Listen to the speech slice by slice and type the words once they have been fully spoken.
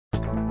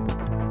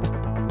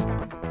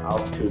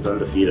Altitude's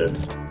undefeated.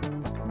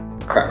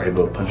 Crap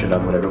Rainbow, Punch It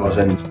Up, whatever it was.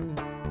 And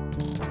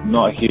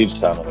not a huge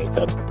fan of it.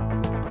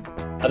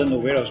 I don't know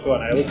where I was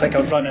going. I looked like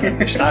I was running in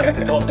the stand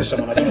to talk to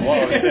someone. I don't know what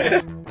I was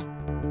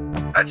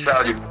doing. I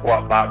tell you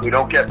what, Matt, we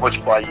don't get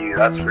much by you,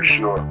 that's for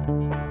sure.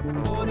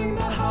 Holding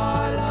the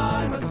high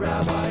line with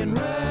Rabbi and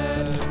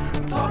Red,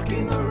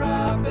 talking the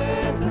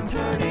rapids and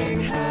turning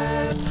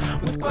heads,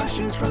 with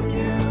questions from you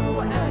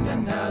and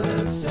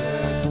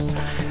analysis.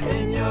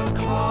 In your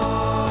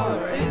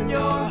car, in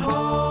your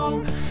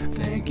home,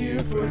 thank you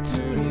for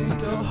tuning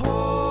to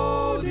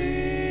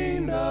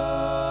Holding the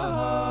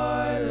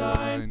High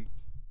Line.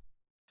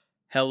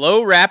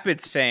 Hello,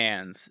 Rapids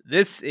fans.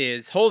 This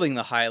is Holding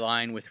the High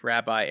Line with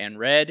Rabbi and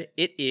Red.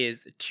 It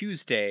is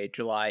Tuesday,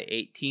 July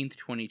 18th,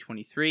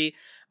 2023.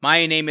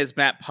 My name is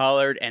Matt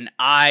Pollard, and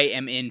I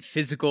am in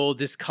physical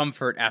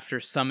discomfort after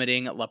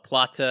summiting La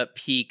Plata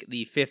Peak,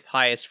 the fifth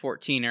highest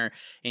 14er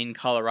in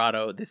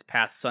Colorado this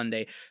past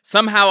Sunday.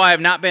 Somehow I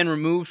have not been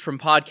removed from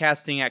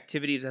podcasting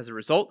activities as a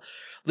result.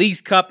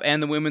 Leagues Cup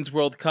and the Women's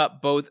World Cup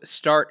both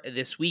start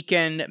this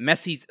weekend.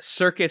 Messi's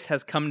circus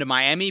has come to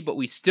Miami, but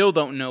we still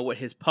don't know what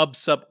his pub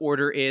sub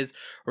order is.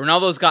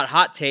 Ronaldo's got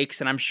hot takes,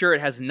 and I'm sure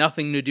it has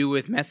nothing to do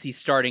with Messi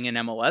starting in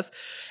MLS.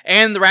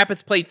 And the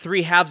Rapids played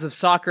 3 halves of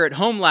soccer at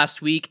home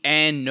last week,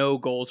 and no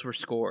goals were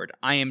scored.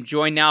 I am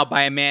joined now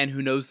by a man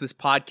who knows this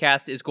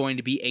podcast is going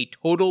to be a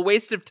total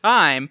waste of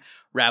time,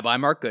 Rabbi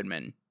Mark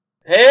Goodman.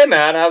 Hey,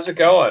 Matt, how's it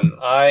going?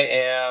 I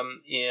am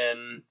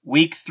in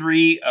week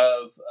 3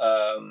 of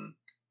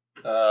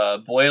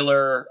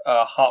boiler,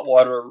 hot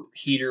water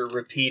heater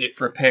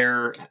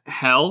repair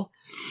hell.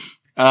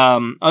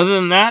 Other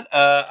than that,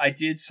 I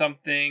did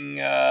something,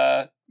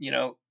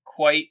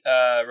 quite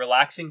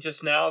relaxing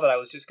just now that I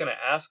was just going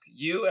to ask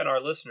you and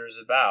our listeners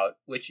about,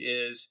 which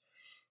is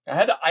I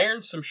had to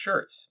iron some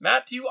shirts.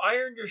 Matt, do you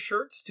iron your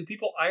shirts? Do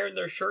people iron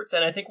their shirts?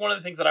 And I think one of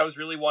the things that I was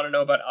really want to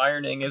know about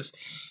ironing is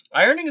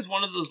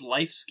one of those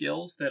life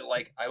skills that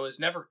I was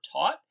never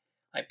taught.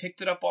 I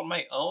picked it up on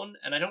my own,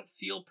 and I don't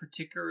feel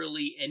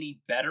particularly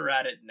any better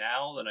at it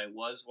now than I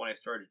was when I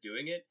started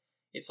doing it.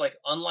 It's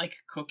unlike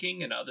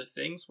cooking and other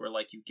things where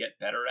you get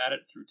better at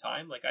it through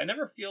time. I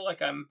never feel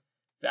like I'm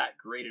that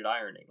great at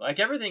ironing.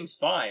 Everything's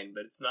fine,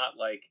 but it's not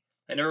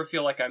I never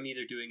feel like I'm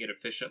either doing it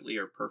efficiently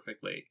or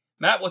perfectly.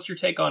 Matt, what's your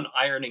take on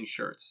ironing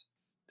shirts?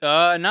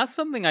 Not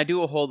something I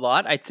do a whole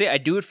lot. I'd say I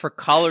do it for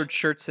collared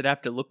shirts that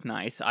have to look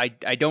nice. I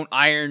don't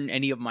iron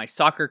any of my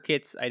soccer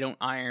kits. I don't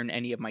iron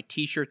any of my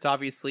t-shirts,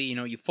 obviously.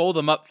 You fold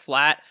them up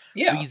flat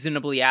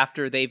reasonably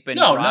after they've been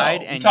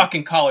dried. No, I'm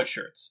talking collared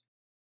shirts.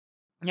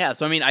 Yeah,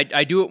 so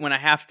I do it when I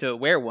have to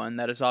wear one.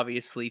 That is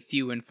obviously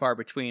few and far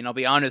between. I'll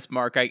be honest,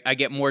 Mark, I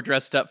get more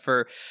dressed up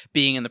for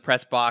being in the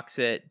press box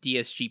at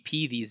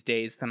DSGP these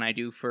days than I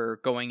do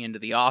for going into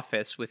the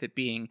office with it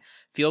being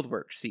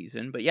fieldwork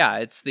season. But yeah,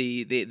 it's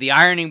the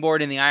ironing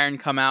board and the iron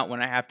come out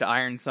when I have to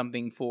iron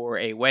something for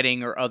a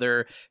wedding or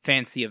other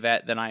fancy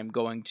event that I'm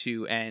going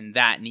to, and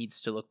that needs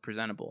to look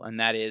presentable. And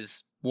that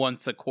is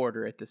once a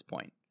quarter at this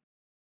point.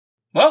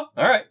 Well,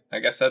 all right. I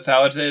guess that's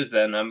how it is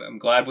then. I'm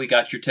glad we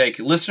got your take.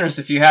 Listeners,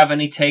 if you have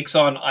any takes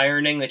on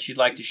ironing that you'd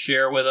like to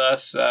share with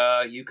us,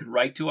 you can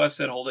write to us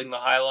at Holding the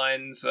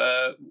Highlines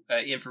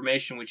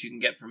information, which you can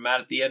get from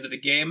Matt at the end of the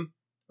game,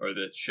 or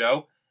the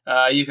show.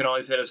 You can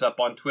always hit us up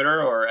on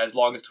Twitter, or as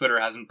long as Twitter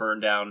hasn't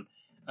burned down,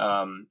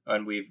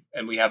 and we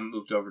haven't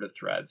moved over to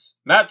Threads.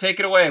 Matt, take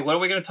it away. What are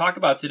we going to talk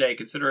about today,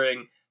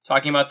 considering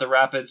talking about the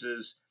Rapids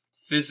is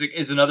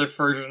another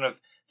version of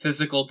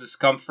physical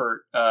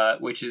discomfort,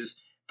 which is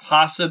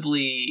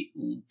possibly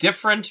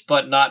different,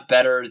 but not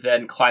better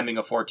than climbing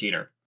a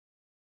 14er.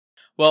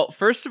 Well,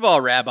 first of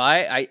all,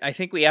 Rabbi, I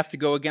think we have to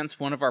go against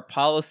one of our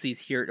policies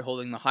here at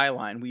Holding the High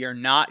Line. We are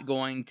not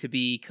going to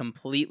be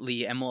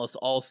completely MLS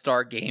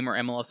All-Star Game or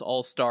MLS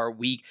All-Star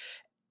Week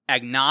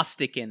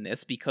agnostic in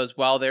this, because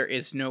while there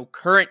is no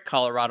current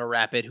Colorado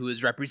Rapid who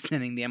is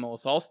representing the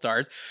MLS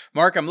All-Stars,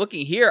 Mark, I'm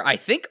looking here, I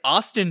think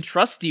Austin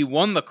Trusty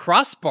won the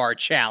crossbar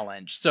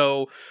challenge.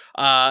 So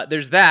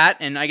there's that,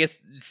 and I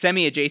guess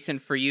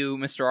semi-adjacent for you,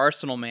 Mr.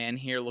 Arsenal man,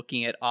 here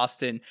looking at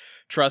Austin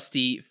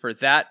Trusty for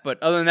that.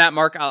 But other than that,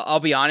 Mark, I'll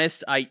be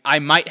honest, I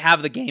might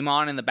have the game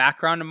on in the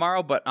background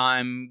tomorrow, but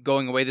I'm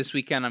going away this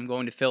weekend. I'm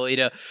going to Philly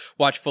to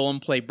watch Fulham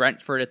play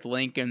Brentford at the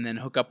Link and then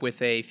hook up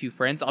with a few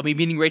friends. I'll be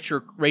meeting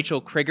Rachel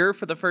Krieger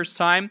for the first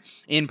time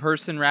in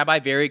person, Rabbi.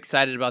 Very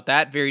excited about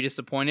that. Very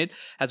disappointed,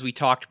 as we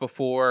talked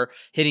before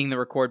hitting the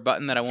record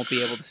button, that I won't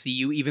be able to see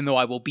you, even though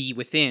I will be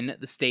within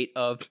the state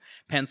of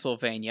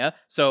Pennsylvania.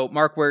 So,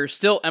 Mark, we're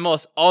still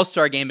MLS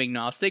All-Star Game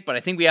agnostic, but I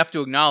think we have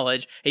to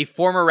acknowledge a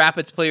former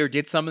Rapids player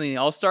did something in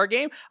the All-Star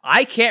Game.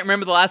 I can't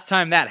remember the last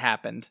time that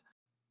happened.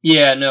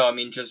 Yeah, no, I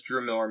mean, just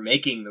Drew Miller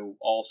making the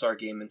All-Star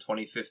Game in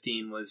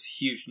 2015 was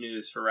huge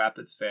news for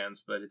Rapids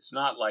fans, but it's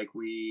not like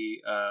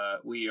we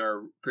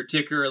are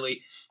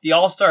particularly... The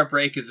All-Star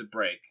break is a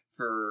break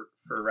for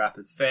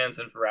Rapids fans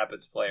and for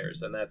Rapids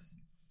players, and that's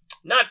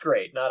not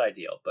great, not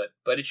ideal,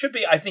 but it should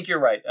be. I think you're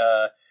right.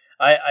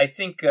 I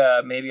think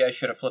maybe I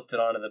should have flipped it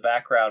on in the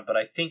background, but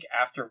I think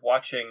after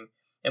watching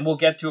and we'll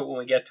get to it when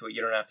we get to it.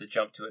 You don't have to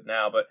jump to it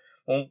now. But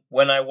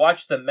when I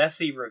watched the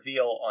Messi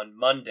reveal on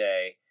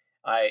Monday,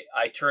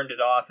 I turned it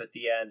off at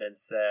the end and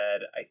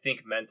said, I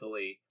think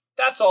mentally,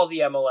 that's all the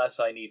MLS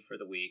I need for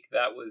the week.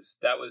 That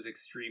was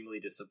extremely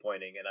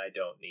disappointing, and I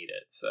don't need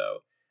it. So,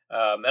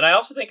 and I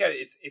also think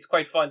it's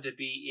quite fun to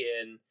be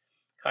in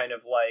kind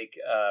of like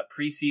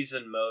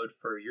preseason mode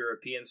for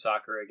European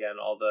soccer again,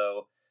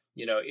 although,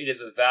 it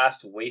is a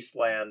vast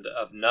wasteland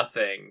of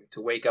nothing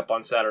to wake up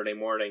on Saturday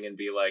morning and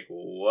be like,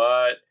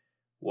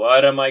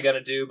 what am I going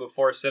to do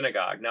before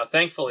synagogue? Now,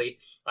 thankfully,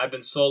 I've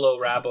been solo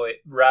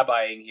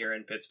rabbiing here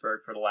in Pittsburgh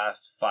for the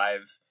last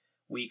 5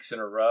 weeks in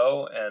a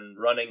row and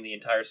running the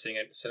entire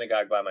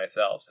synagogue by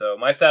myself. So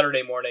my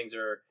Saturday mornings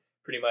are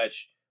pretty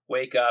much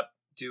wake up,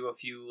 do a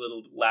few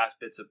little last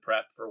bits of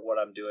prep for what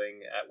I'm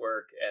doing at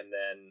work, and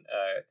then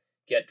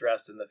get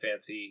dressed in the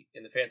fancy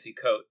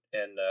coat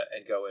and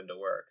go into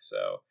work.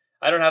 So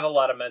I don't have a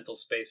lot of mental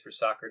space for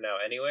soccer now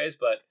anyways,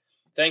 but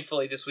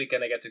thankfully this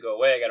weekend I get to go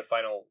away. I got a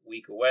final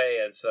week away,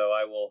 and so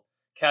I will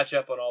catch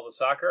up on all the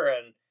soccer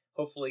and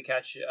hopefully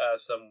catch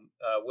some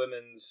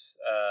women's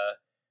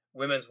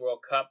World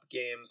Cup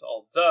games,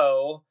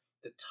 although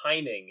the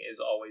timing is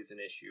always an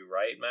issue,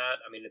 right, Matt?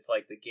 I mean, it's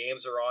like the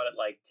games are on at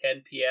like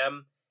 10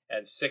 p.m.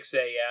 and 6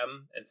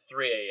 a.m. and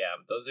 3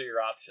 a.m. Those are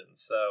your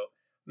options. So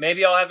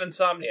maybe I'll have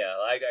insomnia.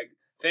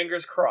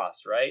 Fingers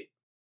crossed, right?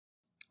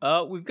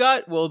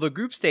 The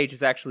group stage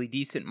is actually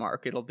decent,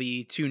 Mark. It'll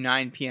be 2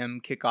 9 p.m.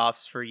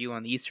 kickoffs for you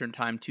on the Eastern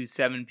time, 2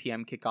 7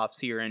 p.m. kickoffs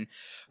here in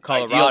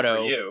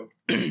Colorado. Ideal for you.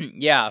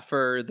 Yeah,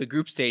 for the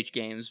group stage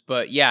games.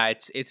 But yeah,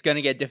 it's going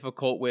to get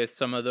difficult with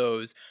some of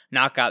those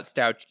knockout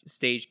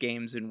stage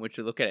games in which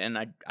you look at it. And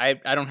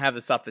I don't have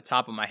this off the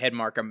top of my head,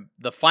 Mark.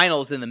 The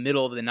finals in the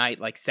middle of the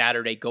night, like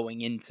Saturday going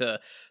into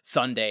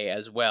Sunday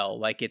as well.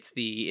 Like it's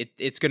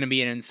going to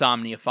be an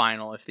insomnia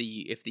final if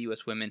the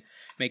U.S. women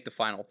make the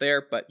final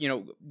there. But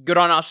good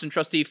on Austin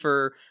Trusty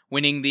for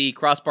winning the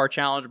crossbar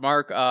challenge,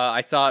 Mark.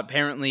 I saw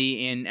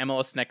apparently in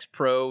MLS Next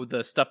Pro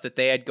the stuff that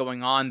they had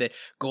going on, that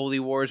Goalie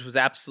Wars was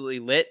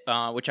absolutely lit,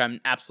 which I'm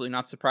absolutely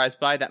not surprised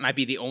by. That might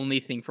be the only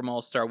thing from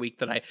All-Star Week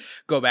that I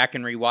go back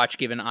and rewatch,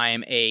 given I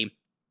am a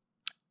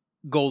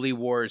Goalie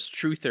Wars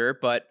truther.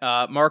 But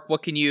Mark,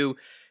 what can you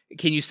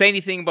say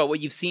anything about what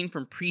you've seen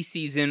from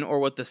preseason, or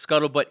what the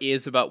scuttlebutt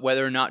is about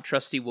whether or not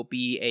Trusty will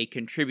be a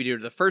contributor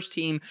to the first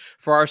team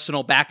for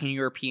Arsenal back in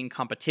European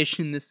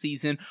competition this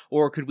season,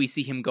 or could we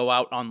see him go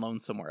out on loan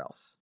somewhere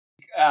else?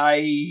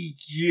 I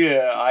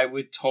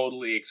would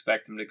totally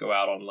expect him to go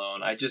out on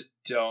loan. I just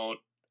don't.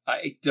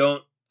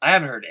 I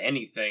haven't heard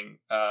anything.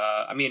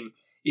 I mean,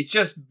 it's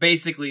just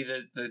basically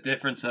the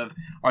difference of,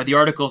 are the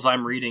articles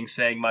I'm reading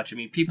saying much? I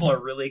mean, people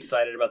are really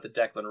excited about the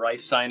Declan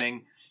Rice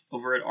signing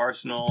over at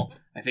Arsenal.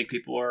 I think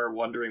people are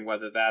wondering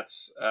whether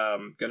that's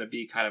going to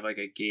be kind of like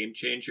a game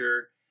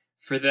changer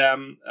for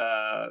them,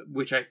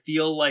 which I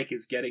feel like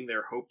is getting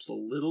their hopes a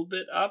little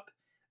bit up.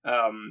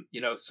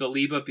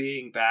 Saliba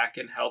being back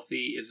and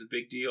healthy is a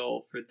big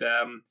deal for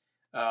them.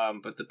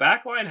 But the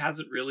back line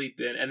hasn't really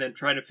been, and then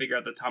trying to figure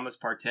out the Thomas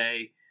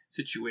Partey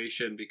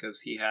situation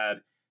because he had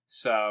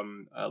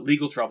some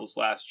legal troubles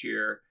last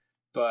year.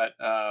 But,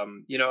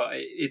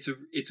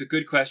 it's a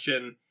good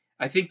question.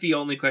 I think the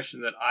only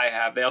question that I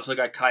have, they also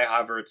got Kai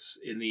Havertz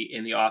in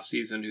the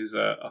offseason, who's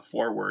a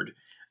forward,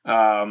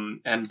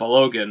 and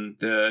Balogun,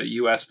 the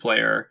U.S.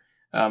 player,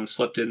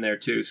 slipped in there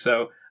too.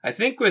 So I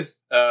think with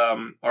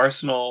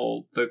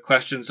Arsenal, the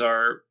questions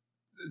are,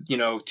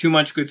 too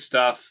much good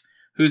stuff.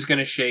 Who's going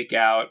to shake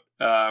out?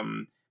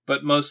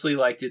 But mostly,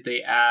 like, did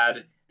they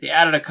add? They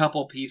added a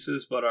couple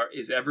pieces, but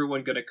is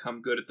everyone going to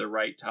come good at the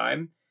right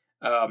time?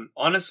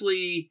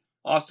 Honestly,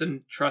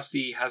 Austin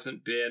Trusty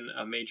hasn't been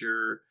a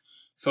major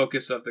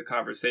focus of the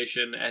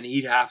conversation, and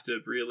he'd have to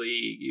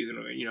really,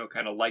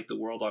 kind of light the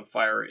world on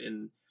fire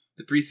in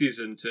the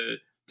preseason to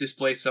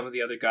displace some of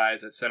the other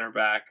guys at center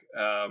back,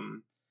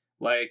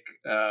 like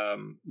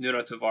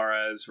Nuno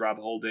Tavares, Rob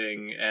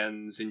Holding,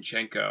 and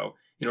Zinchenko,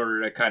 in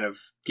order to kind of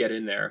get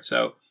in there.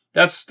 So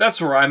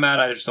that's where I'm at.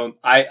 I just don't.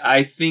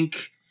 I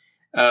think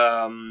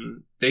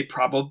they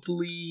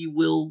probably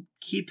will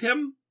keep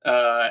him,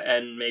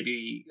 and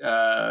maybe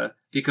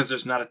because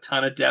there's not a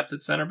ton of depth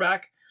at center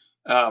back.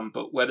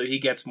 But whether he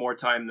gets more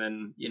time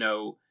than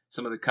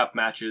some of the cup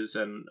matches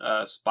and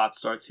spot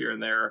starts here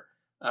and there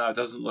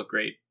doesn't look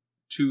great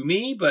to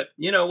me. But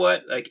you know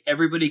what? Like,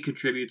 everybody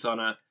contributes on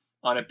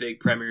a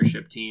big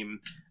Premiership team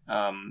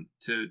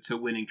to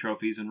winning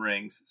trophies and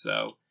rings.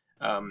 So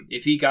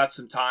if he got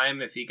some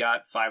time, if he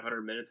got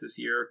 500 minutes this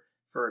year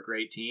for a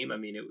great team, I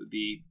mean, it would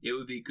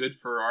be good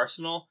for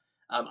Arsenal.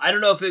 I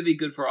don't know if it'd be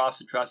good for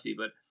Austin Trusty,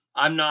 but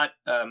I'm not.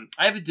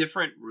 I have a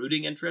different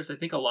rooting interest. I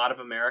think a lot of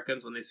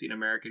Americans, when they see an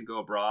American go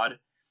abroad,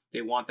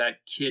 they want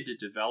that kid to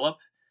develop.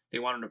 They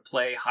want him to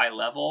play high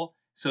level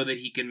so that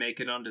he can make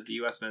it onto the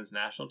U.S. men's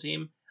national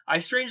team. I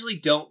strangely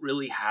don't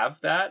really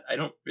have that. I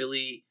don't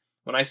really.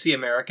 When I see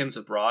Americans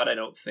abroad, I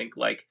don't think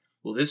like,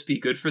 will this be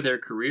good for their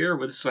career?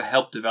 Will this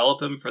help develop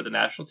them for the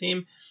national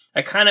team?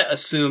 I kind of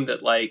assume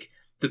that like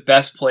the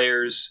best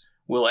players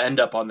will end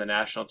up on the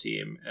national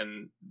team,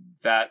 and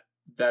that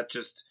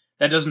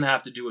doesn't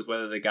have to do with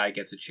whether the guy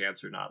gets a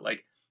chance or not.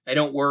 Like, I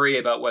don't worry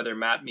about whether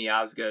Matt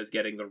Miazga is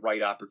getting the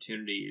right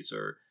opportunities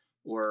or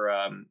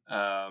Weston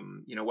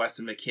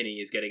McKinney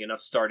is getting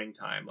enough starting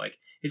time. Like,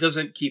 it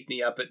doesn't keep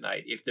me up at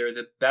night. If they're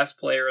the best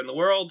player in the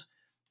world,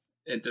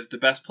 if the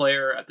best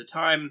player at the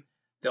time,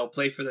 they'll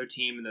play for their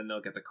team and then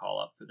they'll get the call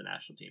up for the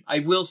national team. I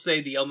will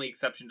say the only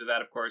exception to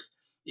that, of course,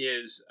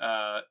 is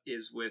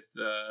with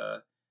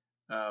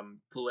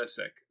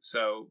Pulisic.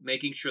 So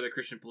making sure that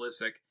Christian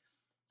Pulisic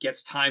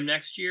gets time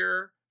next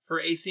year for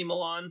AC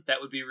Milan,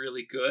 that would be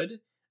really good.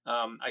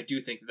 I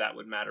do think that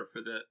would matter for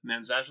the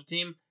men's national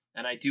team,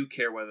 and I do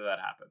care whether that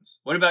happens.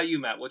 What about you,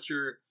 Matt? What's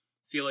your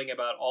feeling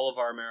about all of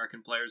our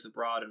American players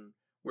abroad and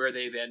where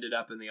they've ended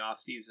up in the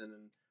offseason,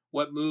 and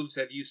what moves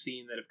have you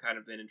seen that have kind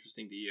of been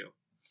interesting to you?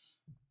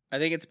 I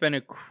think it's been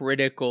a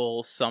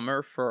critical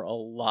summer for a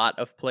lot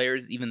of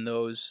players, even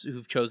those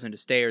who've chosen to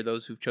stay or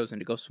those who've chosen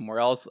to go somewhere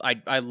else.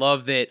 I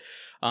love that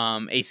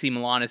AC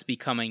Milan is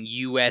becoming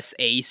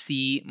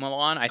USAC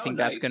Milan. I think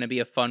that's going to be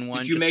a fun one.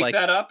 Did you make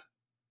that up?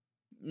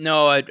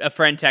 No, a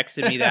friend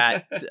texted me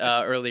that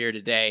earlier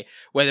today.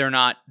 Whether or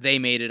not they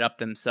made it up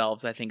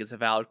themselves, I think is a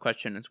valid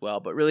question as well.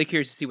 But really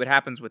curious to see what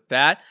happens with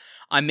that.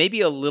 I'm maybe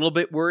a little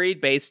bit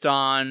worried based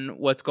on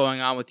what's going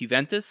on with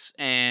Juventus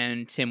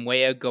and Tim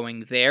Weah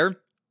going there,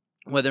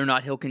 whether or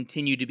not he'll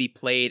continue to be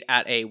played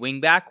at a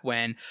wingback,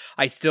 when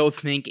I still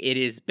think it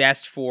is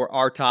best for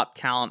our top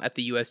talent at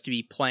the US to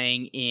be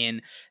playing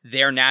in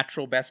their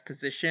natural best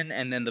position,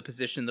 and then the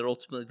position that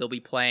ultimately they'll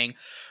be playing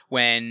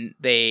when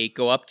they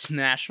go up to the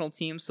national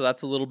team. So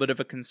that's a little bit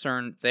of a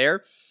concern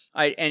there.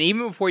 And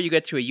even before you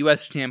get to a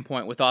U.S.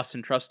 standpoint with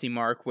Austin Trusty,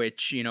 Mark,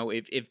 which,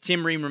 if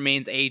Tim Ream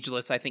remains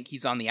ageless, I think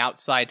he's on the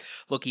outside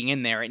looking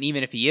in there. And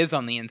even if he is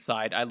on the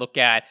inside, I look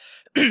at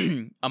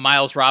a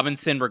Miles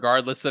Robinson,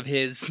 regardless of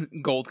his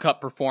Gold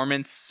Cup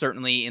performance,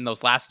 certainly in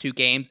those last two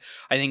games,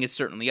 I think is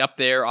certainly up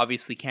there.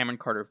 Obviously, Cameron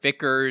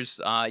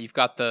Carter-Vickers. You've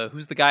got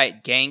who's the guy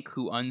at Genk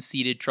who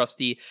unseated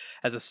Trusty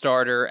as a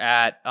starter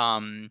at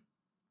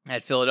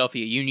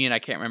Philadelphia Union. I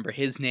can't remember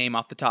his name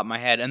off the top of my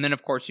head. And then,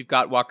 of course, you've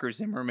got Walker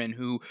Zimmerman,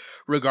 who,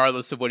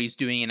 regardless of what he's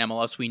doing in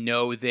MLS, we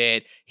know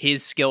that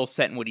his skill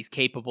set and what he's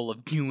capable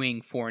of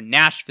doing for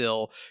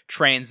Nashville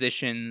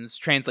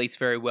translates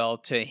very well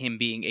to him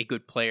being a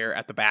good player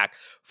at the back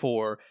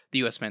for the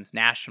U.S. men's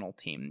national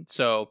team.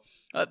 So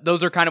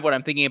those are kind of what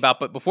I'm thinking about.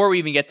 But before we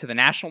even get to the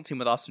national team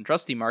with Austin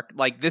Trusty, Mark,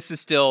 this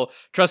is still,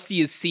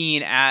 Trusty is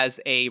seen as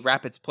a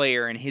Rapids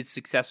player, and his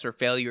success or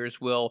failures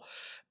will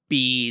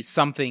be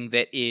something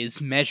that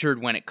is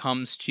measured when it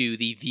comes to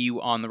the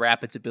view on the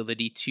Rapids'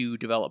 ability to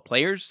develop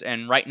players.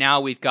 And right now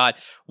we've got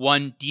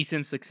one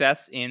decent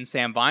success in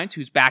Sam Vines,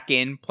 who's back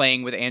in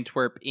playing with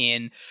Antwerp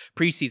in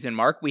preseason,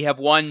 Mark. We have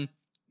one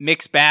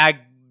mixed bag,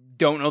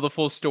 don't know the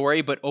full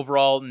story, but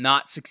overall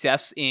not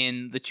success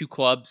in the two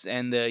clubs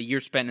and the year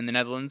spent in the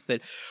Netherlands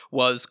that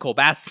was Cole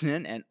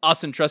Baston and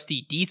Austin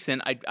Trusty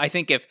decent. I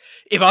think if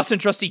Austin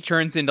Trusty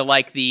turns into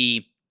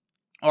the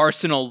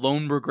Arsenal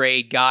Lone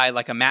Brigade guy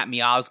like a Matt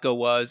Miazga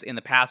was in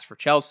the past for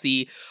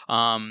Chelsea,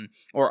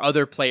 or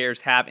other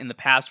players have in the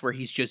past, where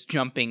he's just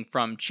jumping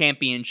from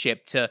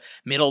championship to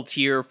middle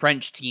tier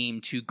French team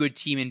to good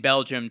team in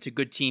Belgium to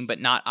good team but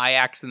not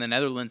Ajax in the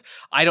Netherlands.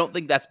 I don't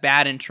think that's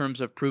bad in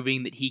terms of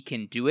proving that he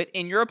can do it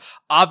in Europe.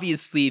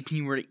 Obviously, if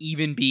he were to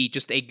even be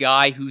just a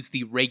guy who's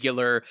the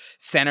regular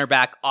center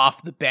back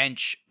off the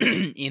bench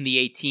in the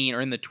 18 or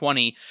in the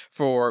 20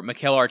 for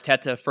Mikel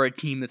Arteta, for a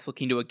team that's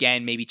looking to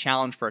again maybe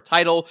challenge for a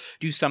title,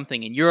 do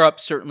something in Europe,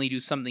 certainly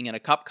do something in a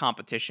cup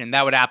competition,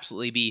 that would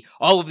absolutely be,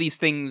 all of these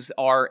things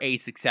are a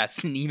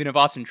success. And even if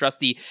Austin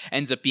Trusty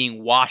ends up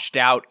being washed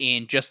out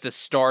in just a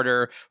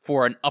starter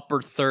for an upper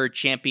third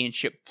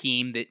championship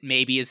team that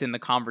maybe is in the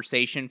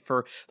conversation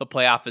for the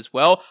playoff as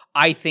well,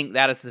 I think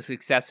that is a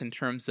success in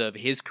terms of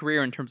his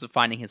career, in terms of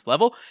finding his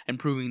level and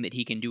proving that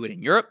he can do it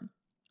in Europe.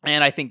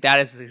 And I think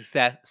that is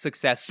a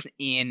success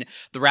in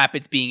the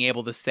Rapids being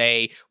able to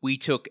say, we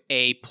took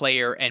a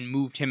player and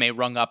moved him a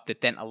rung up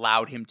that then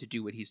allowed him to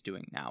do what he's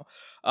doing now.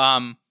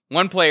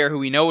 One player who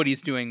we know what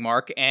he's doing,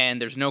 Mark, and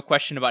there's no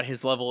question about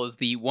his level as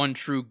the one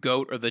true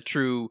GOAT, or the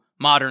true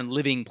modern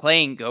living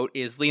playing GOAT,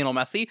 is Lionel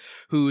Messi,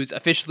 who's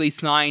officially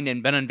signed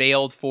and been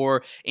unveiled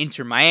for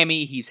Inter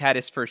Miami. He's had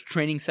his first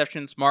training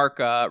sessions, Mark.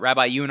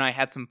 Rabbi, you and I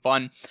had some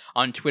fun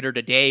on Twitter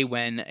today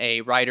when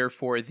a writer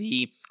for I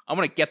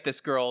want to get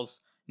this girl's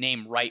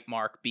name right,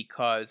 Mark,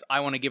 because I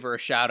want to give her a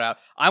shout out.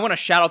 I want to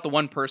shout out the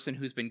one person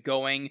who's been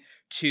going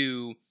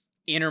to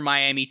Inter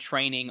Miami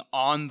training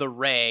on the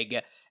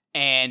reg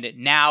and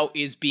now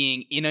is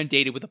being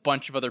inundated with a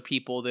bunch of other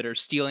people that are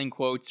stealing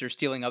quotes or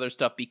stealing other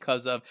stuff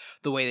because of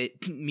the way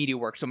that media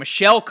works. So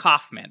Michelle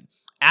Kaufman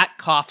at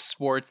Kauf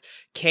Sports,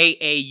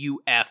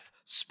 Kauf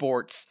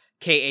Sports,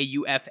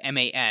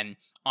 Kaufman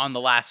on the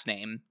last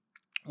name,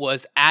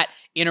 was at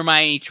Inter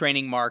Miami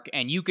training, Mark,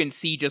 and you can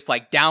see just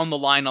like down the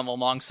line on the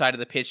long side of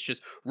the pitch,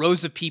 just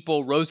rows of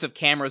people, rows of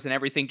cameras and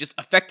everything, just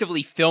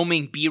effectively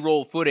filming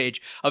B-roll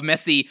footage of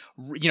Messi,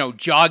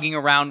 jogging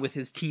around with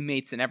his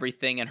teammates and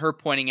everything, and her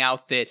pointing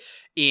out that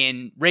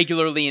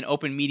regularly in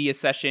open media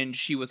sessions,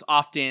 she was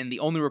often the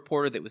only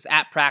reporter that was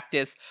at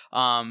practice,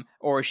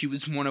 or she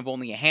was one of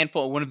only a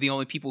handful, one of the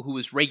only people who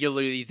was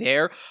regularly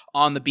there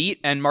on the beat.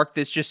 And Mark,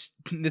 this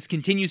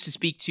continues to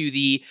speak to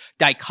the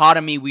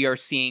dichotomy we are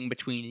seeing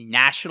between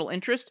national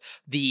interest,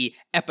 the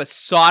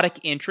episodic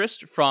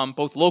interest from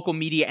both local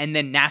media and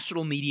then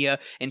national media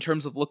in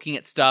terms of looking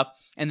at stuff,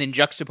 and then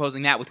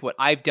juxtaposing that with what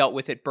I've dealt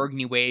with at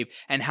Burgundy Wave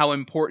and how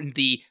important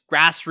the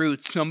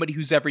grassroots, somebody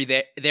who's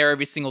there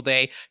every single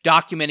day,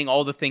 documenting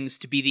all the things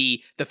to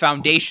be the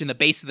foundation, the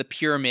base of the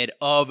pyramid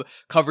of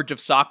coverage of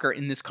soccer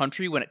in this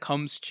country when it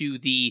comes to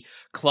the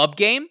club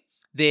game,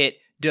 that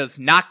does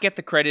not get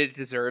the credit it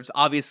deserves.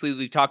 Obviously,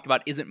 we've talked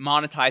about isn't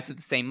monetized at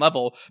the same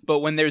level, but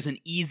when there's an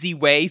easy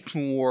way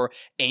for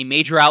a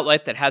major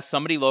outlet that has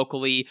somebody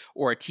locally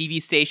or a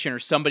TV station or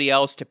somebody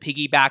else to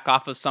piggyback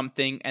off of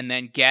something and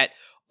then get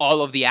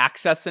all of the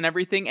access and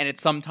everything, and it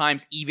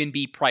sometimes even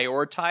be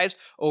prioritized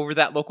over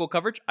that local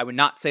coverage. I would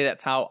not say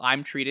that's how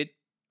I'm treated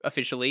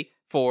officially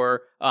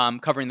for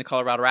covering the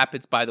Colorado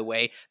Rapids, by the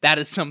way. That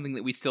is something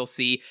that we still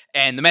see.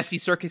 And the Messi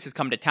circus has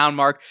come to town,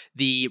 Mark.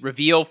 The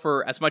reveal,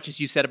 for as much as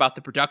you said about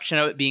the production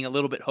of it being a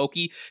little bit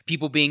hokey,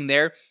 people being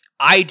there,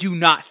 I do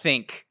not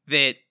think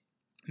that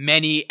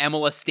many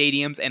MLS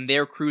stadiums and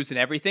their crews and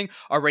everything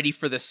are ready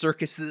for the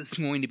circus that's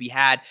going to be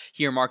had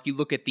here, Mark. You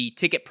look at the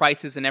ticket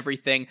prices and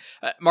everything.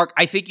 Mark,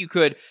 I think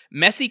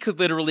Messi could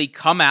literally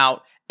come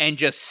out and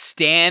just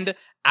stand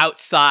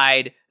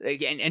outside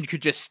and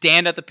could just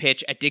stand at the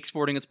pitch at Dick's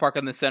Sporting Goods Park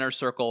on the center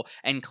circle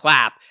and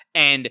clap,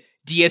 and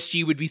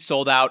DSG would be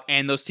sold out,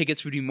 and those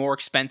tickets would be more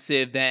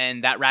expensive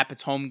than that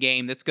Rapids home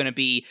game that's going to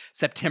be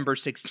September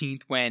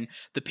 16th when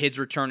the Pids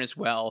return as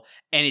well.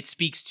 And it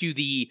speaks to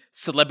the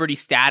celebrity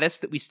status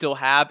that we still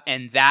have,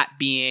 and that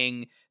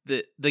being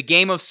the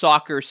game of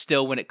soccer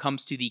still, when it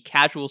comes to the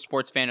casual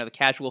sports fan or the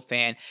casual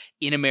fan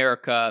in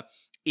America,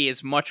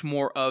 is much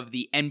more of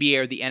the NBA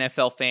or the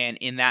NFL fan,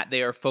 in that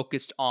they are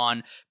focused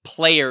on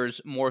players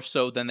more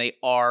so than they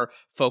are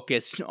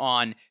focused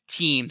on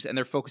teams, and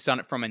they're focused on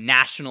it from a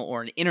national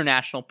or an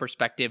international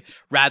perspective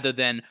rather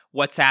than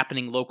what's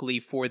happening locally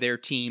for their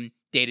team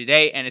day to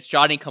day. And it's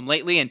Johnny come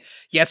lately, and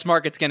yes,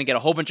 Mark, it's going to get a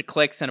whole bunch of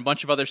clicks and a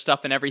bunch of other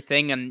stuff and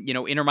everything, and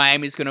Inter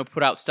Miami is going to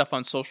put out stuff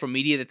on social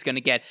media that's going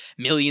to get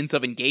millions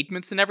of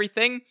engagements and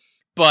everything,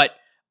 but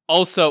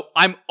also,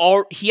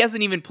 he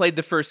hasn't even played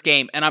the first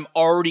game, and I'm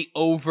already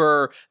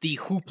over the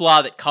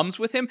hoopla that comes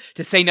with him,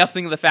 to say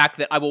nothing of the fact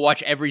that I will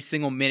watch every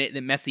single minute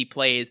that Messi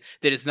plays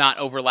that is not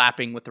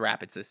overlapping with the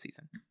Rapids this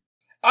season.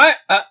 I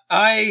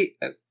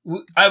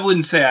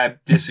wouldn't say I'm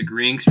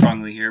disagreeing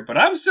strongly here, but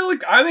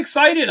I'm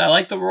excited. I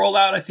like the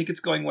rollout. I think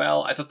it's going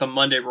well. I thought the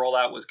Monday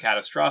rollout was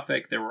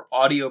catastrophic. There were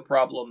audio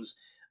problems.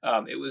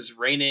 It was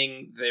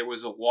raining. There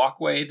was a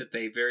walkway that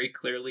they very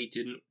clearly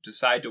didn't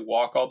decide to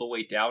walk all the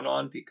way down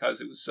on because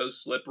it was so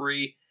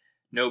slippery.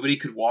 Nobody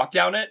could walk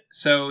down it.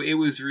 So it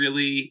was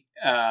really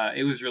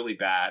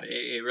bad.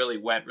 It really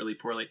went really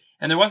poorly.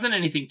 And there wasn't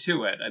anything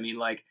to it. I mean,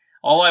 like,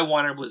 all I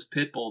wanted was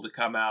Pitbull to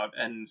come out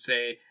and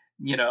say,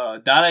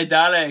 dale,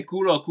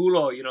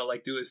 culo,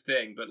 like, do his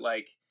thing. But,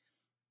 like,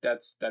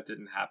 that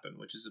didn't happen,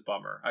 which is a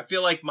bummer. I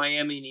feel like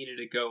Miami needed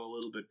to go a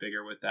little bit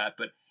bigger with that,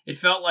 but it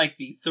felt like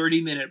the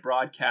 30-minute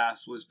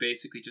broadcast was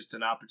basically just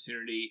an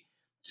opportunity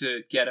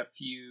to get a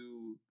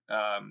few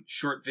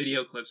short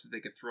video clips that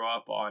they could throw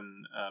up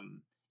on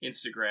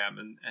Instagram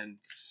and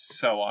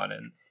so on,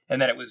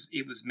 and then it was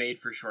made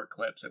for short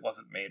clips. It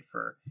wasn't made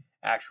for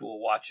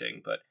actual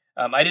watching. But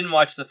I didn't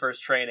watch the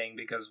first training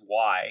because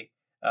why?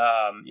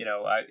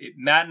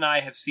 Matt and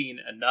I have seen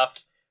enough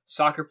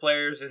soccer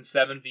players in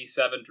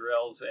 7v7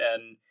 drills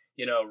and,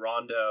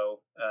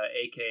 Rondo,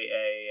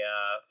 aka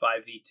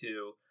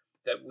 5v2,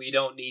 that we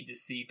don't need to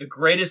see the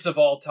greatest of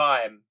all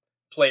time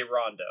play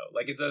Rondo.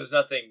 Like, there's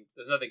nothing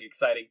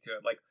exciting to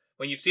it. Like,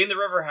 when you've seen the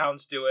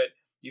Riverhounds do it,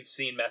 you've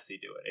seen Messi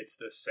do it. It's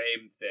the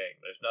same thing.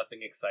 There's nothing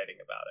exciting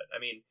about it. I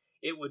mean,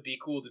 it would be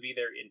cool to be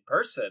there in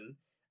person,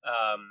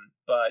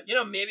 but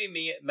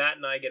maybe Matt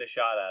and I get a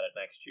shot at it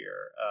next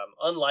year.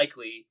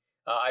 Unlikely.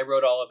 I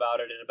wrote all about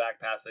it in a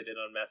back pass I did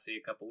on Messi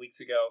a couple weeks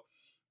ago.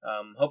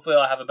 Hopefully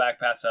I'll have a back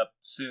pass up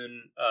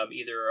soon.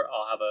 Either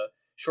I'll have a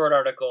short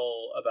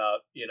article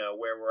about,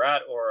 where we're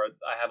at, or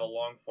I have a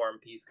long form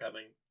piece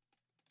coming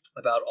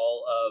about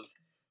all of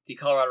the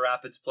Colorado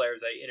Rapids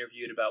players I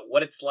interviewed about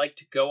what it's like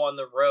to go on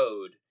the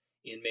road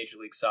in Major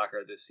League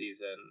Soccer this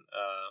season,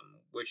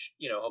 which,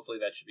 hopefully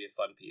that should be a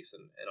fun piece,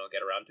 and I'll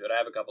get around to it. I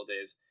have a couple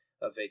days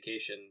of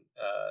vacation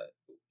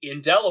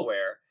in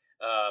Delaware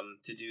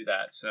to do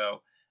that,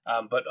 so...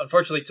 but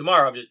unfortunately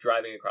tomorrow I'm just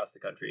driving across the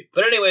country.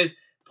 But anyways,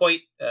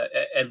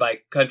 and by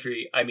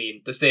country, I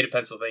mean the state of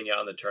Pennsylvania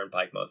on the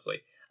turnpike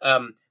mostly.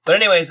 But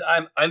anyways,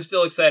 I'm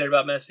still excited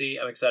about Messi.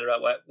 I'm excited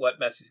about what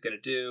Messi's going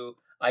to do.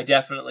 I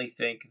definitely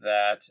think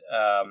that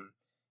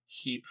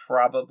he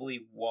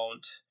probably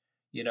won't,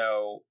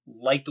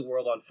 light the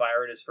world on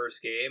fire in his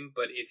first game.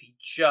 But if he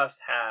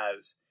just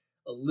has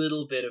a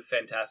little bit of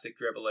fantastic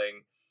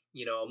dribbling,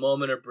 a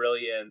moment of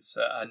brilliance,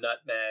 a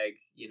nutmeg,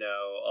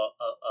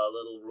 a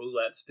little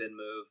roulette spin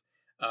move,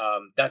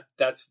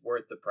 that's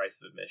worth the price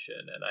of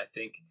admission. And I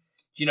think,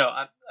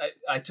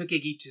 I took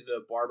Iggy to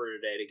the barber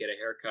today to get a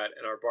haircut,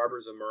 and our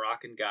barber's a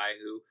Moroccan guy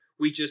who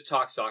we just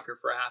talked soccer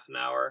for half an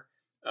hour,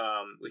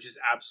 which is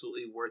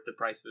absolutely worth the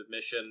price of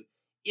admission,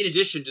 in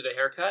addition to the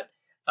haircut.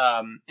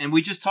 And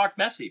we just talked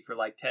Messi for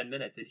like 10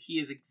 minutes, and he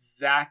is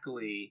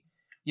exactly,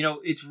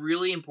 it's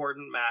really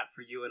important, Matt,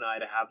 for you and I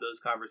to have those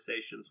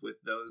conversations with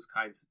those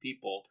kinds of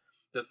people,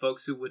 the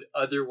folks who would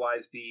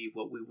otherwise be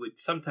what we would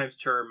sometimes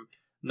term,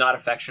 not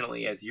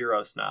affectionately, as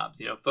Euro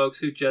snobs, folks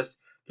who just,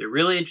 they're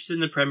really interested in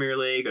the Premier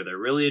League, or they're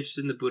really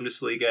interested in the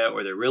Bundesliga,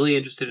 or they're really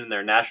interested in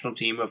their national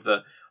team of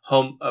the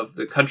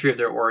country of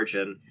their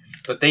origin,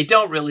 but they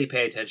don't really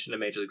pay attention to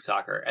Major League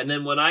Soccer. And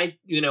then when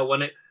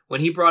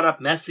he brought up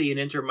Messi and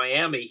Inter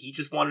Miami, he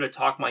just wanted to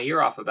talk my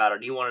ear off about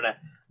it. He wanted to,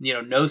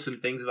 know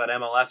some things about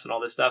MLS and all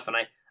this stuff. And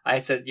I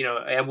said,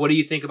 what do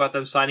you think about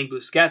them signing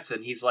Busquets?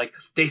 And he's like,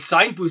 they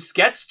signed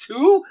Busquets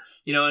too?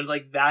 And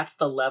like, that's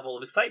the level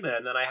of excitement.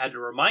 And then I had to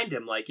remind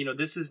him, like,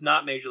 this is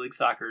not Major League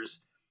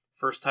Soccer's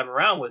first time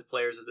around with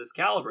players of this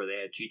caliber.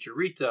 They had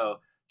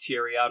Chicharito,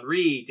 Thierry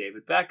Henry,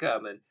 David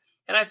Beckham. And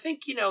I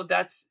think,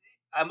 that's,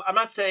 I'm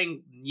not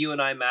saying you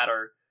and I, Matt,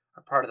 are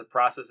part of the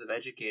process of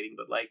educating,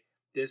 but like,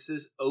 this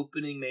is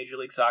opening Major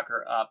League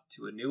Soccer up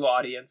to a new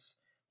audience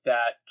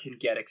that can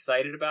get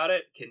excited about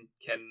it, can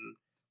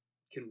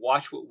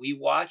watch what we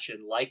watch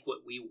and like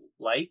what we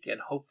like,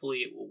 and hopefully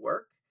it will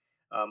work.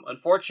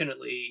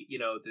 Unfortunately,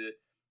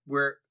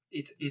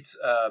 it's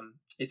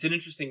an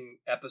interesting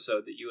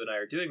episode that you and I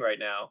are doing right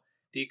now,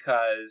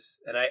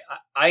 because, and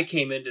I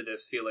came into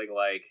this feeling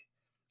like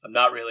I'm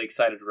not really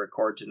excited to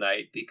record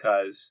tonight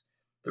because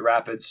the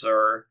Rapids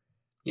are,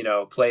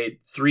 played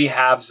 3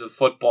 halves of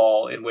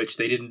football in which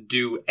they didn't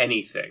do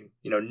anything.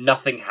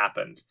 Nothing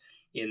happened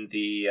in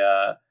the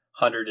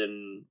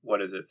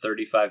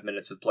 35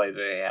 minutes of play that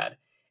they had.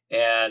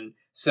 And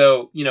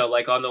so,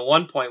 like on the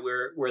one point,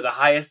 we're the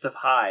highest of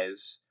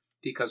highs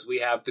because we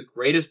have the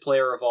greatest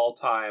player of all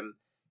time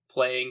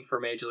playing for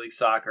Major League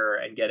Soccer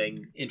and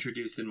getting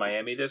introduced in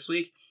Miami this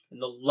week,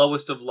 and the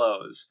lowest of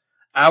lows.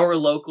 Our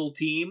local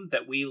team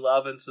that we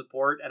love and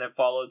support and have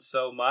followed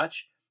so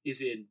much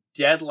is in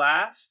dead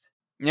last.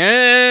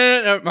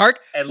 No, Mark.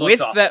 And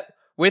looks awful.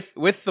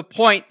 With the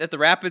point that the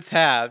Rapids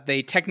have,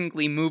 they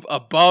technically move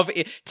above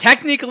it.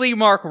 Technically,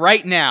 Mark,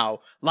 right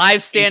now,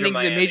 live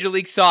standings in Major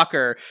League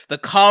Soccer, the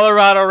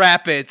Colorado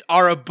Rapids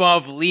are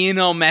above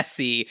Lionel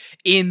Messi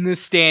in the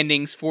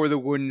standings for the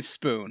Wooden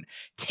Spoon.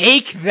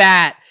 Take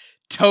that,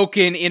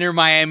 token Inter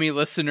Miami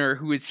listener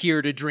who is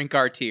here to drink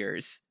our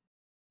tears.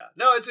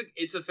 No,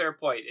 it's a fair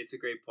point. It's a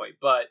great point.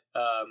 But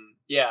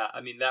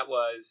that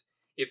was,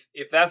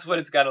 if that's what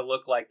it's got to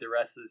look like the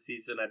rest of the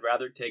season, I'd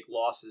rather take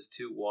losses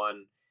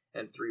 2-1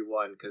 and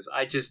 3-1, because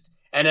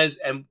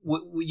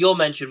you'll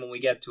mention when we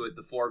get to it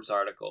the Forbes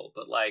article,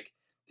 but like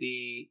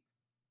the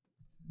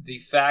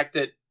fact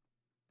that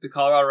the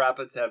Colorado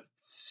Rapids have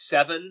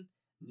 7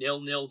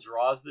 0-0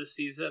 draws this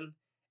season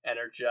and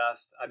are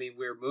just,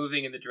 we're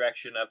moving in the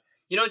direction of,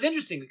 it's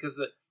interesting because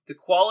the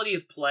quality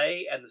of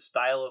play and the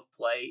style of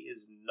play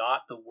is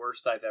not the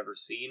worst I've ever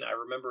seen. I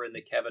remember in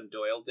the Kevin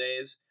Doyle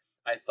days,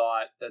 I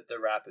thought that the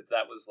Rapids,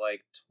 that was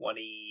like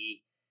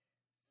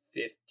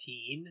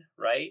 2015,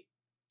 right?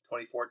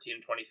 2014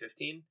 and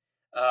 2015.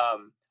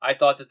 I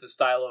thought that the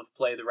style of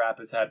play the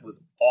Rapids had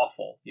was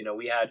awful.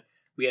 We had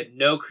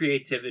no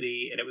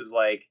creativity, and it was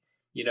like,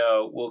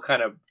 we'll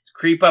kind of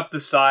creep up the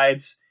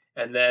sides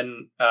and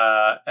then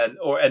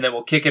and then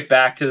we'll kick it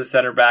back to the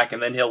center back,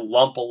 and then he'll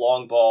lump a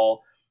long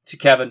ball to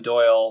Kevin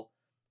Doyle,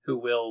 who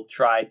will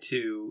try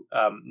to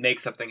make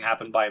something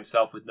happen by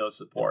himself with no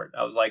support.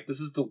 I was like,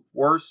 this is the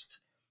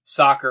worst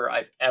soccer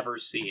I've ever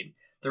seen.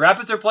 The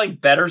Rapids are playing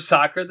better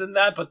soccer than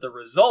that, but the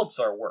results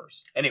are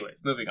worse.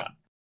 Anyways, moving on.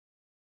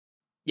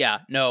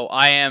 Yeah, no,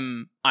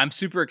 I'm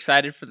super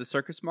excited for the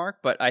circus, Mark,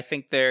 but I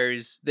think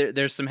there's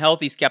some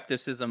healthy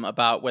skepticism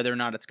about whether or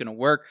not it's going to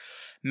work.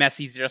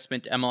 Messi's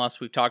adjustment to MLS,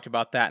 we've talked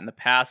about that in the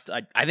past.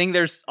 I think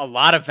there's a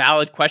lot of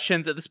valid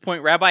questions at this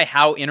point, Rabbi,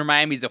 how Inter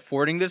Miami is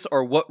affording this,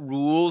 or what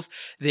rules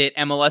that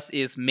MLS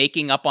is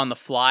making up on the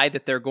fly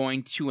that they're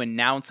going to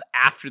announce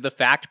after the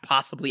fact,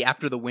 possibly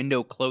after the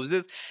window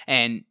closes.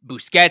 And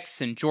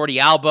Busquets and Jordi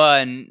Alba,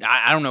 and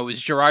I don't know,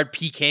 is Gerard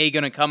Piqué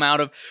going to come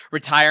out of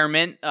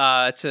retirement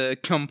to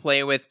come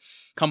play with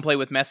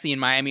Messi in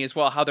Miami as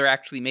well, how they're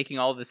actually making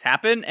all of this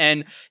happen.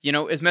 And,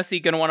 is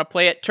Messi going to want to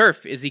play at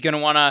turf? Is he going to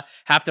want to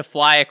have to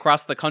fly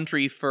across the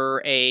country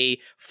for a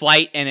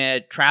flight and a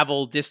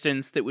travel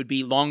distance that would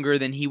be longer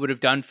than he would have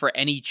done for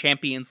any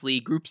Champions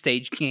League group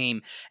stage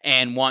game,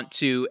 and want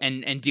to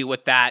and deal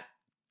with that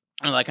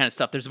all that kind of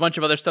stuff. There's a bunch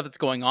of other stuff that's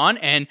going on,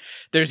 and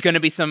there's going to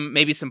be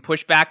maybe some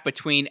pushback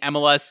between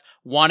MLS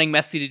wanting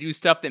Messi to do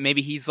stuff that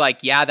maybe he's like,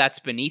 yeah, that's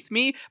beneath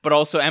me, but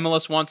also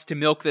MLS wants to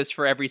milk this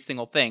for every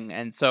single thing.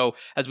 And so,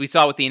 as we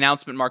saw with the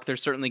announcement, Mark, they're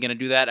certainly going to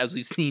do that, as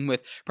we've seen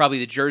with probably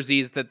the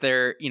jerseys that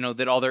they're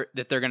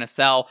going to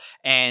sell,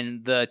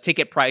 and the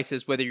ticket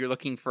prices, whether you're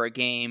looking for a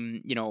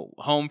game,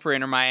 home for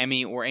Inter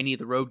Miami or any of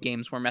the road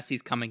games where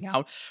Messi's coming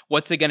out.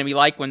 What's it going to be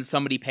like when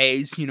somebody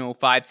pays,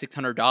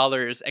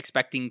 $500-$600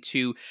 expecting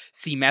to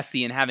see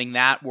Messi and having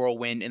that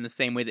whirlwind in the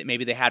same way that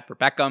maybe they had for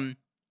Beckham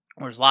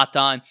or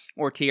Zlatan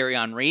or Thierry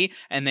Henry?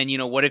 And then,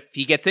 what if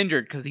he gets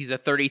injured because he's a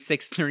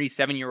 36,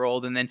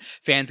 37-year-old and then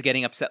fans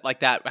getting upset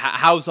like that?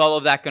 How's all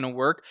of that going to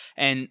work?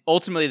 And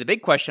ultimately, the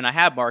big question I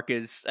have, Mark,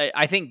 is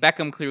I think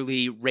Beckham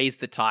clearly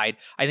raised the tide.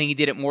 I think he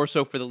did it more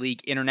so for the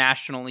league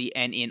internationally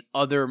and in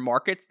other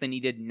markets than he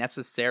did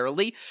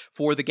necessarily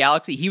for the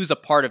Galaxy. He was a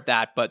part of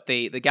that, but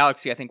the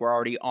Galaxy, I think, were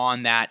already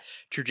on that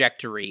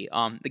trajectory.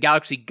 The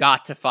Galaxy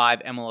got to 5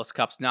 MLS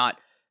Cups, not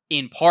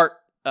in part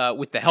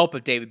with the help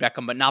of David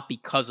Beckham, but not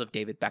because of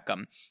David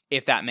Beckham,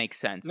 if that makes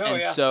sense.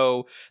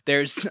 So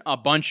there's a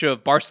bunch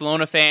of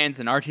Barcelona fans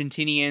and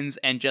Argentinians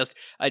and just,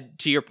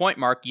 to your point,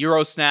 Mark,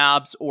 Euro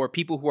snobs or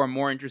people who are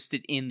more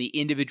interested in the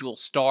individual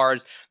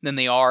stars than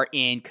they are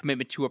in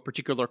commitment to a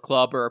particular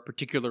club or a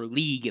particular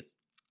league.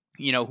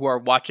 Who are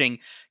watching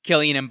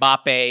Kylian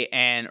Mbappe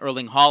and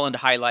Erling Haaland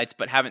highlights,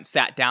 but haven't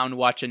sat down to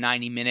watch a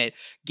 90-minute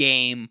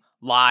game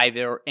live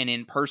and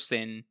in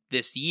person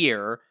this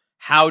year.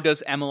 How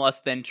does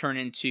MLS then turn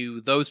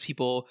into those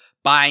people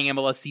buying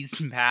MLS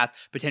season pass,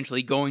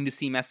 potentially going to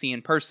see Messi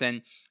in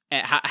person?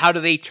 How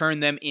do they turn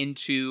them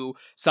into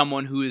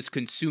someone who is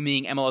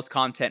consuming MLS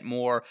content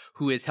more,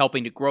 who is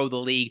helping to grow the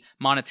league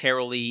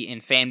monetarily, in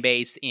fan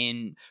base,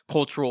 in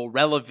cultural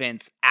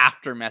relevance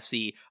after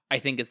Messi? I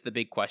think is the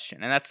big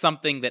question. And that's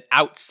something that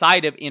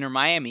outside of Inter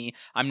Miami,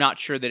 I'm not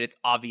sure that it's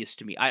obvious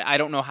to me. I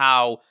don't know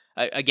how.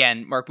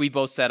 Again, Mark, we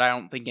both said I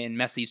don't think in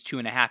Messi's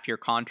 2.5-year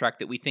contract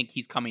that we think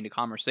he's coming to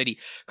Commerce City,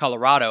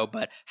 Colorado,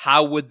 but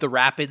how would the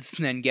Rapids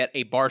then get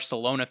a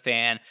Barcelona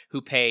fan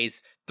who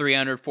pays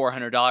 $300,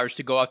 $400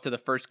 to go up to the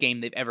first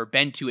game they've ever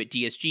been to at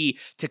DSG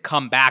to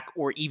come back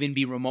or even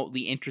be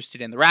remotely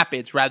interested in the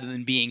Rapids rather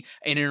than being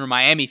an Inter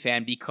Miami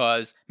fan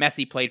because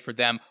Messi played for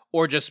them,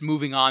 or just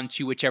moving on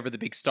to whichever the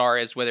big star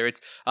is, whether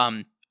it's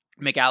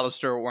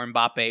McAllister or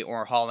Mbappe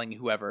or Haaland,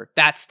 whoever.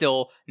 That's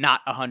still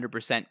not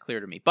 100%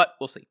 clear to me, but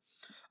we'll see.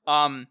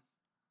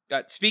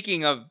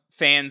 Speaking of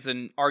fans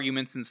and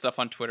arguments and stuff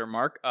on Twitter,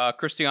 Mark,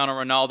 Cristiano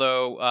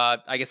Ronaldo,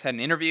 I guess, had an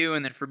interview,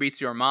 and then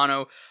Fabrizio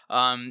Romano,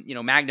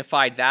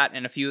 magnified that.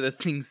 And a few of the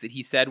things that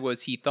he said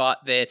was he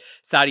thought that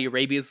Saudi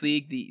Arabia's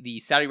league, the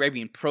Saudi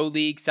Arabian Pro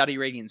League, Saudi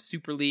Arabian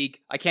Super League,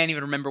 I can't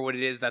even remember what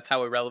it is. That's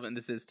how irrelevant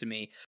this is to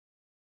me.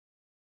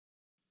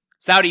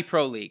 Saudi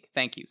Pro League,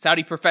 thank you.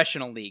 Saudi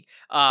Professional League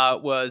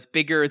was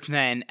bigger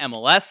than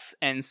MLS,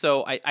 and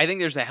so I think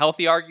there's a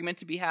healthy argument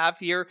to be had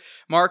here,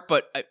 Mark,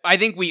 but I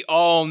think we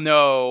all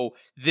know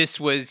this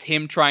was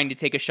him trying to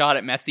take a shot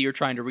at Messi or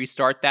trying to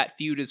restart that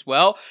feud as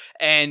well,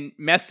 and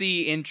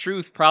Messi, in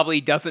truth, probably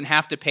doesn't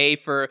have to pay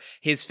for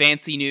his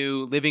fancy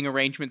new living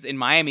arrangements in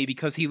Miami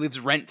because he lives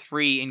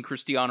rent-free in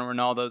Cristiano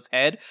Ronaldo's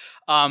head.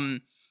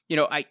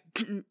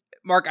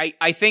 Mark,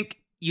 I think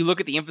you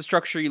look at the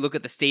infrastructure, you look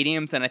at the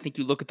stadiums, and I think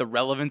you look at the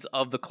relevance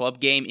of the club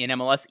game in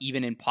MLS,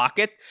 even in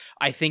pockets.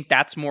 I think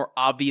that's more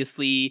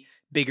obviously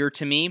bigger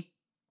to me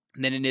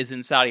than it is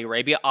in Saudi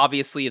Arabia.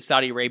 Obviously, if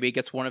Saudi Arabia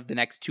gets one of the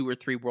next 2 or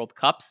 3 World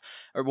Cups,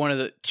 or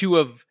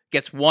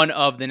gets one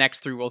of the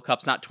next 3 World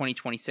Cups, not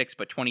 2026,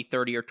 but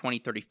 2030 or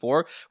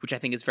 2034, which I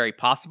think is very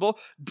possible,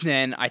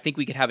 then I think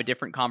we could have a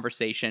different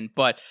conversation.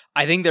 But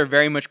I think they're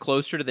very much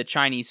closer to the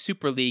Chinese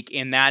Super League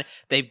in that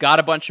they've got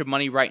a bunch of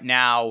money right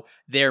now.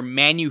 They're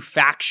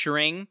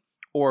manufacturing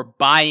or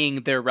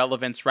buying their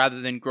relevance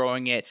rather than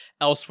growing it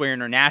elsewhere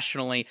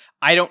internationally.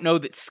 I don't know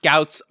that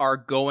scouts are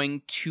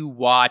going to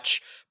watch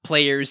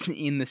players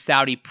in the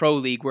Saudi Pro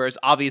League, whereas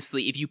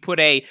obviously if you put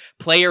a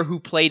player who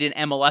played in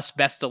MLS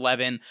Best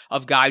 11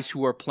 of guys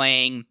who are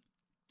playing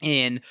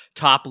in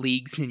top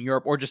leagues in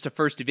Europe or just a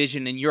first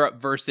division in Europe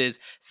versus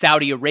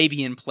Saudi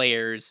Arabian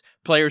players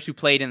who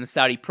played in the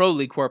Saudi Pro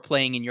League who are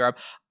playing in Europe,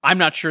 I'm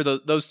not sure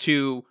those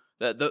two.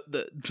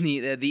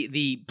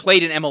 The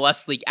played in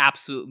MLS league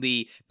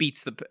absolutely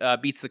beats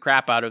the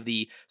crap out of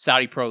the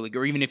Saudi Pro League,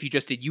 or even if you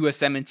just did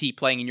USMNT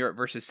playing in Europe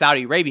versus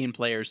Saudi Arabian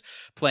players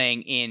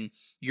playing in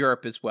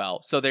Europe as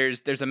well. So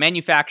there's a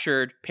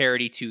manufactured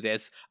parity to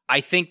this.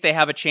 I think they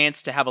have a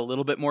chance to have a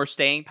little bit more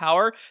staying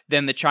power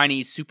than the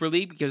Chinese Super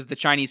League, because the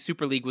Chinese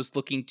Super League was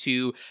looking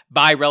to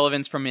buy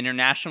relevance from an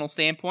international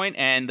standpoint,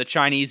 and the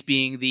Chinese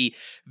being the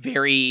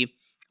very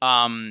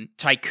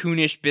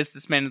tycoonish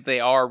businessmen that they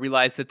are,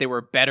 realized that there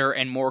were better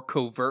and more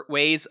covert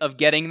ways of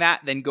getting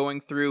that than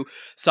going through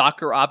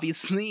soccer,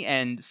 obviously.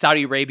 And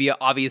Saudi Arabia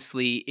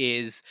obviously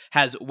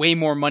has way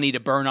more money to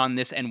burn on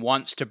this and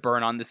wants to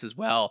burn on this as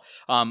well.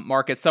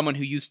 Mark, as someone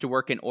who used to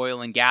work in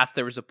oil and gas,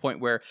 there was a point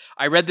where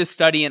I read this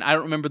study and I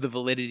don't remember the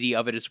validity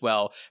of it as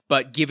well,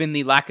 but given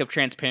the lack of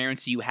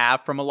transparency you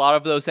have from a lot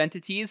of those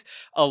entities,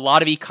 a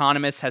lot of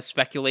economists have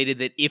speculated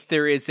that if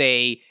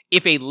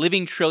a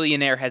living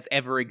trillionaire has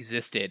ever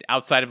existed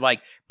outside of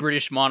like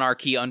British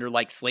monarchy under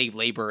like slave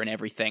labor and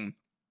everything,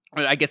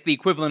 I guess the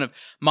equivalent of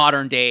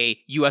modern day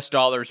US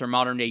dollars or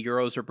modern day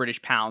euros or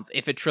British pounds,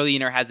 if a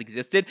trillionaire has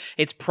existed,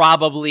 it's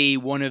probably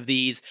one of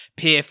these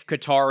PIF,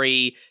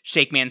 Qatari,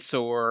 Sheikh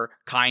Mansour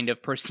kind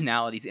of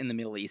personalities in the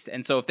Middle East.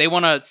 And so if they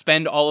want to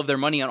spend all of their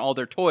money on all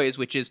their toys,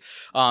 which is,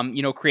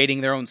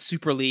 creating their own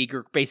Super League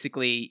or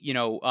basically,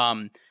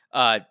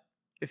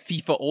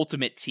 FIFA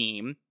Ultimate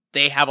Team,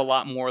 they have a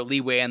lot more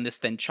leeway on this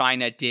than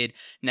China did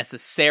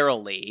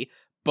necessarily.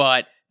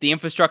 But the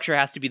infrastructure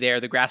has to be there.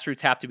 The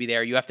grassroots have to be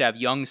there. You have to have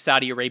young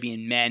Saudi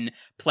Arabian men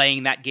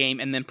playing that game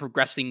and then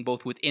progressing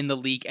both within the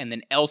league and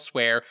then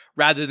elsewhere,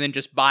 rather than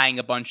just buying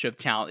a bunch of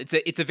talent.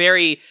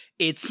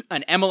 It's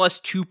an MLS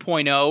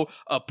 2.0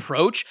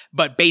 approach,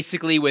 but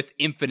basically with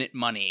infinite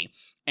money.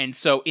 And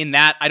so in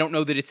that, I don't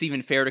know that it's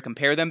even fair to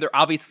compare them. They're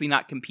obviously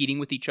not competing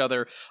with each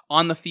other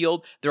on the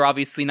field. They're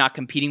obviously not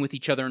competing with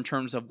each other in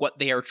terms of what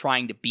they are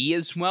trying to be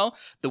as well.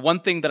 The one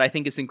thing that I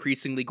think is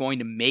increasingly going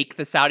to make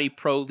the Saudi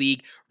Pro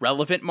League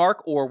relevant,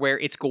 Mark, or where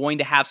it's going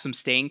to have some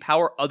staying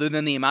power other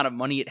than the amount of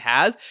money it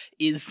has,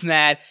 is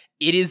that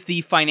it is the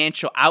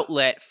financial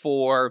outlet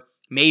for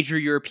major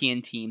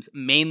European teams,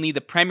 mainly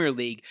the Premier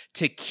League,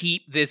 to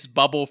keep this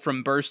bubble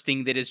from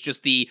bursting that is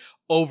just the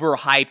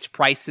overhyped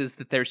prices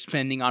that they're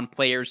spending on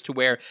players to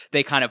where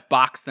they kind of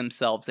box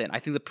themselves in. I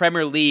think the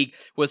Premier League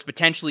was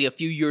potentially a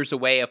few years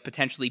away of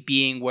potentially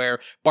being where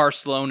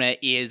Barcelona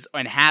is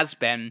and has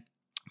been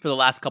for the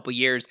last couple of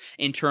years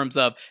in terms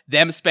of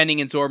them spending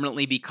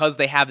exorbitantly because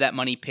they have that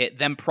money pit,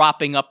 them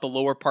propping up the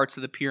lower parts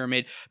of the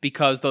pyramid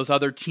because those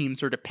other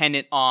teams are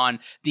dependent on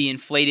the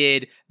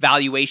inflated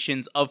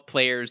valuations of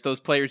players, those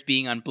players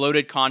being on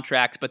bloated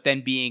contracts but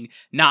then being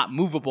not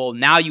movable.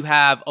 Now you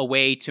have a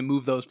way to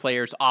move those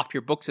players off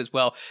your books as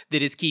well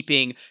that is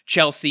keeping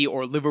Chelsea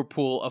or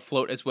Liverpool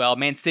afloat as well.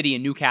 Man City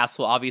and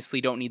Newcastle obviously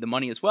don't need the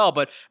money as well,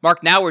 but Mark,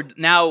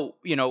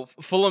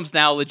 Fulham's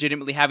now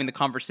legitimately having the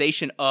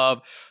conversation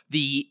of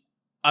the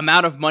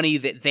amount of money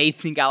that they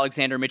think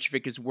Alexander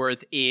Mitrovic is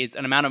worth is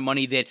an amount of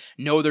money that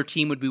no other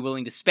team would be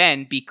willing to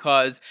spend,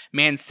 because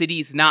Man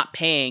City's not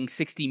paying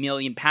 £60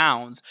 million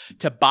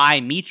to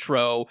buy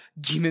Mitro,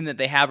 given that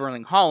they have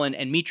Erling Haaland,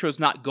 and Mitro's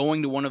not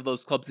going to one of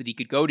those clubs that he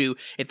could go to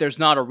if there's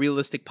not a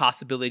realistic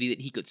possibility that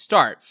he could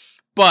start.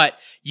 But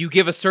you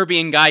give a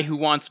Serbian guy who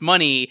wants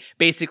money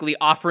basically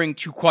offering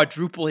to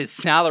quadruple his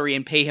salary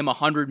and pay him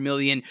 100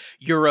 million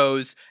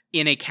euros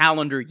in a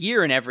calendar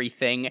year and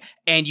everything,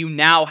 and you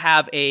now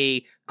have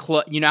a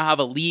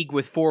league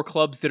with 4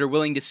 clubs that are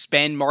willing to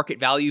spend market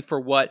value for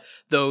what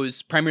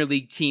those Premier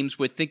League teams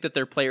would think that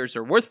their players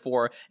are worth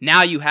for.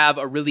 Now you have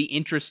a really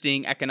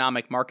interesting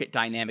economic market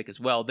dynamic as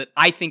well that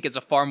I think is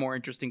a far more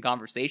interesting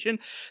conversation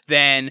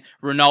than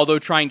Ronaldo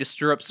trying to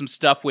stir up some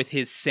stuff with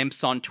his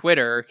simps on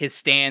Twitter, his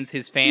stans,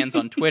 his fans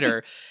on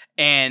Twitter,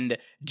 and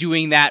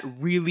doing that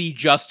really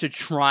just to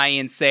try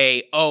and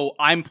say, oh,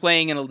 I'm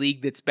playing in a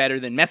league that's better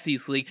than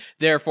Messi's league,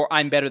 therefore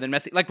I'm better than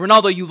Messi. Like,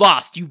 Ronaldo, you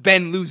lost. You've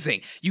been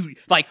losing. You,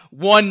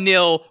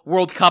 1-0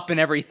 World Cup and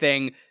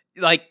everything.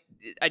 Like,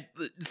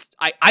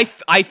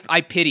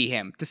 I pity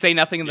him, to say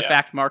nothing of the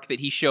fact, Mark, that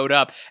he showed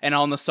up and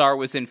Al Nassr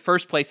was in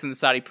first place in the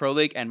Saudi Pro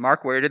League. And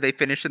Mark, where did they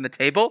finish in the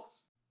table?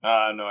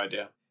 No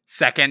idea.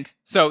 Second.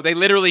 So they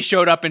literally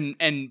showed up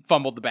and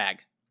fumbled the bag.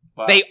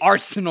 Wow. They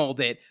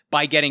arsenaled it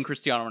by getting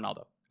Cristiano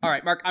Ronaldo. All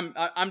right, Mark,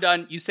 I'm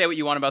done. You say what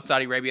you want about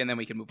Saudi Arabia, and then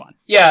we can move on.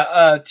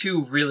 Yeah,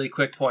 2 really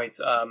quick points.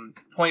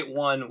 Point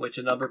 1, which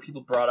a number of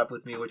people brought up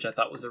with me, which I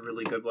thought was a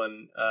really good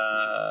one,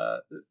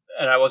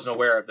 and I wasn't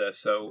aware of this,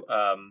 so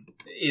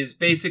is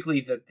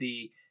basically that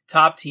the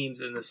top teams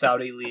in the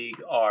Saudi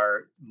League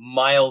are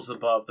miles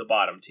above the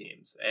bottom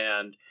teams,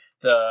 and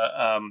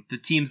the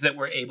teams that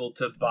were able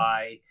to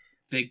buy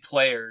big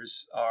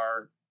players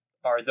are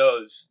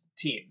those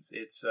teams.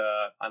 It's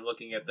I'm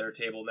looking at their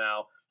table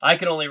now. I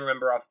can only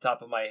remember off the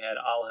top of my head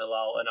Al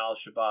Hilal and Al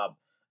Shabab,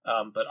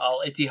 but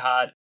Al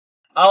Ittihad,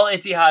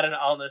 and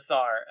Al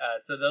Nassr.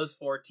 So those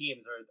 4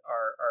 teams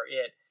are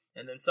it.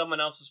 And then someone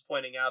else was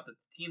pointing out that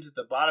the teams at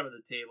the bottom of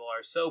the table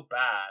are so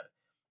bad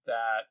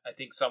that I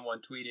think someone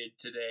tweeted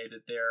today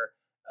that they're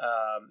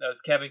that was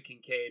Kevin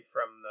Kincaid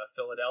from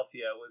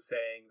Philadelphia was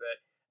saying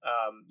that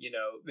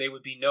they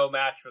would be no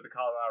match for the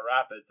Colorado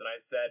Rapids, and I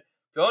said,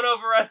 don't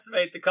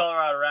overestimate the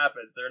Colorado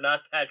Rapids. They're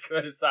not that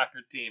good a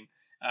soccer team.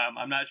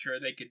 I'm not sure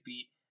they could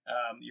beat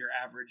your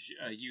average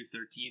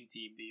U13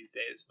 team these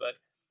days. But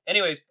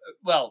anyways,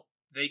 well,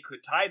 they could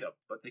tie them,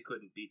 but they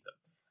couldn't beat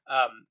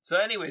them. So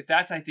anyways,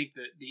 that's, I think,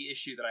 the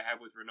issue that I have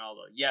with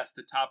Ronaldo. Yes,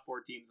 the top 4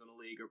 teams in the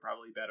league are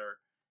probably better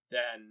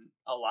than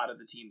a lot of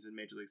the teams in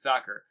Major League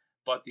Soccer.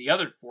 But the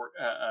other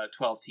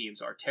 12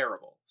 teams are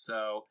terrible.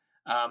 So,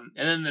 and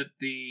then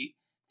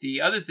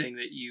the other thing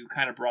that you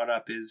kind of brought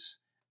up is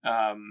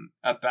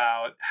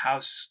about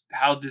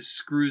how this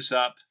screws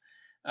up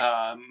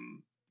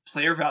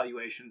player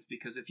valuations,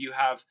 because if you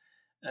have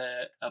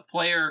a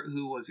player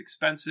who was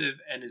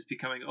expensive and is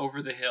becoming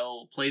over the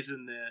hill, plays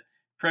in the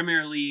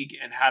Premier League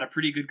and had a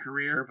pretty good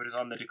career but is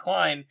on the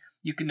decline,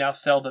 you can now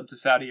sell them to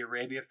Saudi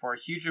Arabia for a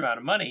huge amount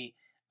of money.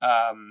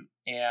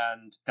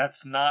 And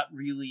that's not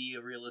really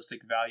a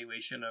realistic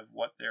valuation of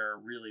what they're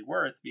really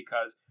worth,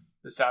 because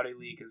the Saudi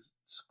League has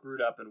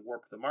screwed up and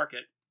warped the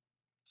market.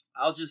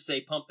 I'll just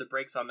say pump the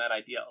brakes on that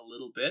idea a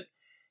little bit.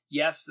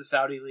 Yes, the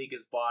Saudi League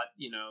has bought,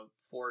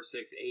 4,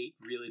 6, 8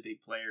 really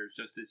big players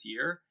just this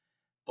year.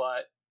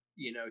 But,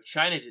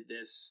 China did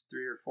this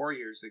 3 or 4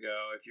 years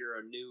ago. If you're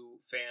a new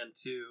fan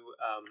to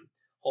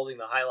Holding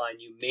the Highline,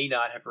 you may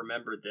not have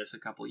remembered this a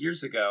couple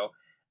years ago.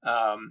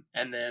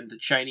 And then the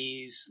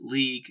Chinese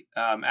league,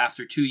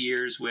 after 2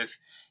 years with,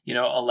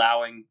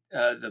 allowing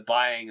the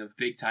buying of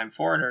big-time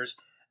foreigners,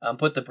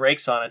 put the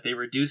brakes on it. They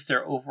reduced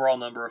their overall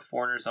number of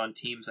foreigners on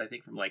teams, I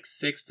think, from like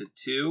 6 to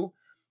 2.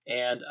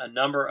 And a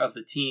number of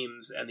the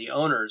teams and the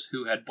owners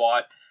who had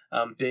bought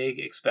big,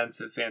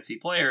 expensive, fancy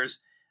players,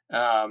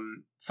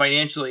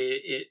 financially,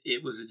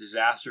 it was a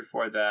disaster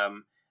for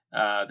them.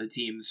 The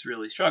teams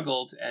really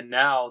struggled. And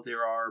now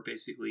there are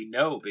basically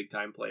no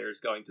big-time players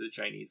going to the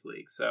Chinese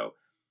league. So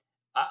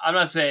I'm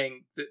not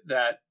saying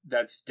that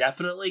that's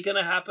definitely going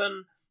to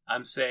happen.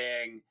 I'm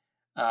saying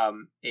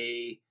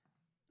a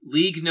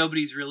league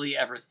nobody's really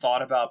ever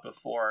thought about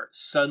before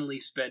suddenly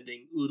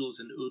spending oodles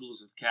and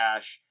oodles of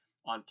cash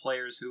on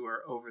players who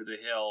are over the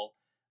hill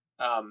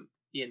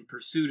in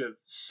pursuit of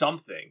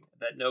something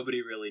that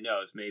nobody really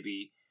knows.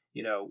 Maybe,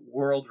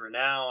 world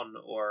renown,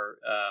 or,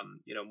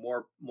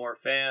 more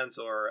fans,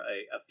 or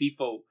a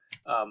FIFA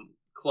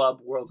Club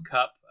World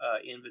Cup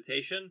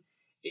invitation.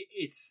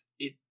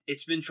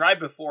 It's been tried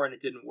before and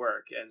it didn't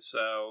work. And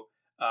so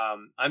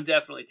I'm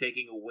definitely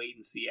taking a wait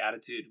and see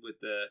attitude with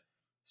the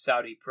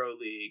Saudi Pro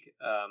League.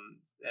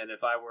 And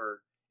if I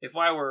were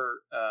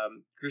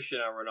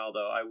Cristiano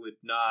Ronaldo, I would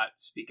not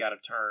speak out of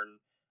turn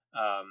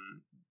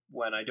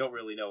when I don't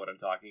really know what I'm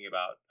talking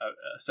about,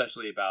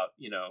 especially about,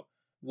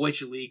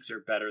 which leagues are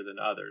better than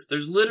others.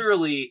 There's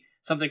literally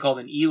something called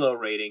an ELO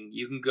rating.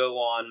 You can go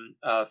on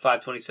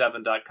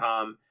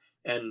 527.com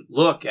and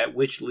look at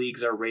which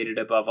leagues are rated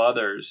above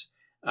others.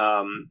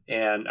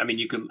 And I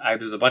mean,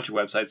 there's a bunch of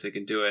websites that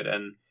can do it.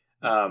 And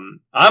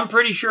I'm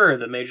pretty sure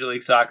the Major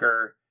League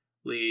Soccer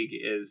League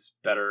is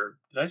better.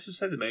 Did I just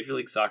say the Major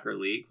League Soccer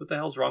League? What the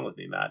hell's wrong with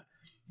me, Matt?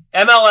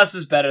 MLS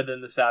is better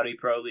than the Saudi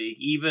Pro League,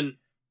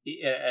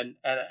 and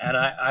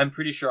I'm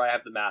pretty sure I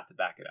have the math to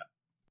back it up.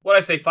 What did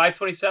I say,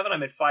 527?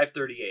 I'm at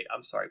 538.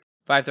 I'm sorry.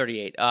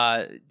 538.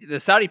 The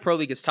Saudi Pro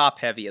League is top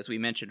heavy, as we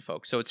mentioned,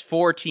 folks. So it's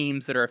 4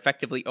 teams that are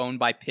effectively owned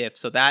by PIF.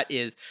 So that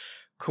is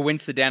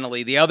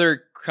coincidentally the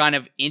other kind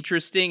of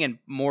interesting and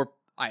more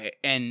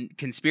and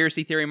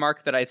conspiracy theory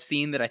mark that I've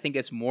seen that I think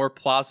is more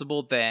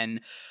plausible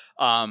than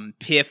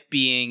PIF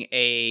being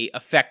a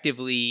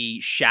effectively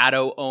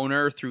shadow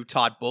owner through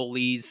Todd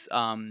Bowley's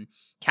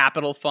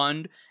capital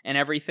fund and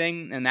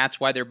everything, and that's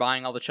why they're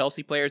buying all the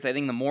Chelsea players. I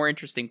think the more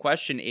interesting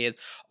question is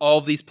all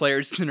of these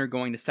players that are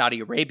going to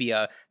Saudi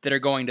Arabia, that are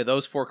going to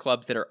those 4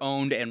 clubs that are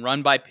owned and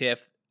run by PIF.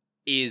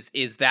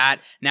 Is that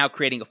now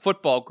creating a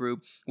football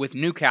group with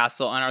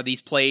Newcastle, and are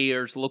these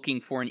players looking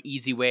for an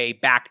easy way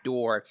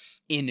backdoor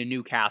into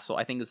Newcastle?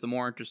 I think is the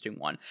more interesting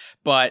one.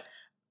 But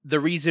the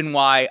reason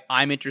why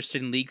I'm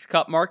interested in Leagues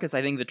Cup, Mark, is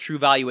I think the true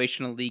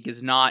valuation of the league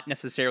is not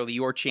necessarily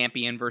your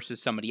champion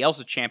versus somebody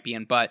else's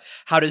champion, but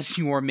how does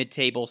your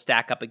mid-table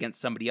stack up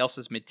against somebody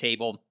else's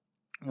mid-table?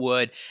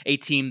 Would a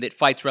team that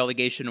fights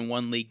relegation in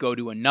one league go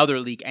to another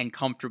league and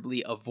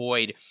comfortably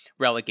avoid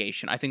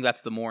relegation? I think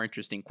that's the more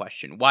interesting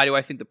question. Why do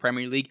I think the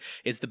Premier League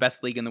is the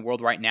best league in the world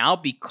right now?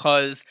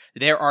 Because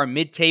there are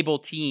mid-table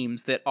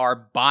teams that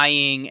are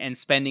buying and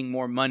spending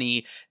more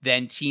money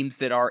than teams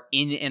that are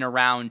in and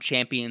around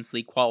Champions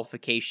League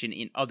qualification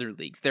in other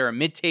leagues. There are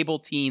mid-table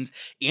teams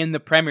in the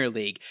Premier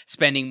League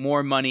spending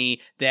more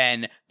money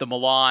than the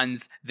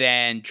Milans,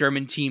 than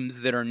German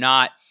teams that are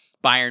not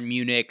Bayern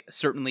Munich,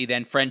 certainly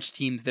than French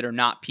teams that are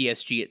not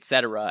PSG,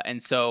 etc.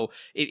 And so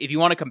if you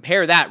want to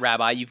compare that,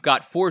 Rabbi, you've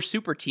got 4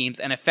 super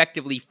teams and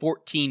effectively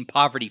 14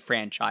 poverty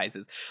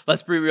franchises.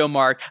 Let's be real,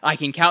 Mark. I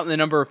can count the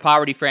number of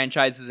poverty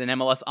franchises in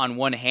MLS on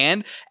one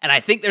hand, and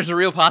I think there's a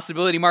real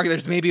possibility, Mark,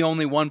 there's maybe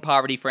only one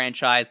poverty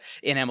franchise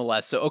in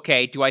MLS. So,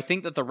 okay, do I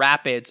think that the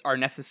Rapids are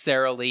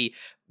necessarily...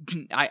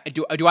 Do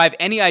I have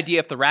any idea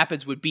if the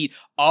Rapids would beat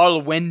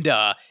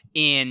Alwenda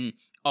in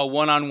a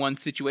one-on-one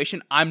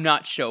situation? I'm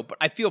not sure, but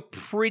I feel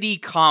pretty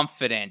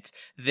confident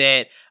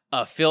that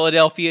a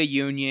Philadelphia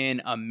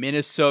Union, a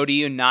Minnesota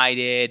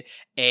United,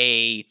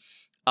 a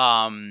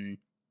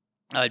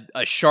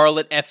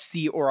Charlotte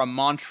FC, or a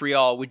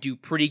Montreal would do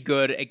pretty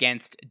good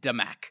against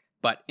Damac.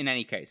 But in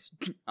any case,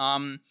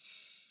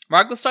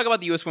 Mark, let's talk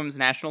about the U.S. women's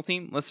national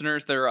team.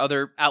 Listeners, there are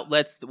other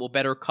outlets that will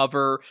better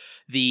cover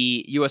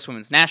the U.S.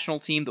 women's national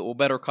team, that will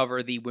better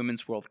cover the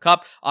Women's World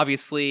Cup.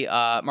 Obviously,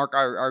 Mark,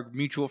 our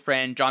mutual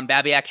friend John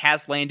Babiak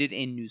has landed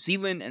in New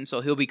Zealand, and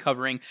so he'll be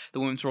covering the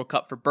Women's World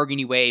Cup for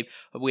Burgundy Wave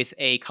with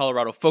a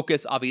Colorado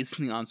focus,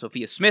 obviously on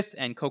Sophia Smith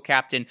and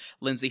co-captain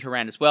Lindsey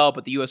Horan as well.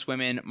 But the U.S.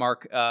 women,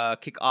 Mark,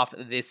 kick off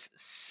this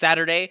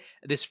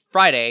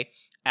Friday,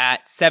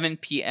 at 7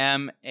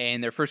 p.m.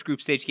 in their first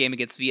group stage game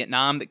against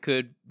Vietnam that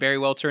could very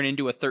well turn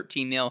into a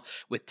 13-0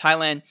 with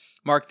Thailand.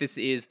 Mark, this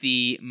is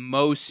the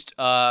most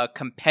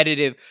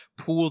competitive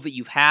pool that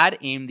you've had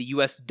in the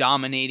U.S.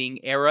 dominating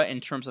era in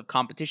terms of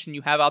competition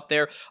you have out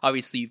there.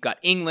 Obviously, you've got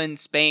England,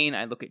 Spain.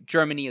 I look at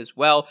Germany as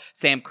well.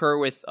 Sam Kerr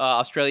with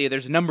Australia.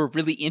 There's a number of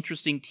really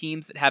interesting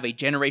teams that have a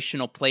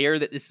generational player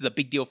that this is a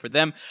big deal for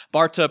them.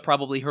 Barta,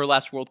 probably her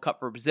last World Cup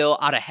for Brazil.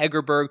 Ada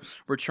Hegerberg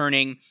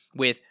returning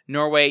with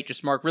Norway.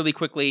 Just, Mark, really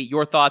quickly,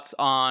 your thoughts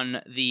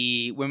on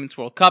the Women's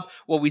World Cup,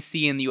 what we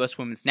see in the U.S.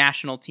 women's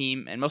national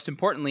team, and most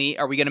importantly,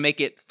 are we going to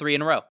make it 3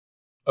 in a row?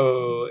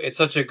 Oh, it's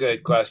such a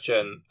good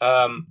question.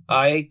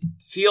 I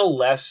feel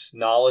less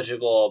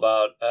knowledgeable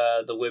about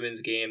the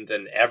women's game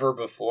than ever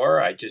before.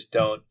 I just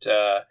don't.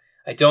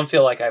 I don't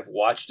feel like I've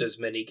watched as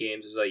many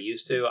games as I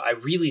used to. I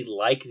really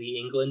like the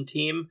England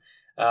team,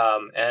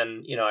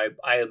 and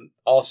I'm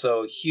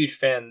also a huge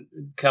fan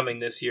coming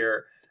this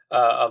year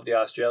of the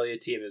Australia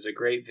team. There's a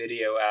great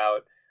video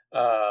out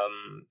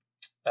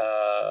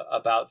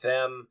about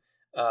them,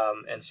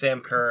 and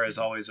Sam Kerr is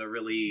always a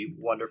really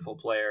wonderful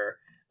player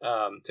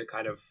to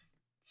kind of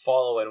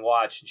follow and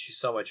watch, and she's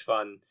so much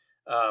fun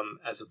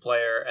as a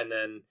player. And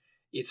then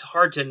it's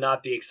hard to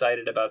not be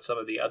excited about some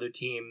of the other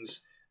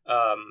teams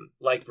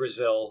like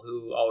Brazil,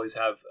 who always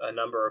have a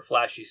number of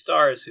flashy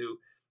stars who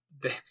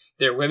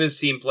their women's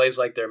team plays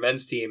like their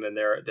men's team, and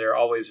they're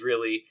always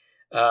really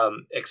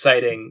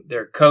exciting.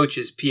 Their coach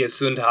is Pia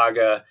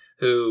Sundhage,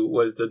 who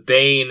was the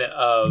bane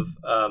of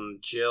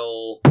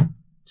Jill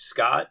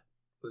Scott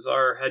was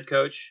our head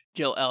coach.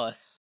 Jill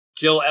Ellis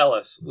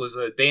Was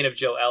the bane of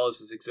Jill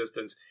Ellis's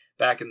existence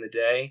back in the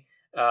day.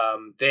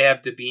 They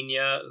have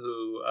Dabinia,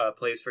 who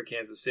plays for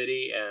Kansas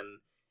City and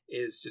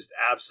is just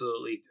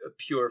absolutely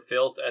pure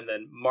filth. And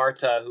then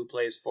Marta, who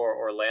plays for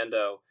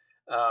Orlando.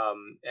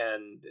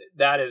 And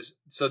that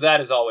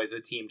is always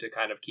a team to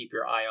kind of keep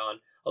your eye on.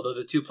 Although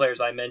the two players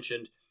I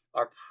mentioned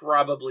are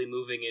probably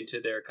moving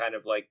into their kind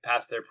of like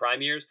past their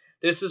prime years.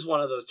 This is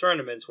one of those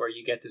tournaments where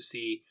you get to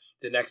see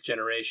the next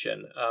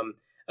generation.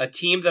 A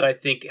team that I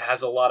think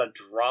has a lot of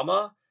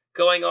drama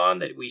going on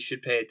that we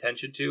should pay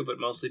attention to, but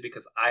mostly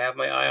because I have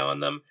my eye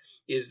on them,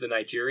 is the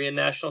Nigerian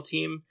national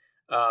team.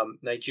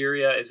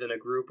 Nigeria is in a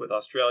group with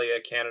Australia,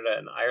 Canada,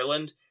 and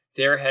Ireland.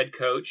 Their head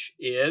coach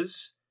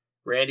is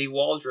Randy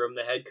Waldrum,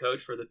 the head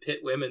coach for the Pitt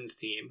women's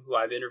team, who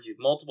I've interviewed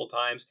multiple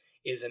times,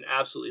 is an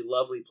absolutely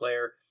lovely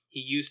player. He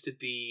used to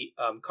be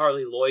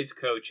Carly Lloyd's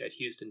coach at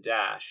Houston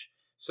Dash.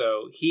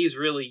 So he's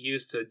really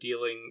used to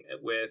dealing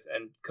with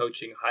and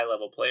coaching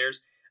high-level players.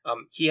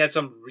 He had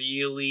some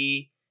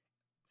really,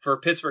 for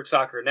Pittsburgh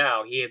Soccer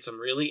Now, he had some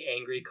really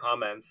angry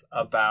comments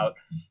about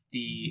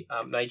the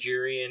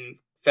Nigerian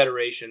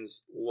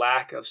Federation's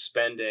lack of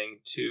spending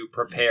to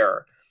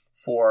prepare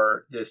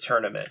for this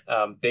tournament.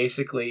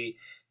 Basically,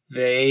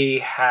 they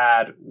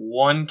had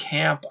one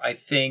camp, I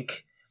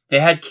think.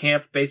 They had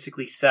camp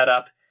basically set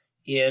up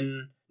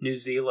in New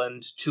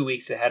Zealand 2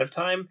 weeks ahead of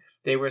time.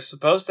 They were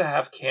supposed to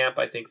have camp,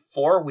 I think,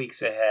 4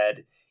 weeks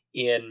ahead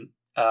in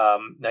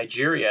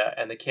Nigeria,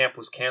 and the camp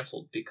was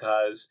canceled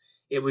because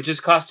it would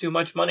just cost too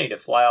much money to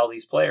fly all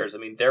these players. I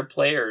mean, their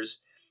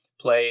players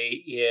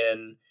play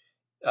in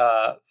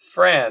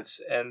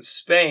France and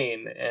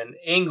Spain and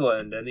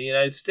England and the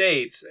United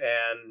States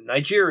and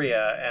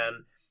Nigeria,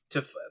 and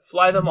to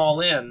fly them all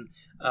in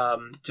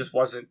just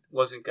wasn't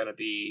going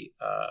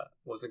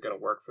to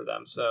work for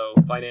them. So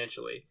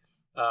financially,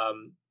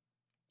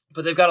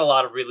 but they've got a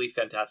lot of really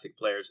fantastic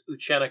players.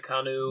 Uchenna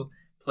Kanu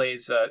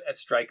plays at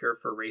striker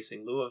for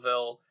Racing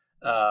Louisville.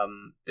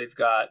 They've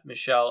got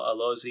Michelle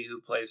Alozi, who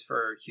plays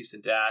for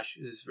Houston Dash,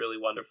 who's really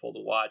wonderful to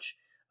watch.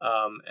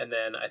 And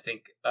then I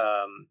think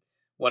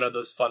one of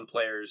those fun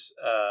players,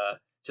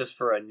 just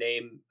for a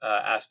name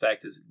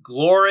aspect, is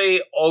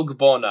Glory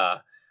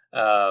Ogbonna.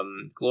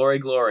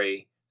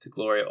 Glory to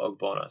Glory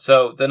Ogbonna.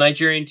 So the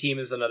Nigerian team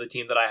is another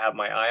team that I have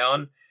my eye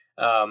on.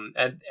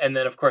 And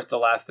then, of course, the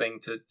last thing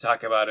to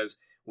talk about is,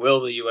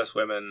 will the U.S.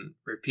 women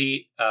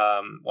repeat?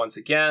 Once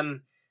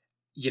again,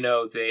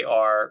 they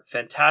are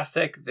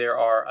fantastic. There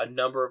are a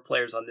number of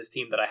players on this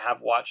team that I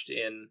have watched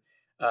in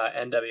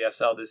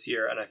NWSL this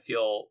year, and I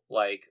feel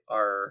like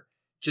are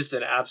just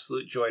an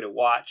absolute joy to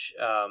watch.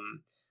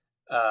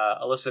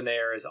 Alyssa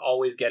Nair is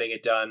always getting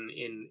it done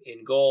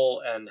in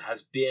goal and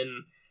has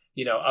been,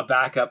 a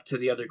backup to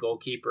the other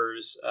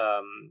goalkeepers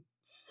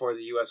for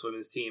the U.S.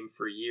 women's team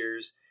for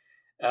years.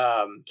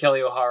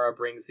 Kelly O'Hara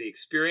brings the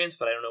experience,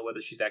 but I don't know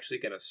whether she's actually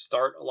going to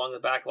start along the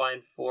back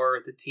line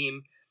for the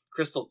team.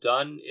 Crystal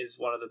Dunn is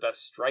one of the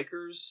best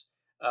strikers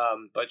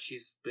but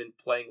she's been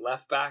playing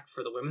left back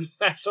for the women's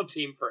national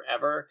team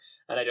forever,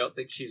 and I don't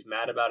think she's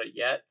mad about it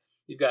yet.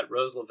 You've got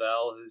Rose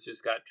Lavelle, who's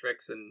just got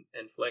tricks and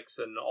flicks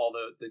and all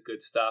the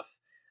good stuff.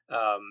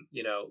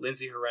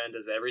 Lindsay Horan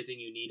does everything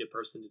you need a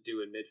person to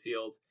do in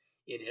midfield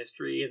in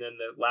history. And then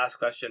the last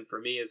question for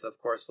me is, of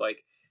course,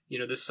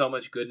 there's so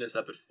much goodness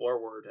up at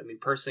forward. I mean,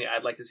 personally,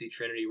 I'd like to see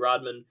Trinity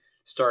Rodman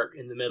start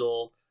in the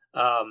middle,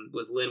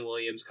 with Lynn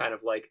Williams kind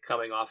of like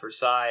coming off her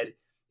side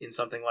in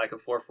something like a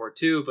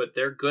 4-4-2, but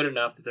they're good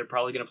enough that they're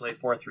probably going to play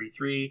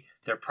 4-3-3.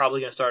 They're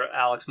probably going to start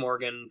Alex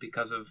Morgan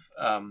because of,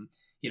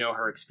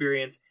 her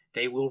experience.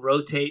 They will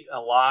rotate a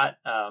lot,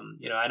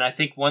 and I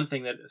think one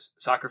thing that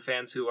soccer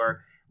fans who are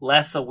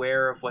less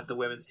aware of what the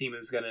women's team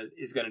is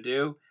gonna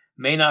do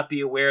may not be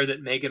aware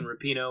that Megan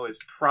Rapinoe is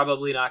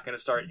probably not going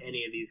to start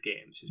any of these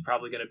games. She's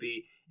probably going to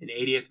be an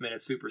 80th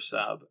minute super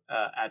sub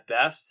at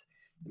best,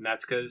 and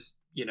that's because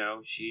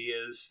she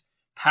is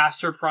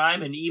past her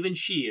prime, and even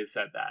she has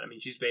said that. I mean,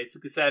 she's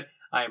basically said,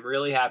 I am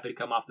really happy to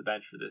come off the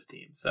bench for this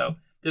team. So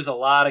there's a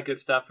lot of good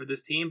stuff for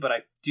this team, but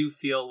I do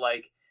feel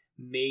like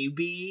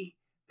maybe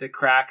the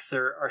cracks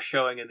are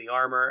showing in the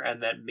armor,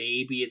 and that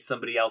maybe it's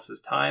somebody else's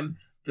time.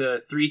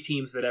 The three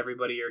teams that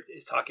everybody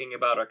is talking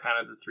about are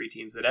kind of the three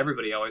teams that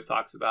everybody always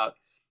talks about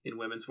in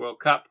Women's World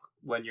Cup.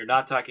 When you're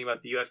not talking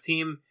about the U.S.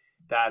 team,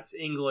 that's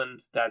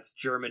England, that's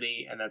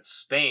Germany, and that's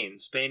Spain.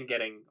 Spain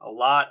getting a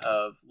lot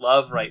of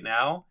love right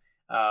now.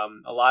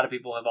 A lot of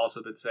people have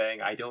also been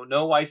saying, I don't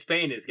know why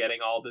Spain is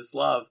getting all this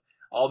love.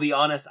 I'll be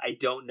honest, I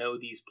don't know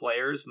these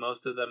players.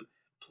 Most of them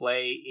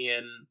play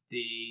in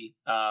the...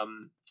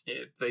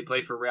 they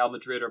play for Real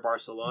Madrid or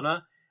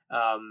Barcelona.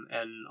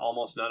 And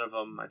almost none of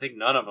them, I think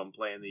none of them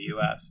play in the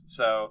U.S.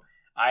 So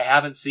I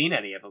haven't seen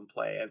any of them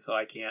play, and so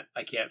I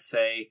can't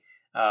say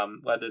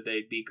whether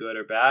they'd be good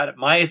or bad.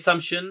 My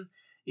assumption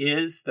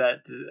is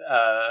that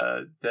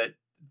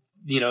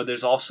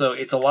there's also,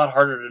 it's a lot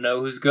harder to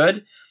know who's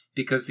good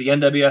because the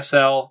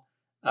NWSL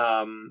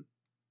and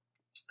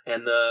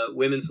the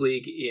Women's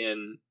League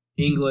in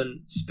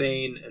England,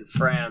 Spain, and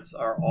France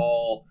are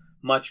all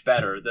much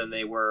better than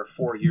they were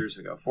 4 years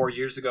ago. 4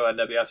 years ago,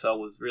 NWSL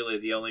was really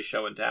the only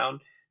show in town.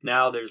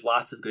 Now there's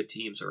lots of good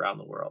teams around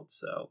the world,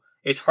 so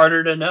it's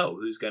harder to know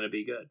who's going to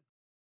be good.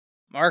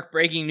 Mark,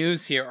 breaking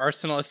news here.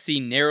 Arsenal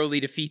FC narrowly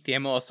defeat the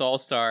MLS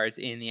All-Stars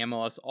in the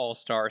MLS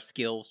All-Star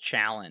Skills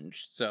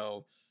Challenge.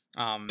 So,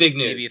 big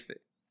news. Big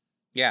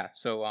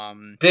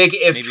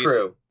if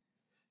true.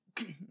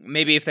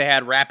 Maybe if they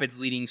had Rapids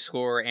leading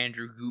scorer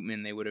Andrew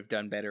Gutman, they would have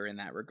done better in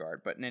that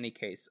regard. But in any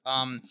case,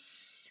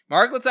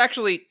 Mark, let's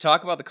actually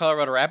talk about the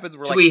Colorado Rapids.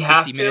 Do we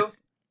have to?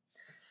 Minutes.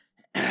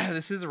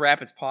 This is a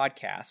Rapids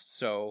podcast,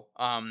 so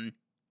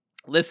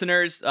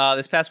listeners,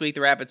 this past week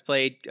the Rapids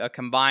played a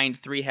combined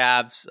 3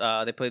 halves.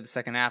 They played the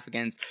second half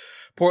against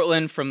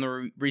Portland from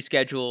the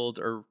rescheduled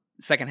or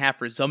second half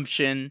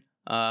resumption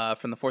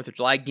from the 4th of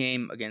July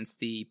game against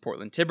the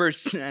Portland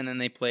Timbers, and then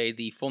they played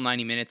the full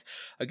 90 minutes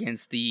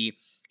against the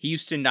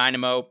Houston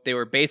Dynamo. They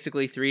were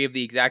basically 3 of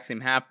the exact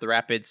same half. The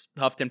Rapids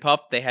huffed and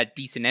puffed. They had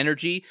decent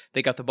energy.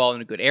 They got the ball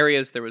into good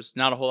areas. There was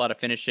not a whole lot of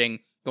finishing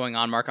going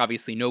on. Mark,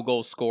 obviously no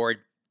goals scored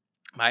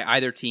by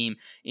either team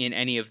in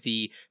any of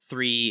the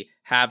 3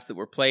 halves that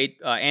were played.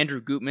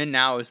 Andrew Gutman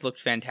now has looked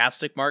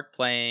fantastic, Mark,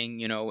 playing,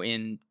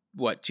 in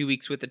 2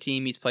 weeks with the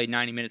team. He's played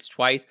 90 minutes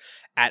twice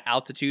at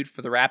altitude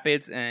for the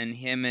Rapids, and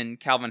him and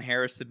Calvin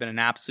Harris have been an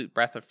absolute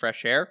breath of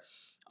fresh air.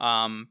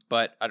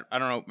 But I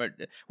don't know.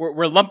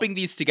 We're lumping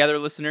these together,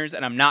 listeners,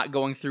 and I'm not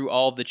going through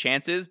all of the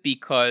chances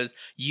because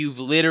you've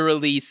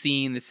literally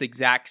seen this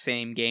exact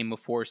same game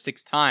before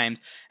 6 times.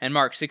 And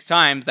Mark, 6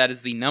 times, that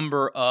is the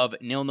number of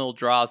 0-0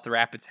 draws the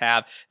Rapids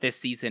have this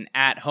season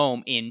at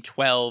home in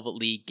 12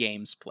 league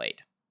games played.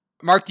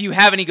 Mark, do you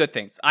have any good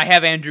things? I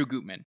have Andrew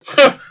Gutman.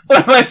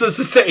 What am I supposed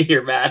to say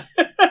here, Matt?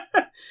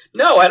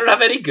 No, I don't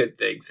have any good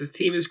things. His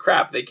team is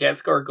crap. They can't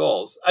score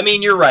goals. I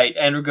mean, you're right.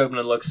 Andrew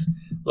Gutman looks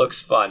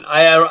fun.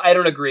 I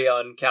don't agree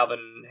on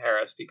Calvin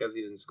Harris because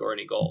he doesn't score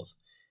any goals.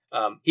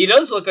 He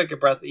does look like a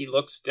breath. He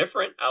looks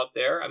different out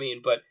there. I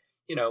mean, but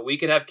we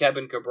could have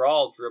Kevin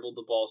Cabral dribble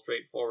the ball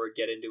straight forward,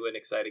 get into an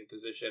exciting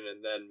position,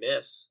 and then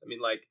miss. I mean,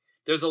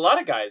 there's a lot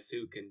of guys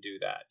who can do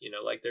that.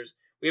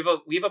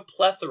 We have a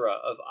plethora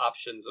of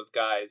options of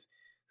guys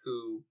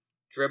who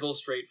dribble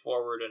straight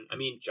forward, and I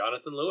mean,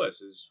 Jonathan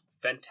Lewis is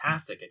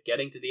fantastic at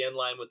getting to the end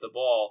line with the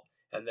ball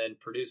and then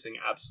producing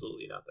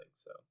absolutely nothing.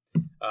 So.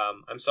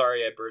 I'm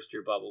sorry I burst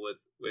your bubble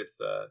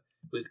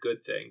with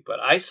good thing, but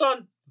I saw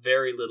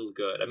very little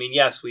good. I mean,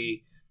 yes,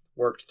 we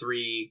worked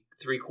three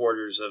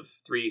quarters of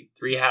three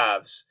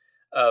halves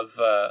of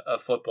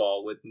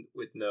football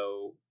with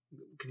no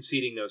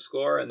conceding no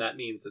score, and that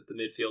means that the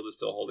midfield is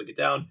still holding it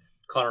down.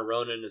 Connor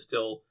Ronan is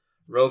still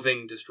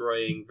roving,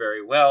 destroying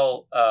very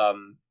well.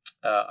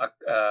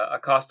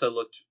 Acosta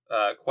looked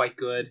quite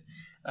good.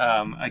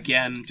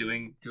 Again,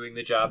 doing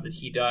the job that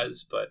he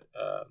does, but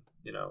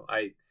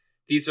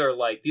These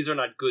are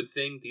not good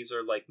thing. These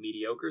are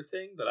mediocre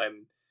thing that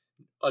I'm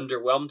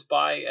underwhelmed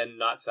by and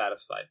not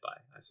satisfied by,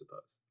 I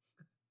suppose.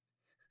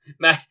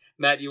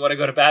 Matt, you want to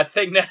go to bad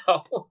thing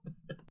now?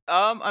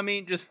 I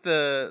mean, just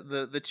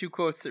the two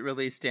quotes that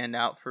really stand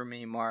out for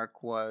me,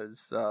 Mark,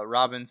 was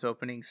Robin's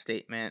opening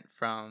statement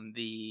from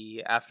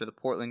after the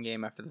Portland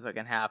game, after the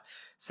second half,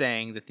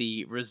 saying that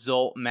the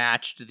result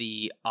matched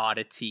the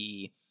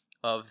oddity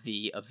of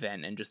the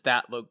event, and just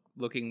that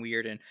looking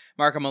weird. And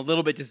Mark, I'm a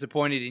little bit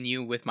disappointed in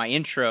you with my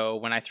intro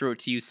when I threw it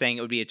to you saying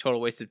it would be a total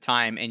waste of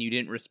time, and you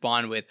didn't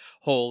respond with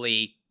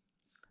 "holy."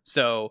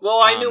 So,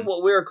 well, I knew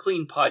we're a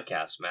clean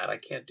podcast, Matt. I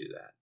can't do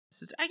that.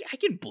 I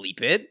can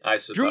bleep it. I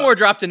suppose. Drew Moore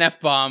dropped an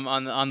F-bomb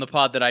on the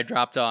pod that I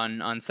dropped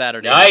on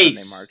Saturday. Nice.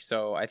 Sunday, Mark.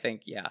 So I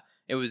think, yeah,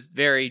 it was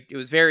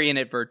very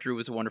inadvertent. Drew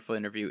was a wonderful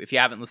interview. If you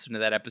haven't listened to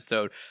that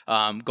episode,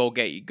 go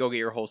get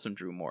your wholesome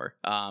Drew Moore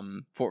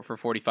for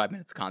 45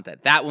 minutes of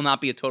content. That will not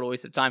be a total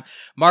waste of time.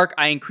 Mark,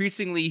 I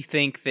increasingly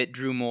think that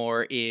Drew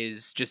Moore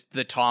is just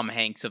the Tom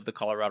Hanks of the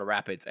Colorado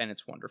Rapids, and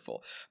it's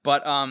wonderful.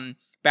 But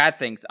bad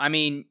things. I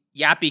mean,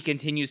 Yappy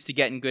continues to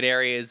get in good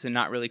areas and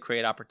not really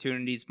create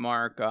opportunities,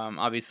 Mark.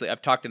 Obviously,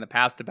 I've talked in the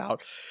past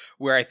about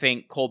where I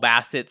think Cole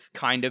Bassett's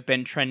kind of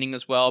been trending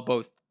as well,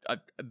 both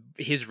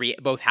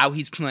both how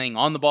he's playing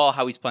on the ball,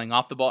 how he's playing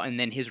off the ball, and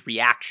then his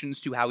reactions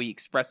to how he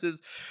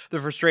expresses the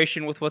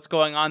frustration with what's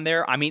going on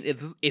there. I mean,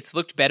 it's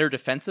looked better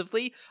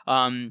defensively.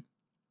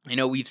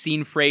 We've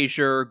seen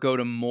Frazier go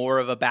to more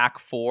of a back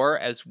four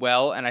as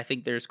well, and I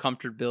think there's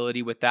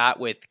comfortability with that,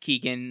 with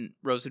Keegan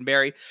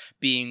Rosenberry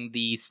being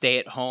the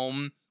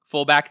stay-at-home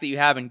fullback that you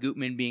have, and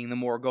Gutman being the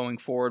more going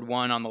forward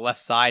one on the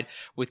left side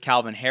with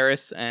Calvin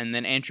Harris. And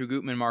then Andrew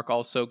Gutman, Mark,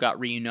 also got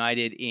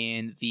reunited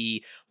in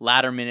the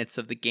latter minutes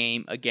of the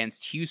game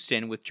against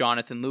Houston with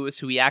Jonathan Lewis,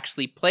 who he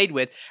actually played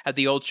with at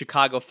the old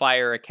Chicago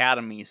Fire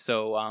Academy.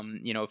 So,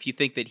 if you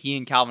think that he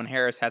and Calvin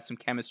Harris had some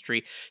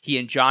chemistry, he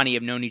and Johnny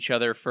have known each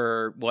other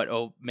for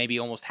maybe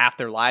almost half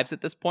their lives at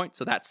this point.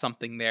 So that's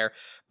something there.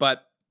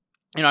 But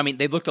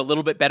they've looked a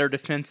little bit better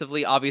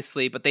defensively,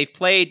 obviously, but they've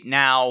played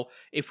now,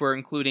 if we're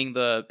including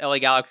the LA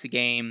Galaxy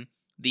game,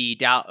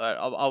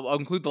 I'll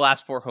include the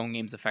last 4 home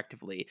games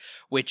effectively,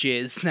 which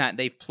is that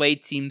they've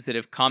played teams that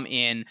have come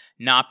in,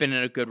 not been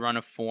in a good run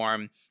of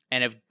form,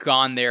 and have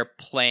gone there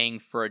playing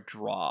for a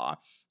draw.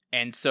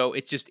 And so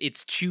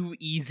it's too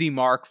easy,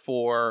 Mark,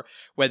 for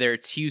whether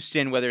it's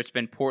Houston, whether it's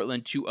been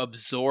Portland, to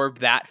absorb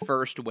that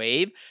first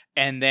wave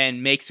and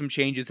then make some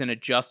changes and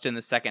adjust in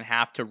the second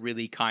half to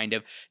really kind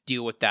of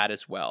deal with that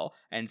as well.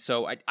 And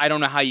so I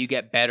don't know how you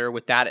get better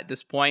with that at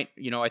this point.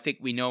 I think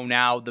we know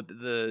now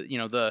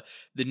the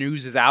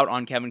news is out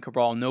on Kevin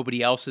Cabral.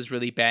 Nobody else has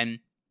really been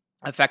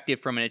effective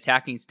from an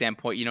attacking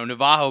standpoint.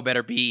 Navajo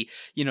better be,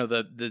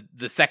 the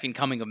second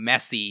coming of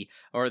Messi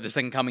or the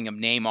second coming of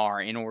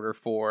Neymar in order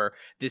for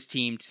this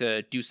team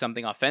to do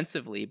something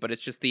offensively. But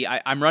it's just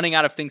I'm running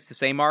out of things to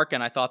say, Mark,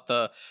 and I thought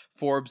the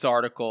Forbes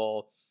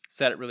article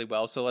said it really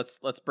well. So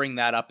let's bring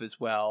that up as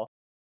well.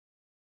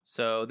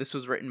 So this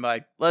was written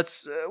by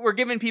we're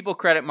giving people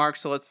credit, Mark.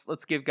 So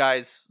let's give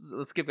guys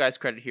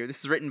credit here. This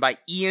is written by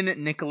Ian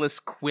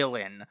Nicholas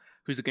Quillen,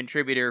 who's a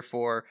contributor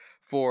for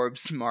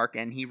Forbes, Mark,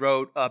 and he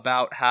wrote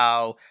about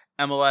how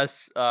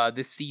MLS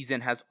this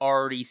season has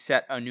already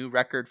set a new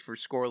record for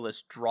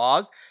scoreless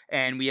draws,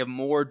 and we have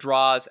more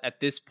draws at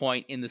this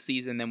point in the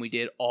season than we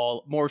did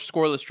more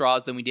scoreless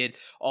draws than we did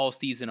all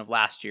season of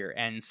last year.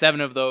 And 7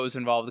 of those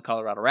involve the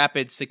Colorado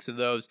Rapids. 6 of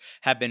those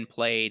have been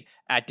played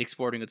at Dick's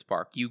Sporting Goods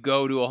Park. You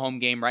go to a home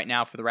game right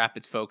now for the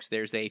Rapids folks,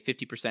 there's a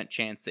 50%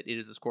 chance that it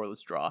is a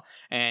scoreless draw.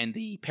 And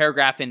the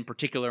paragraph in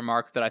particular,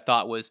 Mark, that I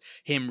thought was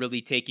him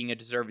really taking a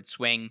deserved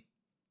swing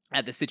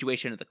at the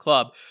situation of the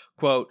club,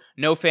 quote,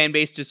 "No fan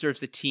base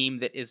deserves a team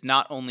that is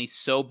not only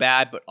so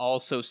bad, but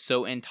also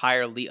so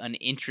entirely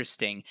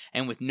uninteresting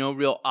and with no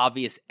real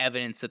obvious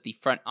evidence that the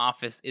front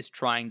office is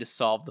trying to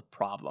solve the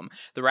problem.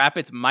 The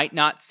Rapids might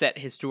not set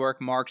historic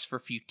marks for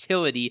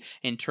futility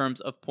in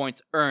terms of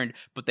points earned,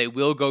 but they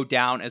will go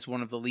down as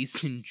one of the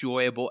least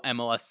enjoyable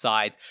MLS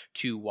sides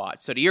to watch."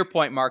 So to your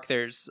point, Mark,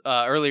 there's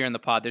earlier in the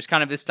pod, there's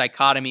kind of this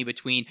dichotomy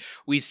between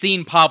we've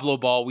seen Pablo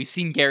ball, we've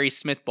seen Gary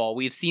Smith ball,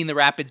 we've seen the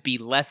Rapids be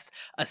less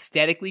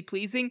aesthetically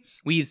pleasing,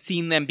 we've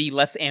seen them be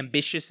less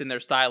ambitious in their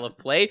style of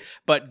play,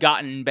 but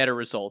gotten better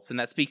results. And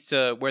that speaks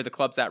to where the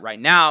club's at right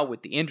now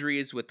with the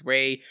injuries, with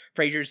Ray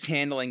Frazier's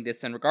handling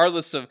this. And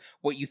regardless of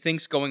what you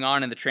think's going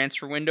on in the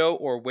transfer window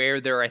or where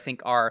there, I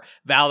think, are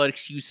valid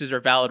excuses or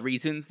valid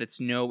reasons, that's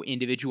no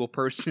individual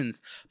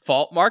person's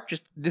fault, Mark.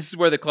 Just this is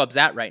where the club's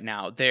at right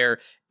now. They're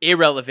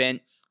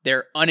irrelevant.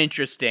 They're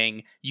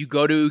uninteresting. You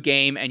go to a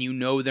game and you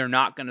know they're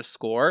not going to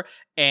score,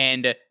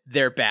 and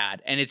they're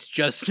bad. And it's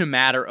just a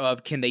matter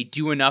of, can they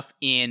do enough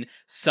in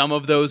some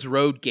of those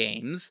road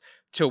games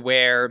to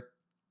where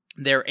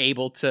they're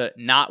able to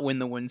not win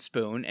the wooden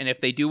spoon? And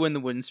if they do win the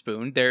wooden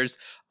spoon, there's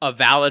a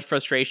valid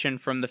frustration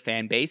from the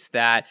fan base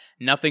that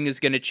nothing is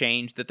going to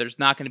change, that there's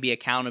not going to be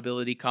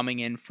accountability coming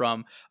in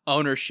from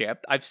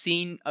ownership. I've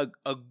seen a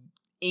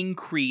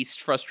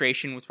increased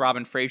frustration with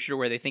Robin Frazier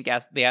where they think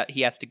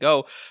he has to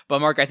go.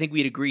 But Mark, I think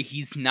we'd agree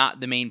he's not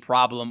the main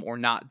problem or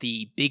not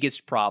the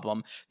biggest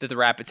problem that the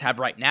Rapids have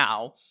right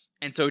now.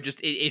 And so just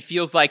it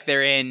feels like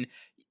they're in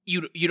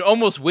you'd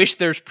almost wish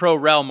there's pro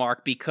rel,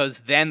 Mark, because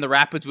then the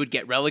Rapids would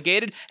get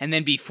relegated and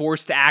then be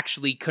forced to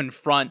actually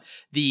confront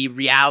the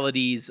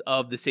realities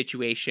of the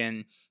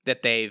situation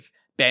that they've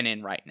been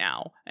in right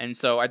now. And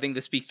so I think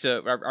this speaks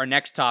to our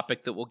next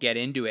topic that we'll get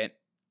into it,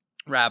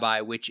 Rabbi,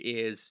 which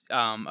is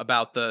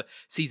about the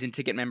season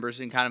ticket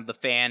members and kind of the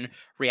fan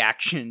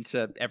reaction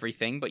to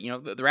everything. But,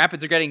 the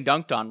Rapids are getting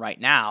dunked on right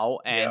now,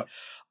 and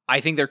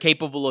I think they're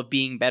capable of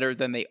being better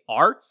than they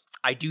are.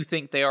 I do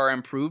think they are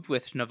improved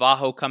with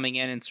Navajo coming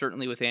in and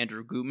certainly with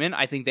Andrew Gutman.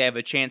 I think they have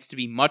a chance to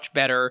be much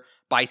better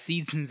by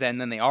season's end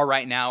than they are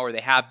right now, or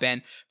they have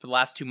been for the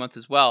last 2 months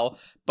as well.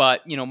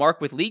 But,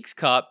 Mark, with Leagues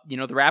Cup,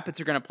 the Rapids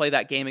are going to play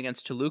that game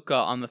against Toluca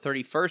on the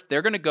 31st.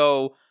 They're going to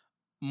go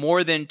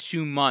more than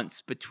 2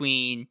 months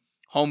between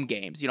home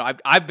games.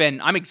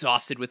 I'm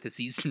exhausted with the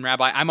season,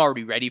 Rabbi. I'm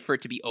already ready for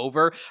it to be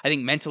over. I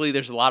think mentally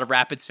there's a lot of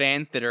Rapids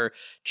fans that are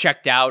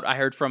checked out. I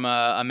heard from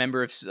a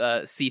member of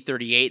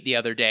C38 the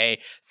other day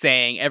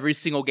saying every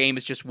single game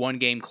is just one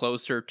game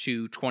closer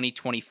to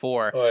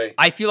 2024. Oy.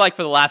 I feel like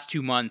for the last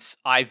 2 months,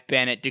 I've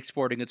been at Dick's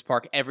Sporting Goods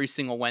Park every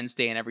single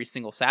Wednesday and every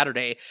single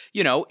Saturday.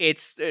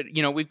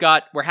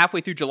 We're halfway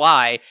through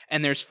July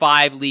and there's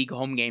 5 league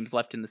home games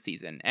left in the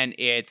season. And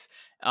it's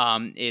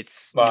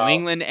Wow. New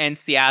England and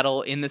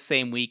Seattle in the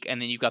same week,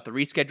 and then you've got the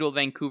rescheduled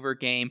Vancouver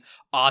game,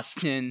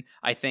 Austin,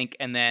 I think,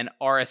 and then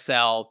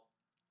RSL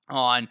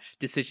on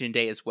decision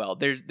day as well.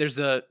 There's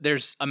a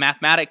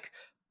mathematic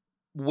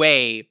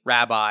way,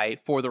 Rabbi,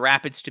 for the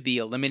Rapids to be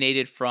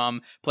eliminated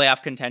from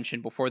playoff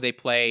contention before they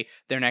play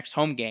their next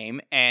home game,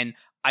 and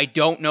I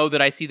don't know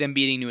that I see them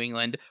beating New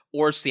England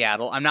or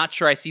Seattle. I'm not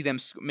sure I see them,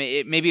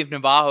 maybe if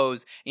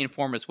Navajo's in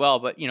form as well.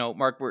 But,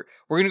 Mark, we're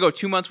going to go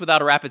 2 months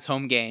without a Rapids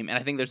home game. And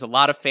I think there's a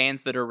lot of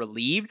fans that are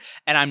relieved.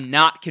 And I'm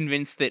not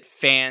convinced that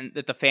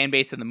the fan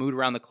base and the mood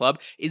around the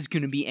club is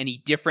going to be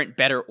any different,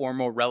 better, or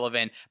more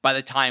relevant by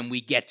the time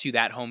we get to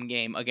that home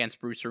game against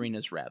Bruce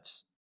Arena's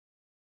Revs.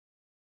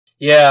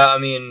 Yeah, I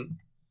mean,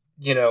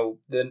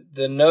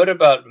 the note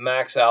about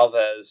Max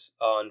Alves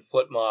on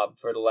FootMob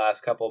for the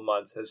last couple of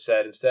months has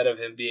said, instead of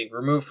him being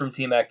removed from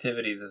team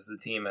activities, as the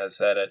team has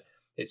said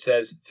it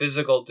says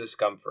physical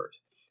discomfort.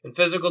 And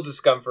physical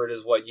discomfort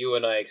is what you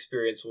and I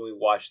experience when we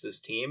watch this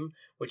team,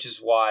 which is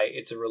why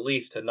it's a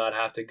relief to not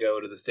have to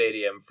go to the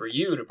stadium for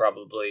you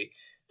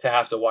to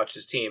have to watch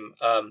this team.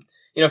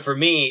 For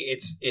me,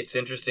 it's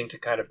interesting to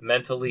kind of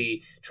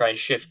mentally try and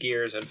shift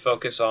gears and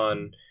focus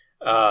on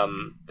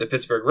the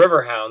Pittsburgh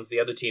Riverhounds, the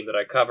other team that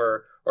I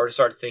cover, or to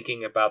start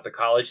thinking about the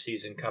college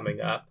season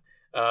coming up.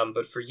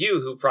 But for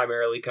you, who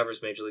primarily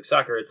covers Major League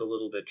Soccer, it's a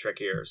little bit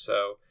trickier.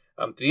 So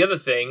the other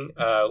thing,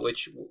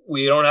 which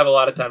we don't have a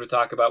lot of time to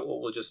talk about,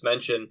 what we'll just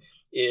mention,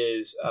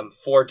 is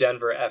for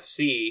Denver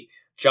FC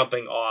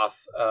jumping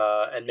off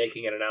and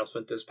making an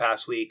announcement this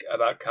past week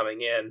about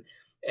coming in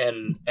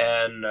and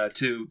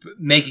to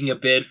making a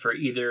bid for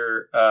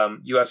either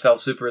USL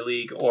Super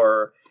League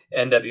or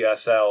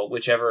NWSL,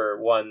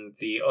 whichever one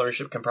the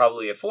ownership can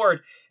probably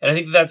afford. And I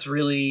think that's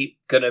really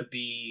going to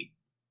be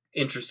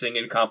interesting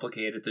and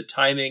complicated. The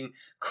timing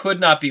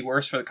could not be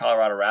worse for the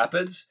Colorado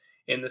Rapids,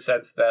 in the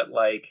sense that,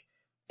 like,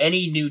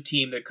 any new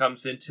team that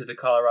comes into the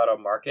Colorado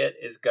market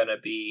is going to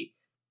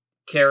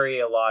carry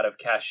a lot of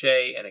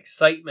cachet and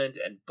excitement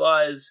and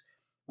buzz,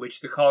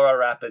 which the Colorado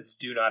Rapids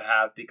do not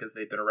have because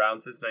they've been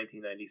around since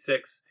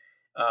 1996.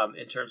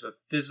 In terms of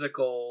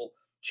physical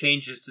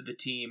changes to the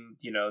team,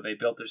 they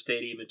built their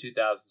stadium in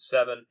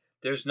 2007.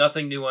 There's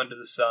nothing new under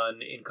the sun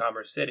in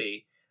Commerce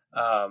City.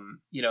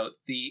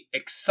 The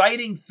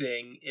exciting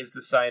thing is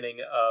the signing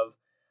of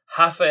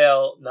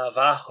Rafael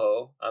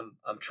Navajo.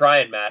 I'm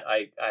trying, Matt.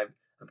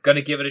 I'm going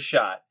to give it a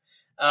shot.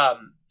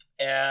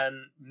 And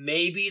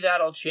maybe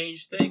that'll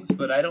change things,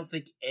 but I don't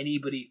think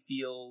anybody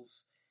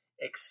feels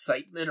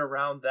excitement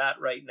around that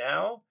right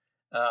now.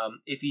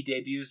 If he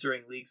debuts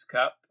during Leagues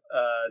Cup,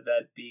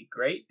 that'd be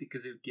great,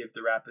 because it would give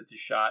the Rapids a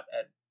shot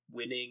at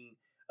winning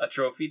a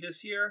trophy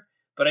this year.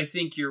 But I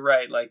think you're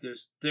right. Like,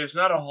 there's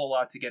not a whole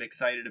lot to get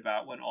excited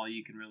about when all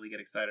you can really get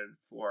excited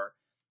for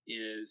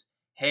is,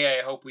 hey,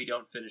 I hope we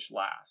don't finish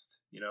last.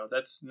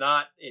 It's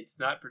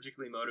not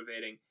particularly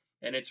motivating,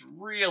 and it's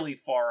really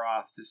far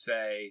off to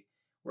say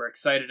we're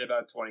excited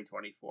about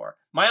 2024.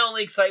 My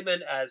only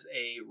excitement as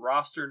a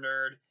roster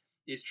nerd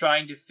is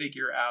trying to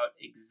figure out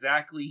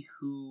exactly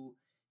who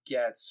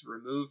gets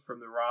removed from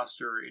the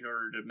roster in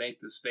order to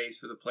make the space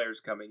for the players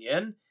coming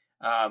in.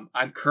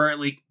 I'm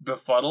currently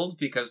befuddled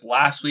because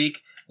last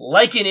week,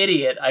 like an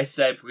idiot, I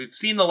said, we've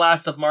seen the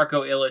last of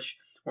Marco Illich.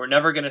 We're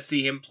never going to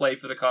see him play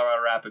for the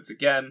Colorado Rapids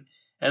again.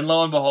 And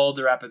lo and behold,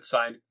 the Rapids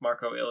signed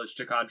Marco Illich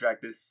to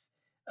contract this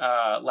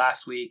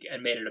last week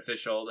and made it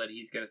official that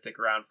he's going to stick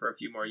around for a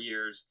few more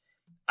years.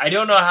 I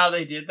don't know how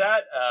they did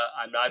that.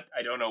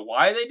 I don't know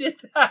why they did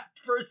that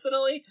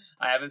personally.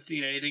 I haven't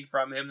seen anything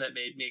from him that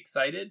made me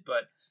excited,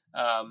 but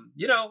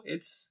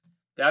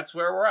that's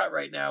where we're at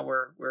right now.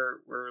 We're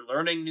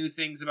learning new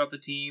things about the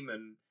team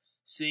and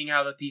seeing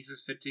how the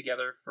pieces fit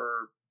together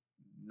for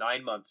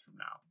 9 months from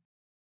now.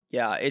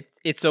 Yeah,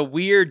 it's a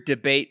weird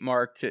debate,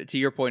 Mark, to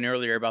your point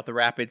earlier about the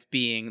Rapids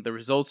being the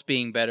results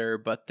being better,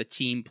 but the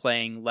team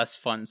playing less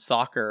fun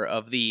soccer,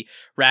 of the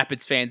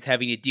Rapids fans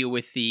having to deal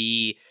with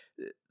the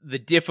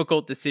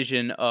difficult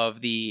decision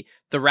of the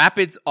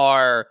Rapids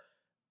are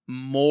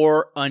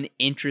more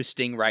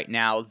uninteresting right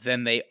now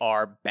than they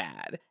are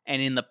bad.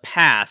 And in the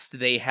past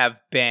they've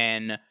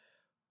been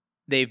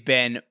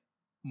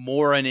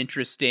more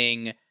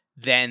uninteresting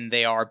than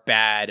they are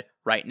bad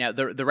right now.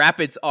 The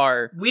Rapids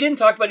are... We didn't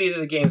talk about either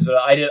of the games, but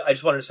I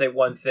just wanted to say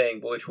one thing,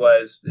 which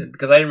was,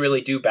 because I didn't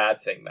really do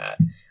bad thing, Matt.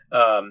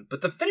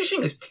 But the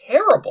finishing is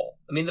terrible.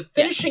 I mean, the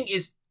finishing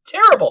is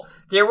terrible.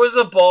 There was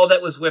a ball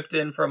that was whipped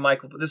in from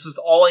Michael. This was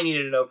all I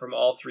needed to know from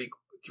all three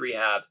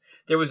halves.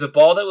 There was a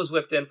ball that was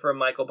whipped in from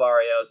Michael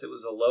Barrios. It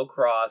was a low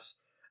cross.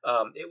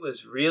 It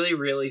was really,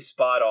 really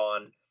spot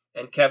on.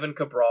 And Kevin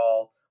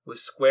Cabral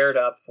was squared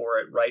up for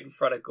it right in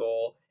front of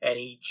goal, and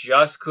he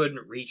just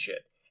couldn't reach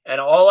it. And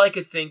all I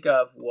could think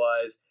of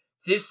was,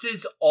 this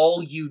is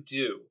all you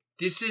do.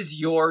 This is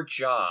your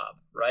job,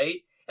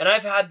 right? And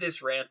I've had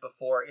this rant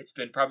before. It's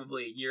been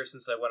probably a year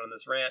since I went on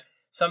this rant.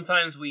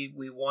 Sometimes we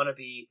want to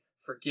be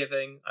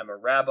forgiving. I'm a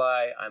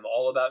rabbi. I'm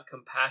all about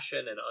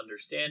compassion and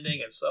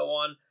understanding and so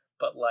on.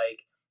 But,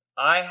 like,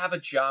 I have a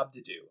job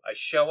to do. I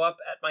show up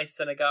at my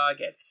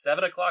synagogue at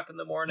 7 o'clock in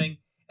the morning,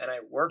 and I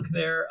work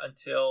there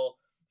until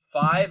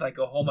 5. I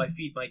go home, I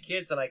feed my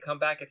kids, and I come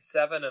back at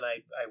 7, and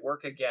I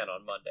work again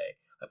on Monday.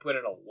 I put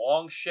in a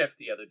long shift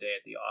the other day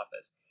at the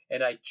office,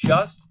 and I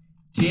just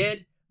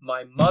did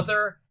my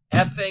mother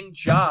effing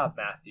job,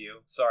 Matthew.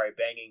 Sorry,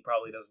 banging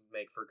probably doesn't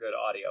make for good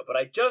audio, but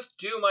I just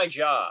do my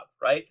job,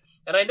 right?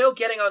 And I know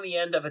getting on the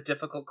end of a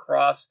difficult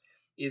cross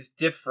is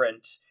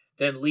different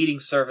than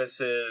leading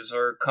services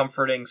or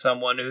comforting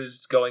someone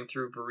who's going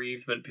through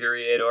bereavement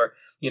period or,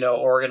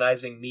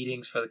 organizing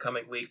meetings for the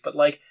coming week. But,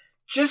 like,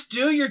 just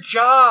do your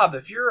job.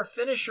 If you're a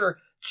finisher,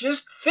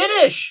 just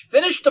finish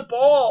the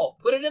ball,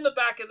 put it in the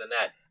back of the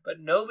net. But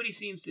nobody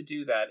seems to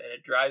do that, and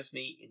it drives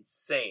me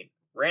insane.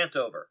 Rant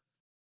over.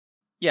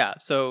 Yeah,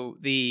 so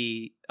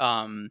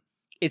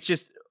it's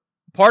just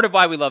part of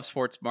why we love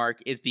sports, Mark,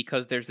 is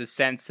because there's a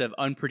sense of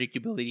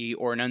unpredictability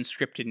or an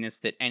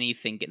unscriptedness that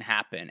anything can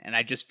happen. And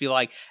I just feel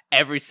like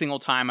every single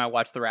time I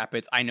watch the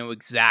Rapids, I know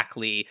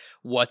exactly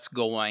what's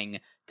going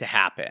to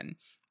happen.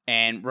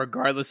 And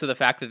regardless of the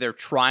fact that they're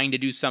trying to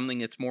do something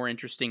that's more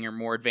interesting or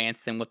more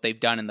advanced than what they've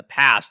done in the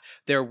past,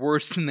 they're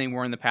worse than they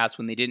were in the past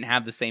when they didn't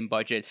have the same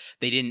budget.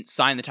 They didn't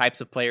sign the types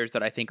of players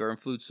that I think are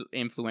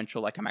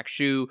influential, like a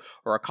Makshu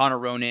or a Connor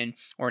Ronan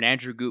or an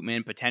Andrew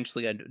Gutman,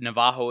 potentially a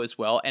Navajo as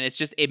well. And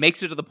it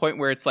makes it to the point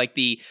where it's like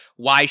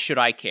why should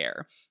I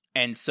care?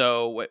 And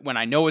so when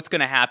I know it's going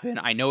to happen,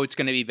 I know it's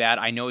going to be bad,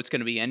 I know it's going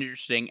to be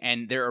interesting,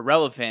 and they're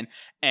irrelevant,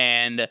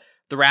 and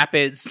the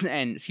Rapids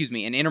and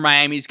Inter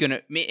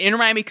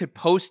Miami could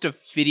post a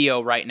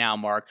video right now,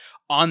 Mark,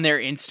 on their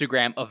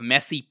Instagram of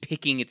Messi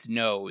picking his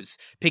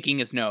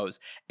nose,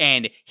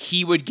 and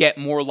he would get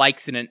more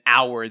likes in an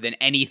hour than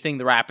anything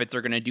the Rapids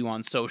are going to do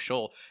on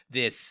social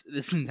this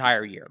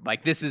entire year.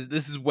 Like, this is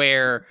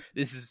the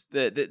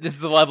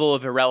level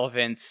of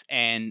irrelevance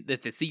and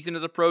that the season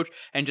has approached,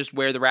 and just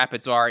where the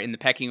Rapids are in the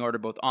pecking order,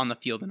 both on the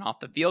field and off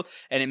the field,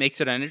 and it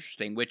makes it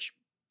uninteresting, which,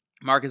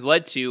 Mark, has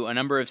led to a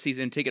number of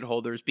season ticket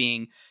holders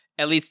being,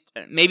 at least,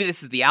 maybe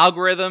this is the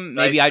algorithm,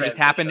 maybe nice I just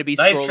happen to be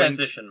nice scrolling.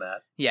 Transition,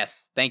 Matt.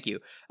 Yes, thank you.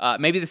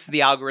 Maybe this is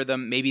the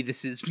algorithm, maybe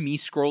this is me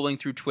scrolling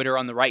through Twitter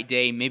on the right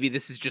day, maybe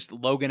this is just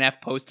Logan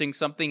F posting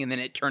something and then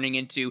it turning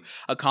into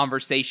a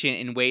conversation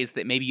in ways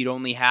that maybe you'd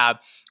only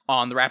have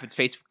on the Rapids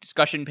Facebook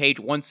discussion page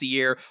once a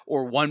year,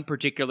 or one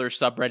particular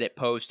subreddit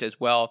post as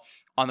well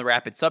on the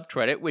Rapids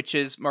subreddit, which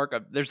is, Mark,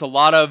 there's a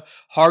lot of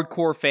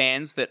hardcore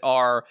fans that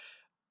are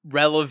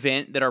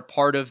relevant, that are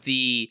part of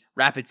the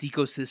Rapids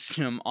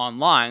ecosystem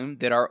online,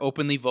 that are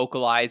openly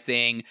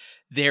vocalizing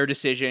their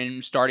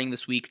decision starting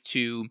this week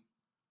to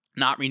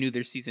not renew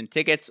their season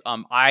tickets.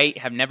 I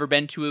have never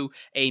been to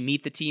a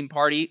meet the team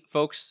party,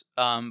 folks,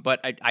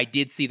 but I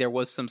did see there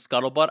was some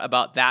scuttlebutt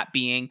about that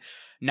being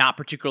not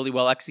particularly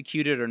well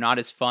executed or not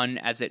as fun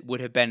as it would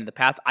have been in the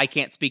past. I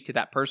can't speak to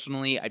that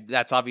personally.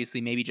 That's obviously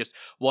maybe just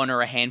one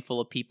or a handful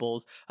of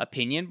people's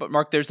opinion. But,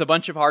 Mark, there's a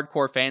bunch of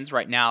hardcore fans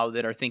right now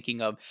that are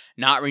thinking of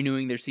not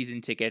renewing their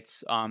season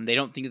tickets. They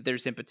don't think that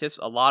there's impetus.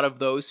 A lot of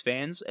those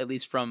fans, at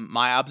least from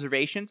my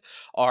observations,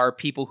 are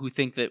people who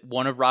think that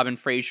one of Robin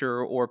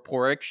Fraser or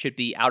Porik should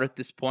be out at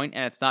this point,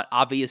 and it's not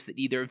obvious that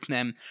either of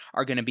them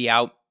are going to be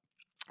out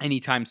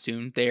anytime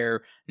soon.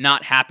 They're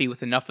not happy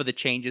with enough of the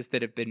changes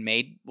that have been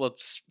made.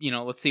 Let's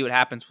see what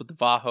happens with the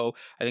Vaho.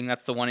 I think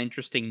that's the one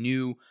interesting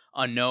new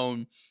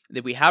unknown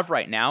that we have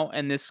right now.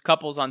 And this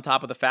couples on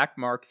top of the fact,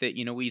 Mark, that,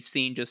 we've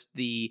seen just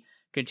the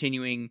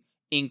continuing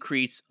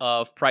increase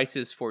of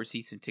prices for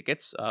season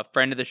tickets. A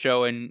friend of the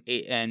show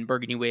and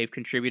Burgundy Wave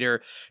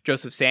contributor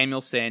Joseph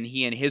Samuelson,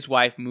 he and his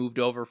wife moved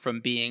over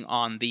from being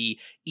on the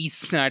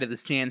east side of the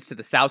stands to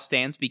the south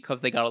stands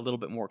because they got a little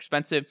bit more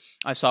expensive.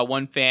 I saw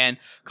one fan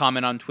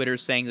comment on Twitter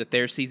saying that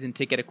their season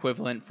ticket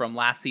equivalent from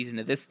last season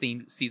to this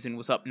season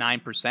was up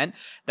 9%.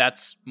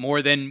 That's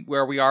more than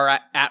where we are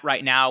at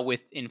right now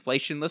with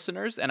inflation,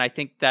 listeners, and I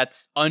think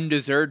that's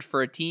undeserved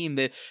for a team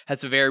that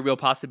has a very real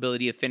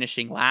possibility of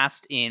finishing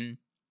last in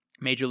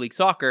Major League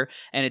Soccer,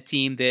 and a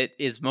team that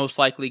is most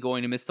likely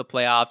going to miss the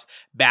playoffs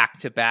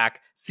back-to-back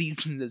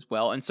seasons as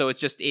well. And so it's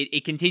just,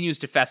 it continues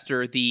to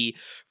fester the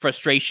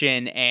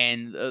frustration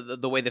and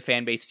the way the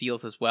fan base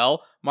feels as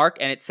well, Mark.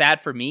 And it's sad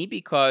for me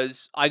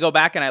because I go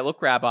back and I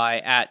look, Rabbi,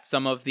 at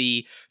some of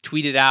the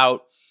tweeted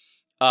out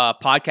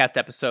podcast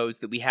episodes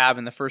that we have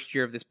in the first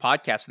year of this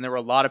podcast. And there were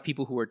a lot of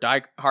people who were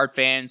diehard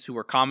fans who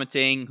were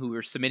commenting, who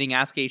were submitting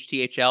Ask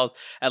HTHLs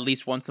at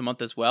least once a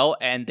month as well.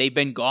 And they've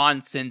been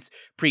gone since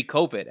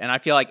pre-COVID. And I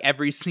feel like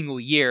every single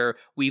year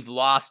we've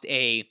lost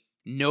a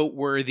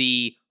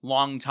noteworthy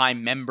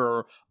longtime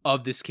member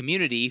of this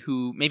community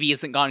who maybe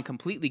isn't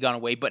completely gone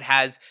away, but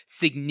has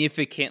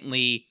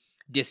significantly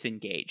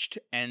disengaged.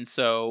 And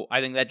so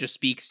I think that just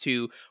speaks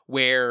to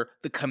where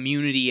the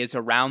community is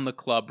around the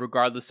club,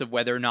 regardless of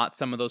whether or not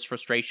some of those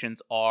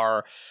frustrations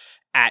are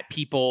at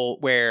people,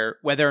 where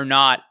whether or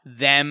not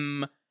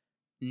them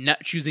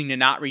not choosing to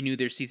not renew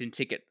their season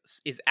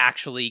tickets is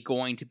actually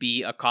going to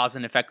be a cause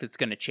and effect that's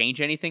going to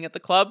change anything at the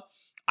club.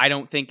 I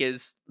don't think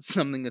is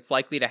something that's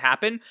likely to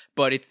happen,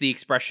 but it's the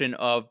expression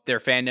of their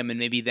fandom and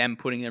maybe them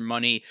putting their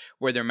money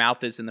where their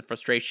mouth is in the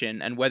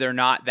frustration, and whether or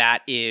not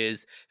that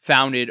is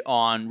founded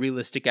on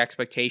realistic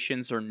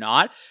expectations or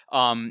not.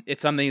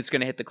 It's something that's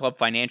going to hit the club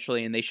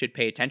financially, and they should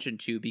pay attention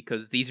to,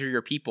 because these are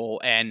your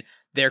people and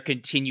they're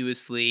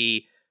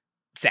continuously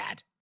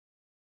sad.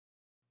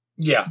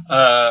 Yeah.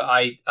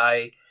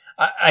 I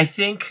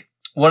think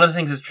one of the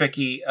things that's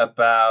tricky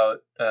about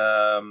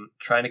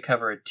trying to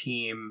cover a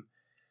team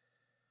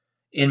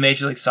in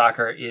Major League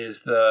Soccer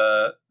is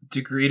the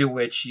degree to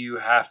which you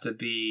have to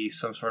be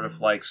some sort of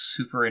like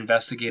super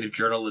investigative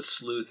journalist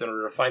sleuth in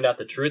order to find out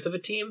the truth of a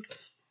team.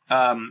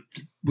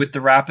 With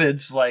the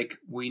Rapids, like,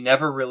 we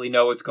never really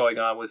know what's going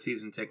on with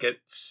season ticket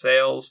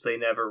sales. They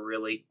never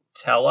really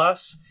tell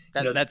us.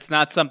 That's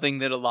not something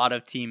that a lot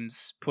of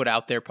teams put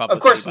out there publicly.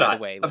 Of course by not.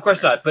 The way, of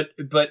course not.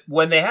 But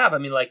when they have, I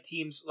mean, like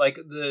teams, like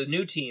the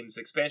new teams,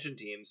 expansion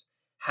teams,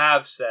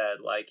 have said,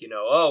 like,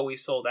 oh, we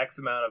sold X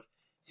amount of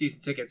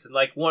season tickets, and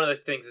like one of the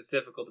things that's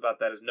difficult about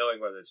that is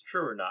knowing whether it's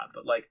true or not.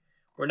 But like,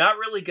 we're not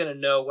really going to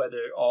know whether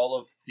all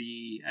of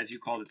the, as you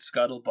called it,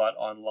 scuttlebutt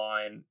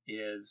online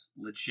is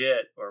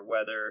legit or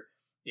whether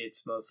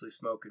it's mostly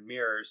smoke and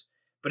mirrors.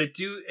 But it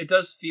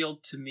does feel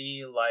to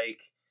me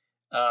like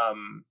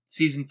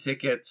season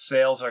ticket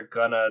sales are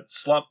gonna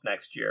slump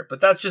next year.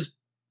 But that's just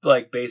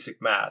like basic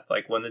math.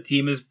 Like, when the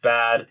team is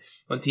bad,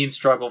 when teams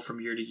struggle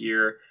from year to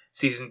year,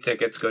 season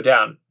tickets go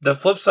down. The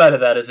flip side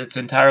of that is it's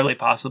entirely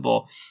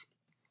possible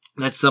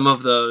that some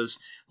of those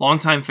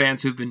longtime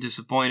fans who've been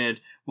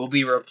disappointed will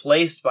be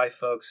replaced by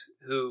folks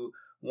who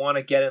want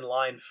to get in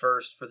line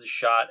first for the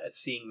shot at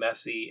seeing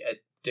Messi at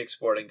Dick's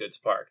Sporting Goods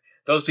Park.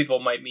 Those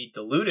people might be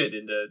deluded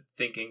into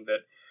thinking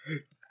that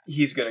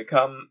he's going to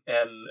come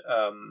and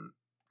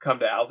come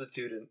to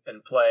altitude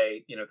and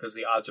play, because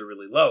the odds are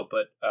really low.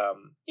 But,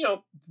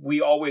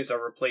 we always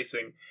are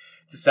replacing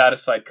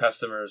dissatisfied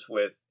customers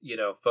with,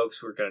 folks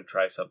who are going to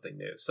try something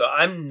new. So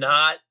I'm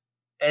not.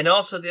 And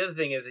also the other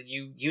thing is, and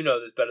you know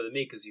this better than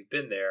me because you've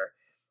been there,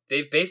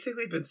 they've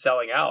basically been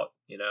selling out.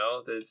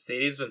 The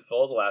stadium's been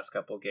full the last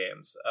couple of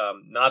games.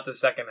 Not the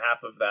second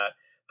half of that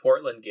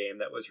Portland game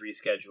that was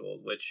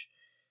rescheduled, which,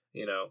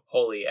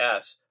 holy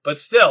S. But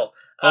still,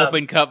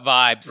 Open Cup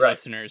vibes, right.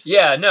 Listeners.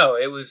 Yeah, no,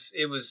 it was,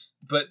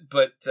 but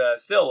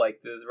still,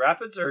 like, the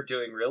Rapids are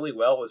doing really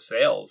well with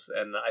sales,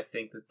 and I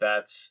think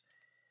that's.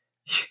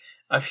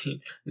 I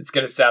mean, it's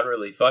going to sound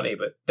really funny,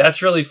 but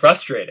that's really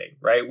frustrating,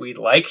 right? We'd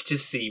like to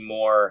see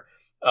more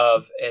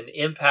of an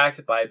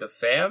impact by the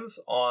fans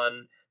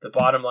on the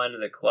bottom line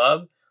of the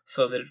club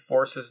so that it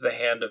forces the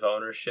hand of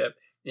ownership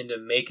into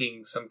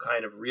making some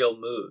kind of real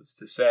moves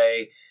to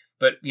say,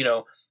 but,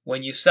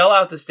 when you sell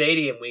out the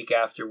stadium week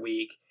after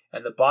week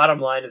and the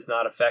bottom line is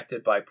not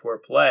affected by poor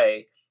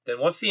play, then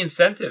what's the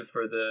incentive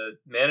for the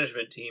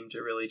management team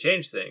to really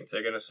change things?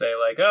 They're going to say,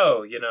 like,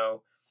 oh,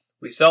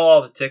 we sell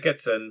all the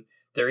tickets and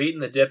they're eating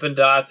the Dippin'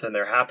 Dots and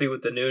they're happy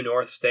with the new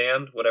North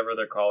Stand, whatever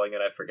they're calling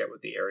it. I forget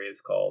what the area is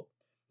called.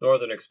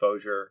 Northern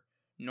Exposure.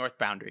 North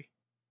Boundary.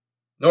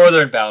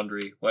 Northern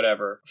Boundary,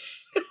 whatever.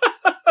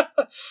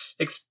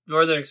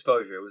 Northern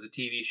Exposure. It was a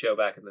TV show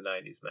back in the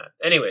 90s, Matt.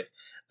 Anyways,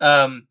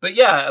 but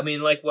yeah, I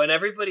mean, like, when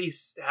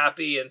everybody's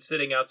happy and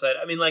sitting outside,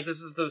 I mean, like,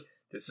 this is the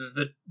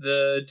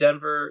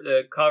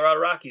Colorado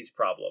Rockies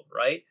problem,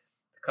 right?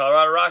 The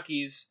Colorado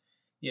Rockies,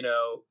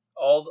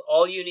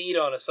 all you need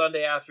on a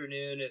Sunday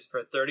afternoon is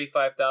for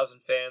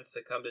 35,000 fans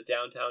to come to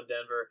downtown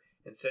Denver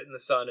and sit in the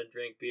sun and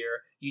drink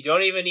beer. You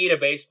don't even need a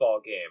baseball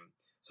game.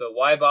 So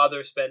why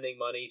bother spending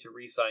money to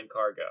re-sign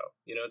Cargo?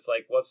 It's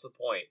like, what's the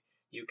point?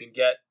 You can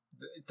get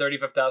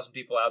 35,000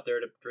 people out there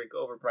to drink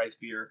overpriced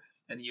beer,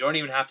 and you don't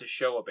even have to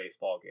show a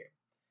baseball game.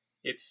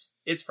 It's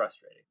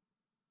frustrating.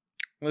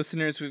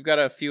 Listeners, we've got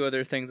a few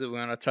other things that we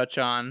want to touch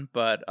on,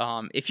 but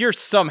if you're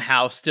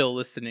somehow still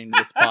listening to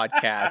this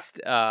podcast,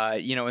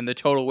 in the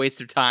total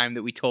waste of time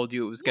that we told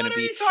you it was going to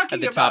be at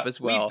the top as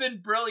well. We've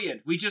been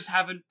brilliant. We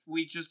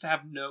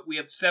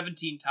have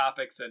 17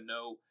 topics and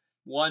no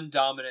one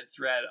dominant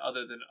thread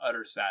other than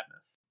utter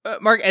sadness.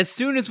 Mark, as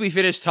soon as we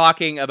finished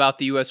talking about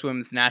the U.S.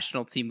 women's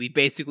national team, we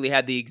basically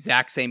had the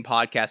exact same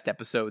podcast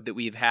episode that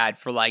we've had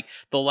for like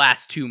the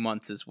last 2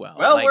 months as well.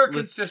 Well, we're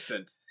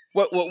consistent.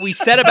 What we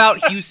said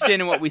about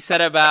Houston and what we said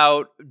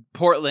about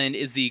Portland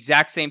is the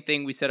exact same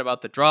thing we said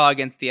about the draw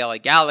against the LA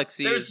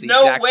Galaxy. There's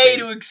no way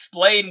to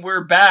explain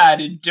we're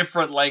bad in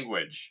different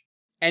language.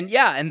 And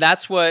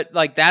that's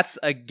that's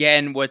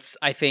again what's,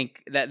 I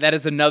think, that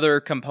is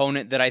another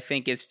component that I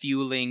think is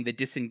fueling the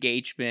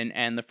disengagement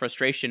and the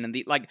frustration.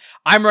 And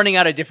I'm running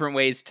out of different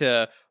ways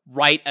to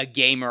write a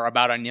gamer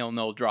about a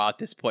 0-0 draw at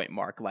this point,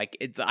 Mark.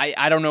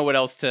 I don't know what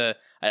else to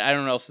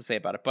say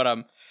about it.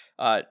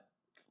 But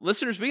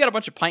listeners, we got a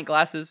bunch of pint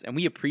glasses, and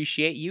we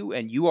appreciate you,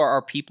 and you are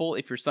our people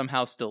if you're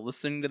somehow still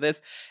listening to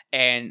this.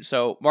 And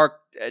so, Mark,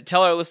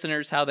 tell our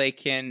listeners how they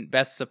can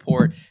best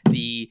support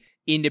the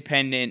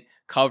independent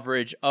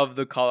coverage of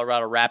the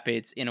Colorado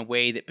Rapids in a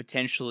way that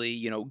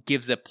potentially,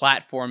 gives a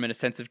platform and a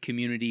sense of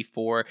community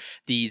for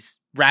these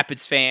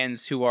Rapids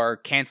fans who are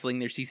canceling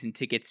their season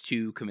tickets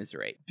to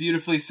commiserate.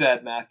 Beautifully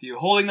said, Matthew.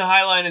 Holding the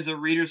Highline is a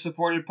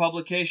reader-supported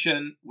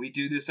publication. We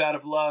do this out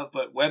of love,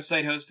 but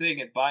website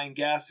hosting and buying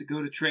gas to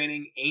go to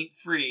training ain't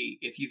free.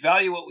 If you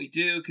value what we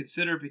do,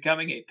 consider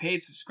becoming a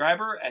paid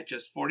subscriber at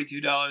just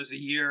 $42 a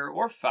year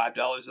or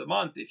 $5 a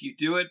month. If you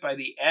do it by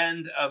the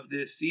end of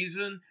this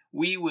season,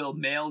 we will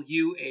mail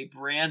you a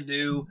brand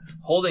new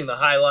Holding the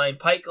Highline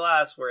pint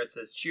glass where it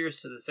says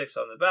cheers to the six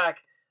on the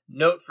back.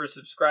 Note for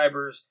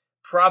subscribers,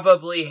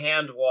 probably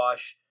hand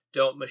wash,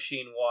 don't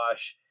machine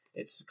wash.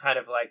 It's kind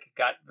of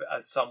got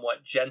a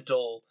somewhat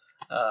gentle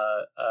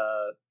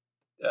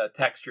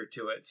texture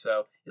to it.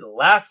 So it'll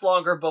last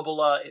longer,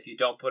 Bubala, if you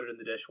don't put it in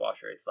the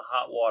dishwasher. It's the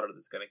hot water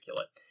that's going to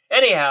kill it.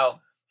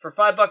 Anyhow, for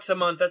 $5 a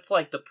month, that's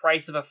like the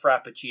price of a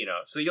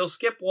Frappuccino. So you'll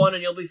skip one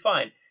and you'll be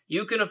fine.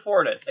 You can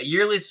afford it. A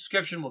yearly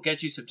subscription will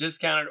get you some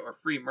discounted or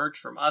free merch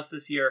from us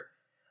this year,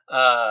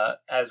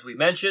 as we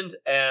mentioned,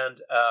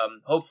 and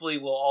hopefully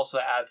we'll also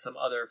add some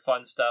other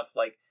fun stuff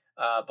like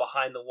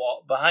behind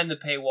the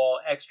paywall,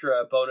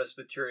 extra bonus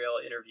material,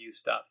 interview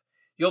stuff.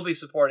 You'll be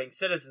supporting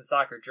citizen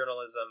soccer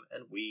journalism,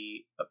 and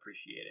we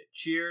appreciate it.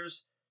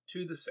 Cheers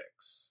to the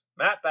six.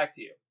 Matt, back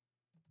to you.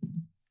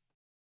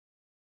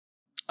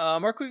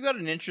 Mark, we've got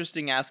an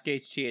interesting Ask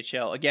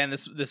HTHL. Again,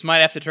 this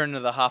might have to turn into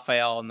the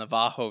Rafael and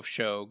Navajo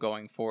show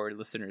going forward,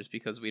 listeners,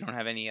 because we don't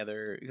have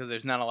because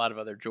there's not a lot of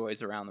other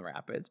joys around the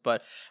Rapids.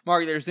 But,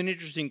 Mark, there's an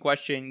interesting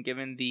question,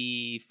 given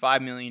the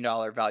 $5 million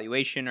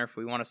valuation, or if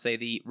we want to say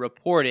the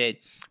reported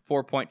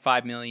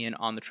 $4.5 million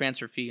on the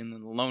transfer fee and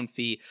then the loan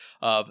fee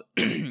of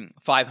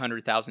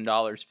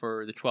 $500,000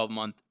 for the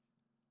 12-month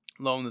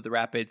loan that the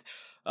Rapids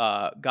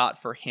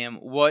got for him,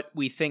 what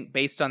we think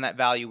based on that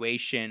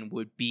valuation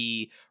would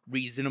be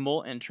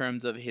reasonable in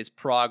terms of his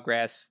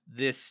progress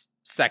this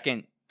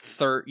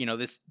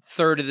this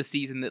third of the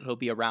season that he'll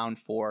be around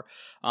for.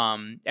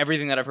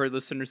 Everything that I've heard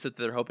listeners that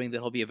they're hoping that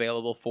he'll be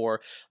available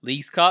for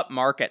Leagues Cup.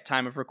 Mark, at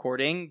time of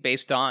recording,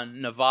 based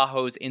on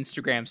Navajo's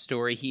Instagram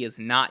story, he is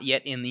not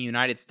yet in the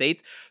United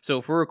States. So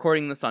if we're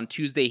recording this on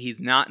Tuesday,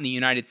 he's not in the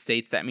United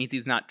States. That means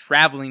he's not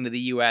traveling to the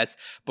U.S.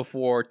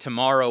 before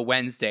tomorrow,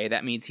 Wednesday.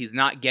 That means he's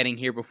not getting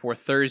here before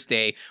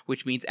Thursday,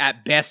 which means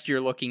at best you're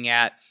looking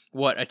at,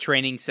 a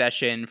training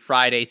session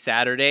Friday,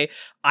 Saturday.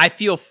 I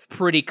feel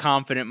pretty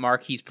confident,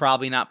 Mark, he's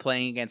probably not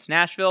playing against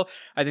Nashville.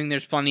 I think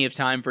there's plenty of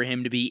time for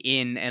him to be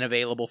in and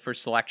available for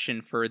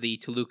selection for the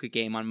Toluca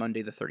game on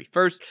Monday the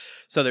 31st.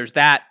 So there's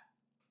that.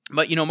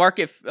 But, Mark,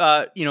 if,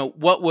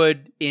 what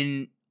would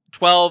in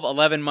 12,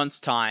 11 months'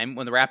 time,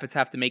 when the Rapids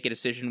have to make a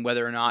decision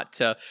whether or not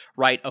to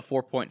write a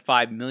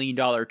 $4.5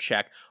 million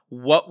check,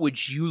 what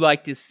would you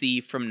like to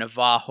see from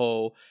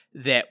Navajo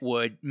that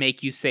would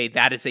make you say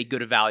that is a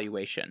good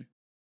evaluation?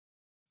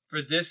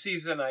 For this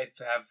season, I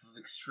have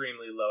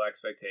extremely low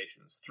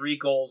expectations. 3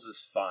 goals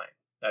is fine.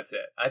 That's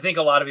it. I think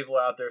a lot of people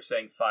out there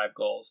saying 5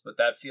 goals, but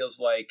that feels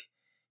like,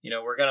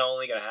 we're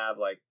only going to have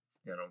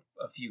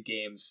a few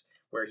games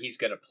where he's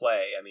going to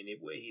play. I mean,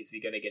 is he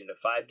going to get into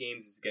 5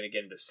 games? Is he going to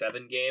get into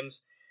 7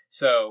 games?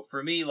 So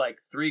for me,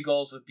 3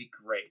 goals would be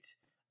great.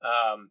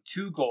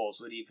 2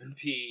 goals would even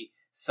be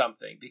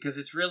something, because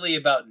it's really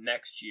about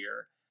next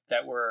year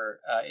that we're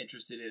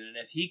interested in. And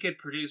if he could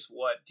produce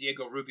what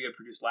Diego Rubio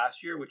produced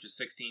last year, which is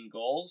 16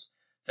 goals,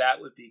 that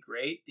would be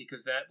great,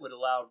 because that would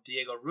allow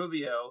Diego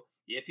Rubio,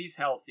 if he's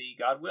healthy,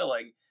 God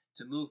willing,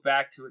 to move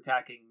back to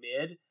attacking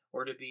mid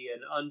or to be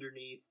an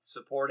underneath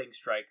supporting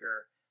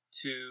striker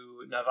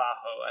to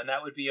Navajo. And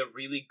that would be a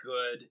really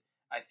good,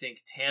 I think,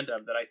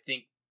 tandem that I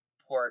think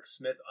Porrick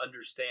Smith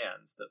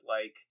understands, that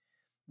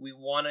we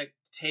want to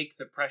take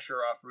the pressure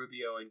off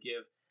Rubio and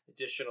give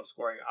additional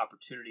scoring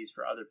opportunities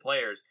for other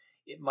players.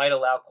 It might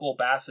allow Cole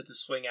Bassett to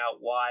swing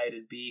out wide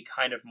and be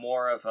kind of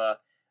more of a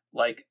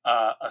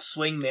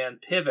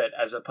swingman pivot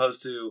as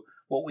opposed to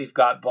what we've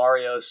got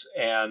Barrios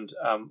and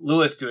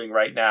Lewis doing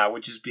right now,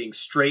 which is being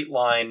straight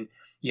line,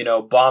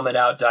 bombing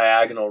out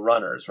diagonal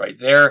runners, right?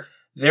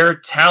 Their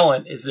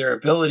talent is their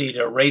ability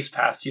to race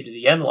past you to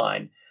the end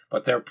line,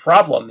 but their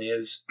problem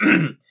is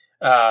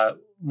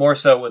more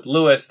so with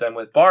Lewis than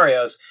with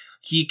Barrios.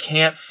 He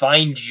can't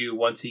find you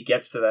once he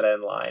gets to that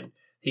end line.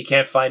 He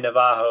can't find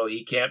Navajo.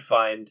 He can't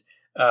find,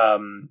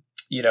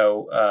 he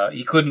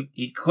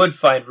could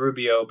find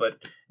Rubio,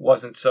 but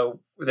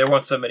there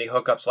weren't so many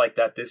hookups like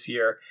that this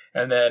year.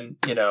 And then,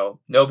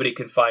 nobody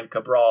can find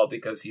Cabral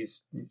because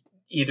he's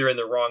either in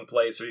the wrong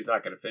place or he's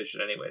not going to fish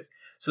it anyways.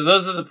 So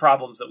those are the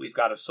problems that we've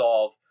got to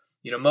solve.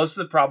 Most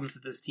of the problems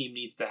that this team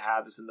needs to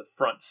have is in the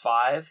front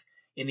five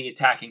in the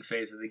attacking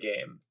phase of the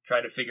game,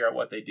 trying to figure out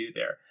what they do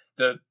there.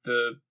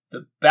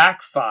 The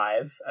back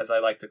five, as I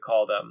like to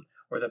call them,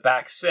 or the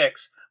back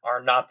six,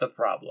 are not the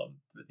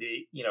problem.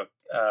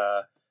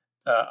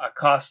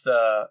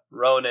 Acosta,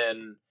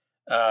 Ronan,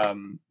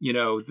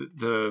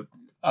 the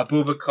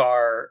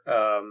Abubakar,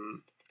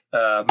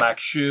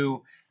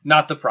 Makshu,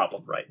 not the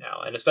problem right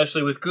now. And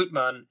especially with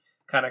Gutmann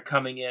kind of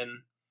coming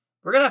in,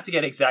 we're going to have to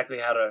get exactly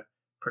how to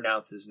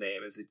pronounce his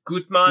name. Is it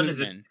Gutmann? Is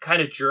it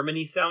kind of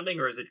Germany sounding,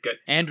 or is it good?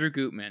 Andrew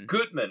Gutmann.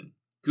 Gutmann.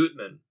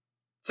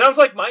 Sounds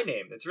like my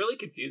name. It's really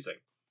confusing.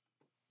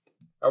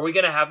 Are we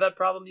going to have that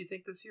problem, do you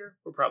think, this year?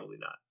 We're probably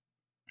not.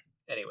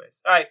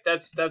 Anyways, all right,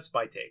 that's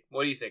my take.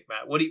 What do you think,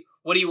 Matt? What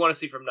do you want to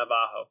see from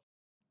Navajo?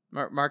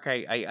 Mark,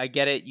 I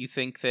get it. You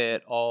think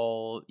that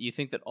all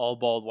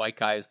bald white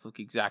guys look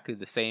exactly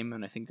the same,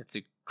 and I think that's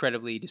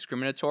incredibly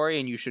discriminatory,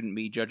 and you shouldn't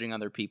be judging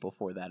other people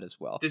for that as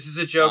well. This is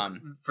a joke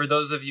for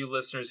those of you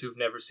listeners who've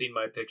never seen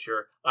my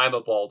picture. I'm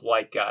a bald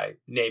white guy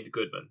named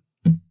Goodman.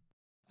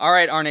 All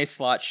right, Arne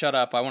Slot, shut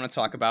up. I want to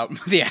talk about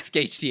the Ask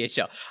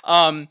HTHL.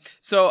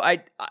 So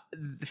I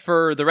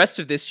for the rest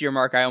of this year,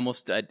 Mark,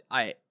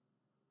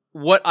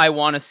 what I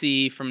want to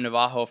see from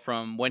Navajo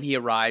from when he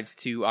arrives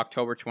to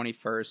October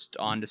 21st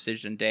on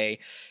decision day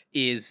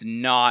is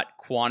not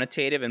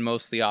quantitative and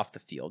mostly off the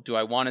field. Do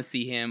I want to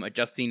see him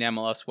adjusting to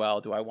MLS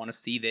well? Do I want to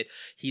see that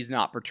he's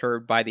not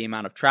perturbed by the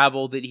amount of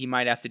travel that he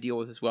might have to deal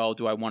with as well?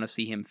 Do I want to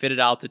see him fit at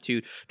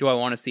altitude? Do I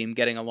want to see him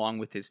getting along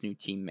with his new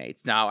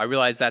teammates? Now, I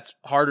realize that's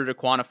harder to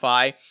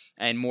quantify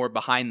and more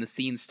behind the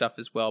scenes stuff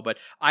as well, but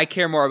I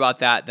care more about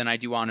that than I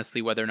do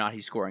honestly whether or not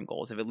he's scoring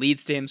goals. If it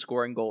leads to him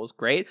scoring goals,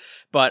 great.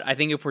 But I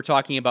think if we're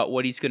talking about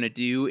what he's going to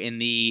do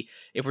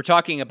if we're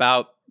talking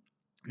about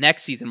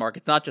next season, Mark,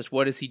 it's not just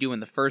what does he do in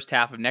the first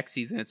half of next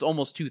season, it's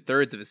almost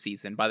 2/3 of a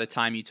season by the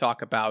time you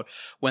talk about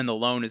when the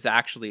loan is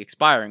actually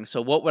expiring.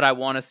 So what would I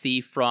want to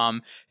see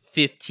from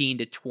 15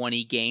 to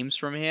 20 games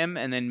from him,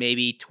 and then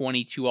maybe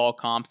 22 all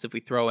comps if we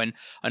throw in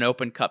an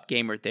Open Cup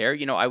game or there?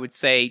 I would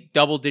say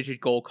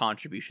double-digit goal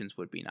contributions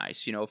would be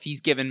nice. If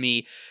he's given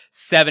me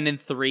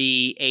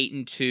 7-3,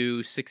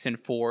 8-2,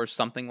 6-4,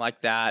 something like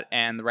that,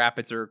 and the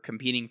Rapids are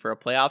competing for a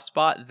playoff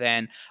spot,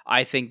 then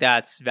I think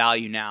that's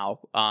value now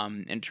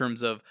in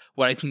terms of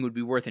what I think would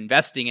be worth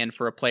investing in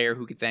for a player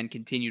who could then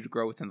continue to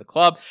grow within the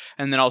club,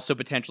 and then also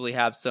potentially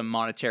have some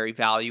monetary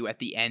value at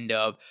the end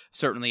of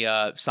certainly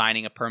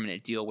signing a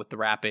permanent deal with the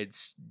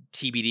Rapids,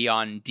 TBD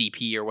on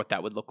DP or what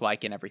that would look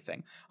like and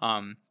everything.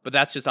 But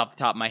that's just off the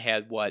top of my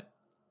head what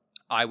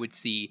I would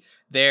see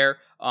there.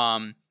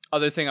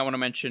 Other thing I want to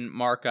mention,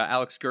 Mark,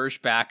 Alex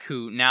Gershback,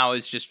 who now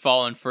is just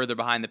fallen further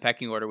behind the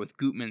pecking order with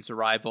Gutmann's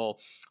arrival.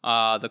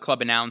 The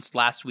club announced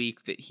last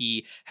week that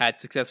he had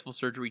successful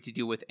surgery to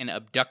deal with an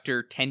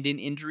abductor tendon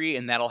injury,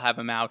 and that'll have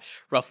him out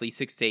roughly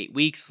 6 to 8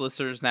 weeks,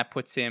 listeners, and that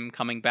puts him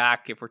coming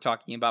back, if we're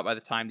talking about by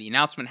the time the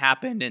announcement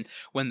happened and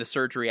when the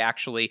surgery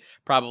actually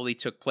probably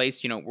took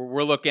place.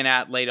 We're looking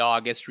at late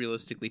August,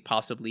 realistically,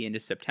 possibly into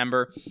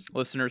September,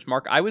 listeners.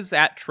 Mark, I was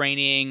at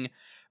training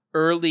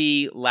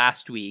early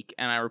last week,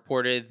 and I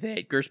reported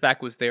that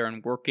Gershback was there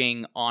and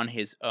working on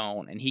his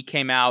own, and he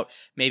came out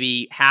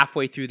maybe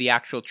halfway through the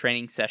actual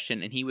training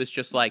session, and he was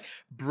just like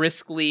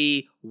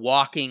briskly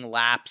walking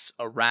laps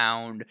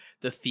around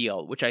the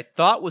field, which I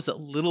thought was a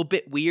little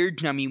bit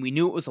weird. I mean, we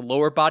knew it was a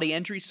lower body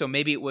injury, so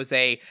maybe it was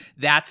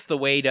that's the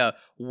way to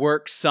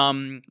work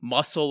some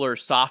muscle or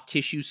soft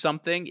tissue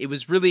something. It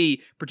was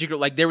really particular,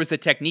 like there was a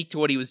technique to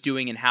what he was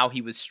doing and how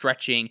he was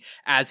stretching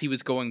as he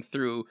was going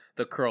through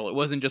the curl. It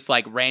wasn't just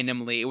like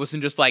randomly, it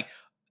wasn't just like,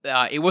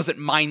 it wasn't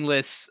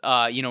mindless,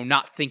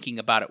 not thinking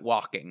about it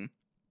walking.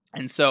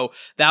 And so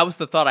that was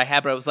the thought I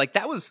had, but I was like,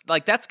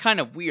 that's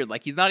kind of weird.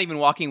 Like, he's not even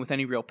walking with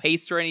any real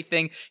pace or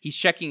anything. He's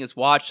checking his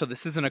watch, so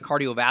this isn't a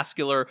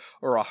cardiovascular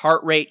or a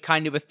heart rate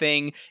kind of a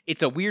thing.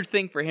 It's a weird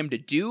thing for him to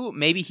do.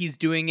 Maybe he's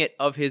doing it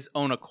of his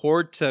own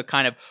accord to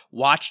kind of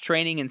watch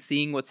training and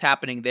seeing what's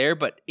happening there,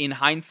 but in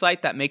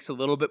hindsight, that makes a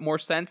little bit more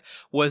sense.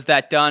 Was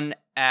that done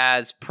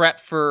as prep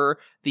for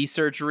the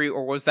surgery,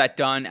 or was that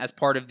done as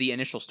part of the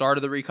initial start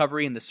of the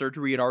recovery and the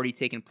surgery had already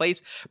taken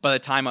place by the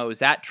time I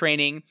was at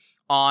training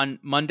on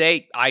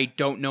Monday? I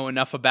don't know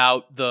enough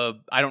about the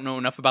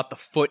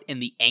foot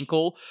and the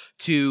ankle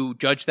to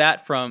judge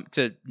that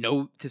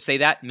to say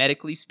that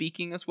medically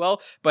speaking as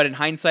well. But in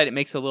hindsight, it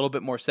makes a little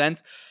bit more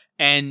sense.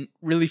 And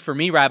really for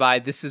me, Rabbi,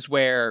 this is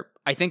where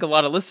I think a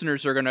lot of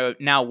listeners are going to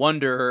now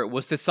wonder,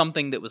 was this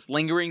something that was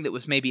lingering, that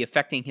was maybe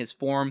affecting his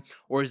form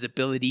or his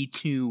ability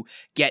to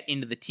get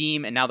into the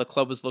team, and now the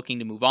club was looking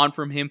to move on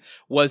from him?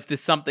 Was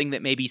this something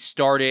that maybe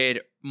started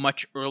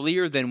much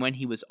earlier than when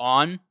he was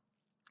on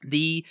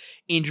the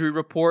injury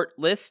report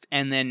list,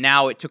 and then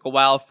now it took a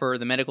while for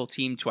the medical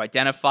team to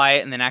identify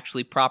it and then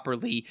actually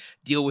properly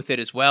deal with it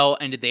as well?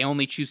 And did they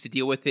only choose to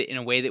deal with it in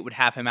a way that would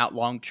have him out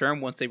long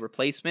term once a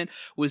replacement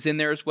was in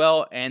there as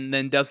well? And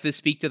then does this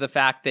speak to the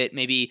fact that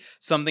maybe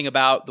something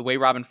about the way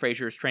Robin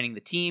Fraser is training the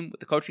team with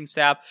the coaching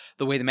staff,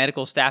 the way the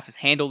medical staff has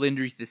handled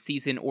injuries this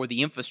season, or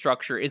the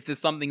infrastructure? Is this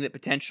something that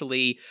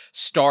potentially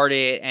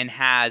started and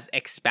has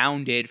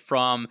expounded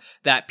from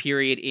that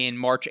period in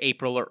March,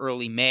 April, or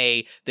early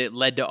May that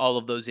led to all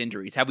of those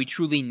injuries? Have we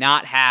truly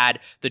not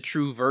had the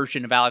true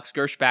version of Alex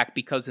Gershbach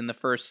because in the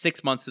first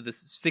 6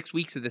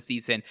 weeks of the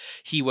season,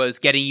 he was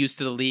getting used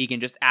to the league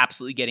and just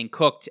absolutely getting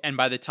cooked? And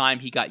by the time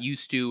he got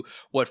used to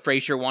what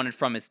Frazier wanted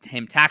from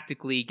him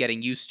tactically,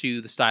 getting used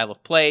to the style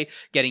of play,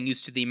 getting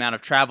used to the amount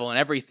of travel and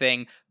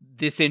everything,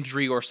 this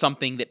injury or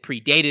something that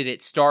predated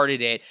it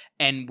started it,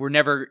 and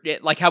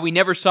like how we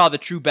never saw the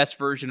true best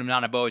version of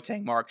Nana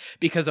Boateng, Mark,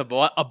 because of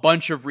a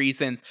bunch of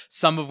reasons,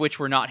 some of which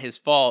were not his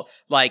fault.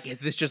 Like, has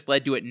this just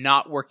led to it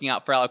not working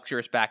out for Alex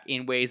Gershbach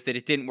in ways that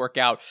it didn't work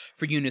out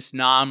for Yunus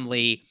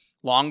Namli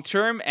long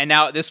term? And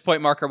now at this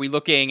point, Mark, are we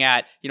looking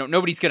at,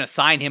 nobody's going to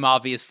sign him,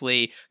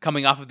 obviously,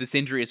 coming off of this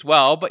injury as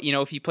well, but,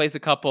 if he plays a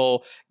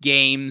couple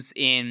games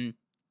in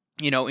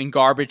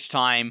garbage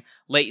time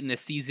late in the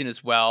season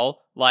as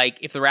well, like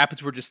if the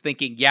Rapids were just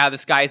thinking, yeah,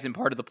 this guy isn't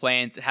part of the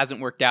plans, it hasn't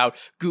worked out,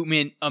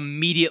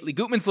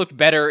 Gutman's looked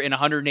better in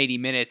 180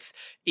 minutes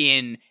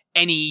in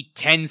any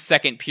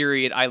 10-second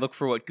period. I look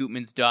for what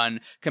Gutman's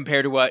done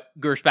compared to what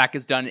Gershbach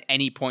has done at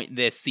any point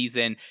this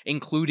season,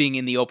 including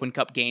in the Open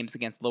Cup games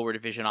against lower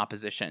division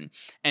opposition.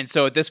 And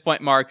so at this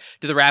point, Mark,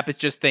 do the Rapids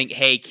just think,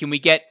 hey, can we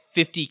get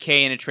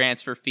 $50K in a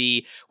transfer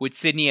fee? Would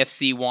Sydney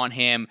FC want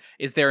him?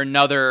 Is there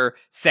another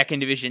second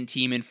division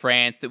team in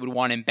France that would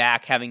want him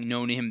back, having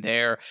known him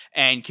there?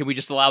 And can we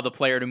just allow the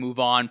player to move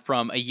on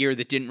from a year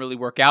that didn't really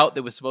work out,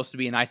 that was supposed to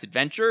be a nice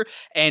adventure?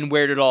 And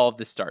where did all of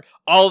this start?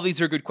 All of these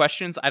are good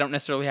questions I don't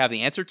necessarily have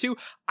the answer to.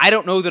 I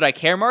don't know that I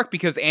care, Mark,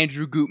 because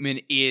Andrew Gutman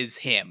is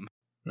him.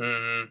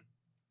 Mm-hmm.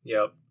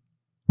 Yep.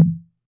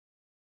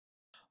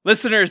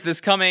 Listeners,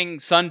 this coming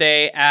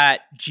Sunday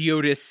at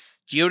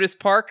Geodis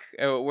Park,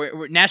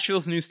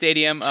 Nashville's new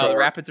stadium, the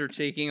Rapids are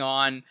taking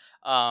on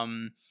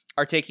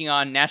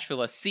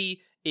Nashville SC.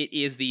 It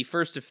is the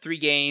first of 3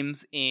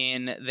 games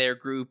in their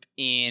group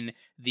in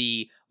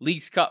the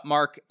Leagues Cup,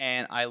 Mark,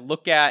 and I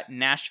look at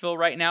Nashville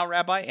right now,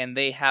 Rabbi, and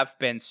they have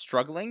been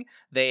struggling.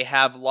 They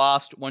have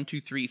lost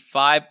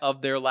 5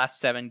 of their last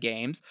 7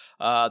 games.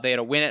 They had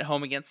a win at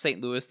home against St.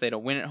 Louis. They had a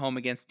win at home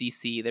against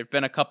DC. There have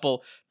been a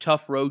couple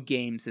tough road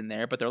games in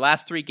there, but their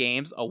last 3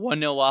 games, a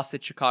 1-0 loss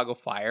at Chicago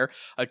Fire,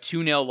 a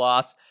 2-0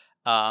 loss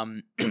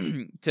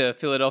to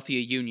Philadelphia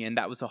Union.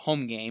 That was a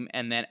home game.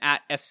 And then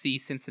at FC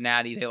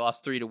Cincinnati, they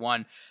lost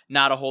 3-1.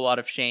 Not a whole lot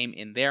of shame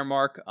in their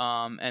Mark.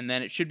 And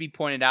then it should be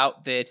pointed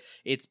out that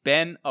it's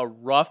been a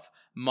rough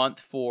month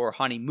for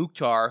Hani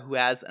Mukhtar, who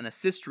has an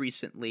assist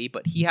recently,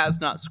 but he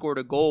has not scored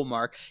a goal,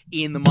 Mark,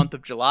 in the month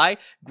of July.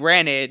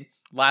 Granted,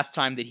 last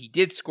time that he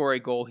did score a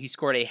goal, he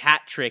scored a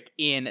hat trick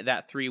in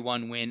that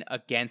 3-1 win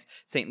against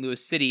St.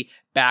 Louis City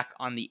back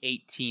on the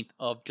 18th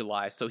of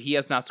July. So he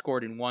has not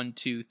scored in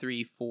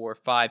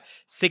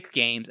 6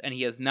 games, and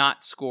he has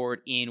not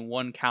scored in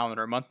 1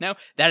 calendar month now.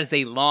 That is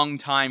a long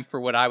time for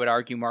what I would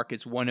argue, Mark,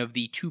 is one of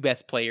the 2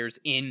 best players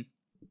in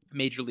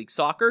Major League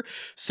Soccer.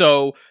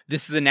 So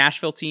this is a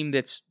Nashville team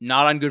that's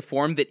not on good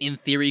form, that in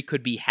theory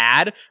could be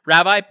had,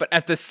 Rabbi, but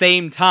at the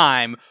same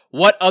time,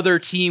 what other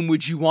team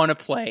would you want to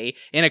play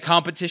in a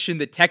competition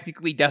that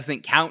technically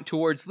doesn't count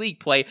towards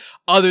league play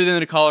other than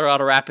the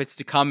Colorado Rapids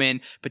to come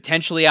in,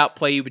 potentially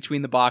outplay you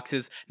between the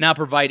boxes, not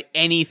provide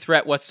any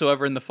threat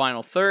whatsoever in the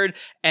final third,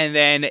 and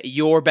then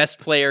your best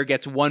player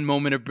gets 1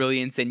 moment of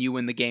brilliance and you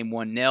win the game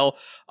 1-0.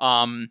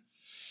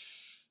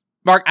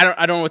 Mark,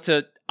 I don't know what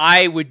to...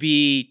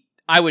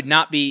 I would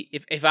not be,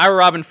 if I were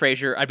Robin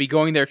Fraser, I'd be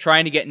going there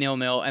trying to get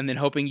 0-0 and then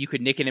hoping you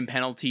could nick it in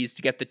penalties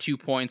to get the 2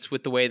 points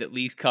with the way that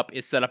Leagues Cup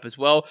is set up as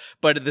well.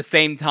 But at the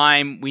same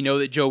time, we know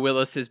that Joe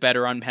Willis is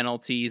better on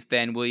penalties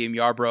than William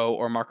Yarbrough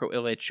or Marco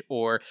Illich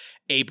or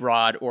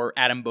Abrod or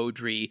Adam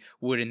Beaudry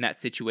would in that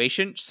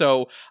situation.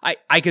 So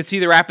I could see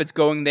the Rapids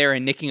going there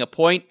and nicking a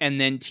point and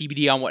then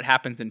TBD on what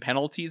happens in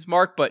penalties,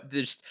 Mark, but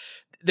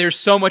there's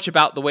so much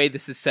about the way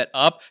this is set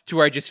up to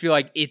where I just feel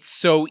like it's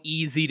so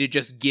easy to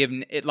just give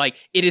it, like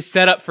it is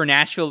set up for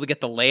Nashville to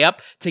get the layup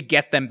to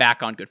get them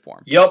back on good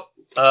form. Yep.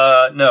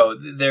 No,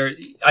 there.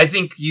 I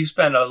think you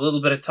spent a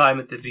little bit of time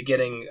at the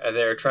beginning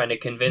there trying to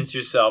convince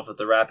yourself that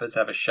the Rapids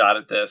have a shot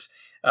at this.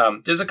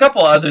 There's a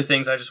couple other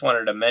things I just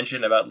wanted to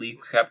mention about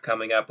League Cup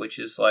coming up, which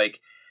is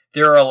like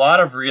there are a lot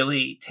of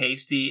really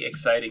tasty,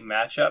 exciting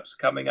matchups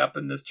coming up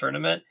in this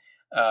tournament,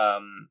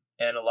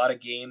 and a lot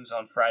of games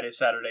on Friday,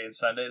 Saturday, and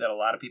Sunday that a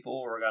lot of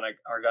people are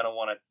gonna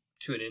want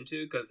to tune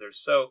into because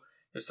there's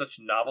such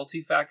novelty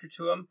factor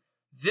to them.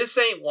 This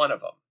ain't one of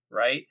them,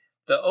 right?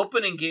 The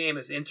opening game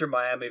is Inter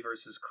Miami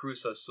versus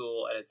Cruz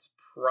Azul, and it's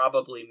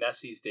probably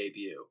Messi's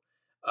debut.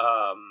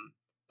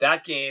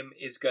 That game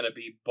is going to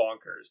be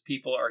bonkers.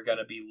 People are going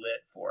to be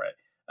lit for it.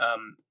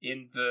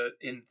 In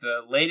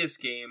the latest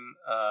game,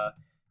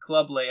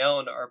 Club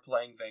Leon are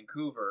playing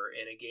Vancouver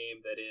in a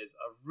game that is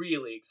a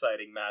really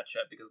exciting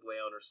matchup because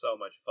Leon are so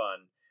much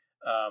fun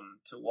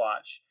to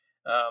watch.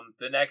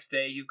 The next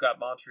day, you've got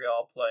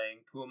Montreal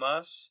playing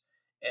Pumas.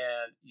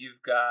 And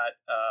you've got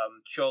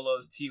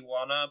Cholos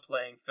Tijuana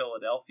playing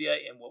Philadelphia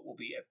in what will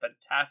be a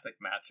fantastic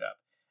matchup.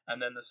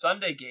 And then the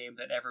Sunday game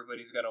that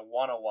everybody's going to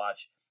want to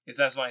watch is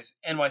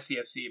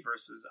NYCFC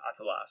versus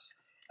Atlas.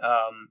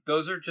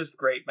 Those are just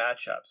great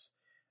matchups.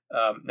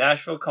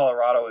 Nashville,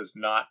 Colorado is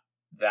not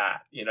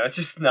that. It's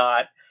just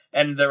not.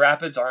 And the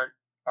Rapids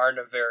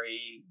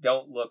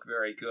don't look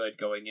very good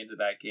going into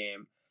that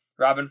game.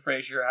 Robin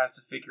Fraser has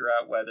to figure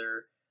out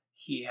whether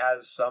he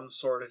has some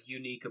sort of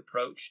unique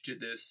approach to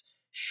this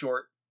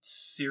short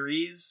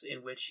series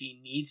in which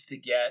he needs to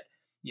get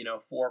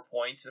 4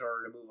 points in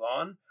order to move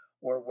on,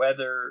 or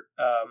whether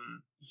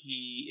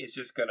he is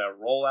just going to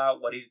roll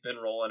out what he's been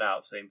rolling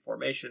out, same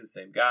formation,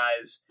 same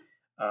guys,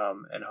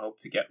 and hope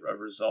to get a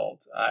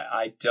result.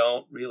 I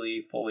don't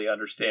really fully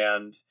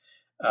understand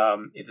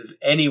if there's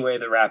any way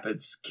the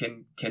Rapids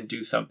can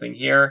do something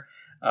here.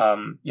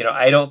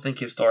 I don't think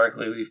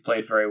historically we've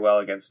played very well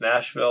against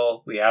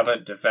Nashville. We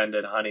haven't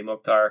defended Hani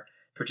Mukhtar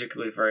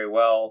particularly very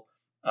well.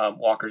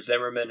 Walker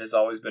Zimmerman has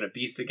always been a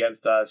beast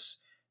against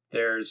us.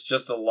 There's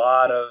just a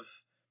lot of,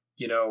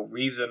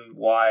 reason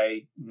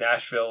why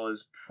Nashville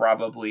is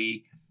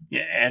probably,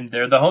 and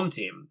they're the home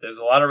team. There's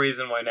a lot of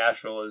reason why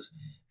Nashville is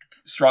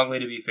strongly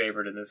to be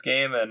favored in this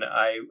game. And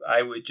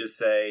I would just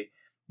say,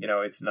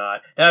 it's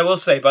not. And I will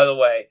say, by the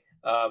way,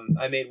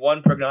 I made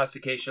one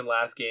prognostication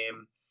last week,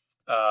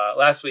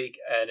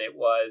 and it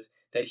was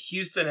that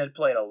Houston had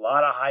played a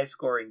lot of high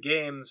scoring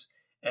games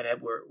and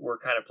were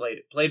kind of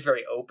played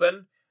very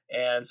open.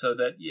 And so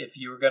that if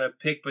you were going to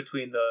pick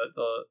between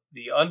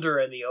the under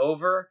and the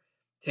over,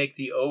 take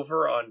the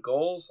over on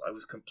goals. I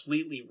was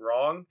completely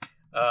wrong.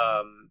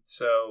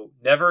 So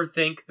never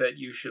think that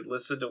you should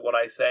listen to what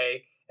I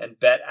say and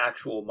bet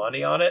actual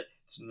money on it.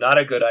 It's not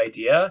a good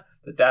idea.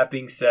 But that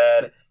being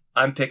said,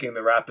 I'm picking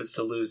the Rapids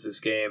to lose this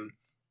game,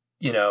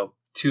 2-0,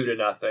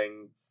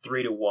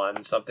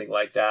 3-1, something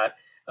like that.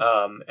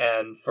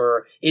 And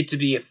for it to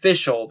be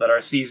official that our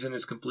season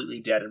is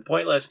completely dead and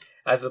pointless,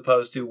 as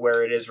opposed to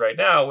where it is right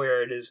now,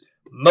 where it is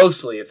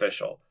mostly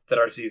official that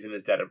our season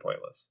is dead and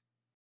pointless.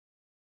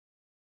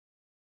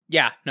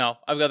 Yeah, no,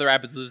 I've got the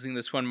Rapids losing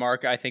this one,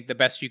 Mark. I think the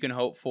best you can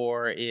hope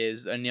for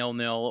is a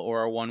 0-0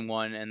 or a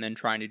 1-1 and then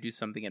trying to do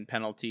something in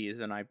penalties.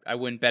 And I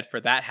wouldn't bet for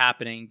that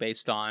happening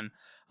based on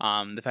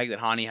the fact that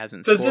Hani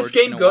hasn't scored. Does this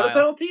game go to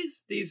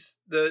penalties?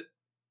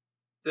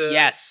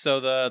 Yes, so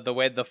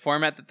the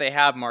format that they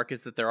have, Mark,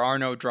 is that there are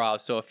no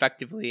draws. So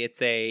effectively, it's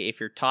if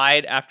you're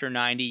tied after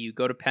 90, you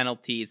go to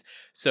penalties.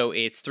 So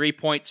it's 3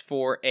 points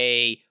for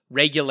a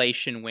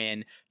regulation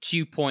win,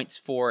 2 points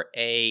for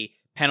a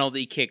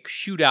penalty kick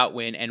shootout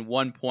win, and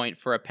 1 point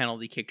for a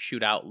penalty kick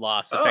shootout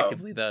loss.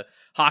 Effectively, the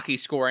hockey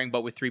scoring,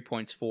 but with 3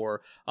 points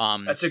for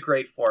that's a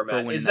great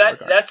format.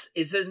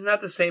 Isn't that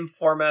the same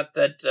format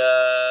that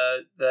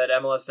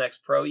MLS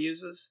Next Pro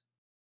uses?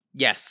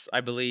 Yes,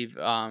 I believe.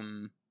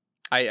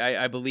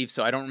 I believe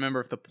so. I don't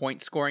remember if the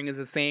point scoring is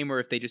the same or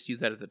if they just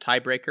use that as a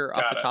tiebreaker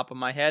off the top of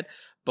my head.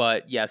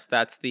 But yes,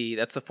 that's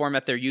the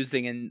format they're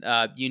using, and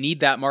you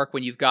need that, Mark,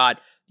 when you've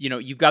got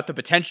the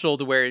potential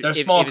to where they're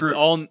small groups, it's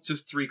all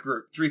just three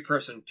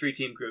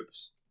team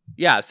groups.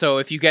 Yeah, so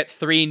if you get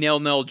 3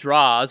 0-0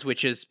 draws,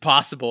 which is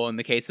possible in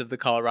the case of the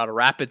Colorado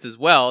Rapids as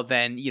well,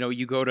 then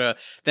you go to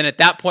at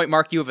that point,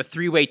 Mark, you have a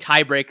 3-way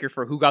tiebreaker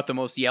for who got the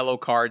most yellow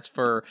cards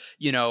for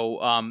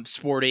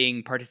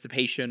sporting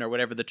participation or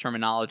whatever the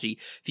terminology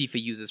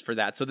FIFA uses for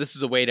that. So this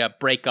is a way to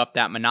break up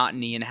that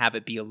monotony and have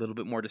it be a little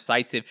bit more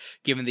decisive,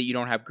 given that you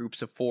don't have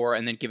groups of 4,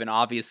 and then given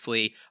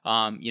obviously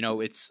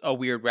it's a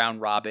weird round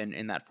robin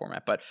in that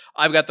format. But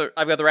I've got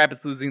the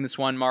Rapids losing this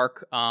one,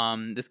 Mark.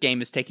 This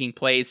game is taking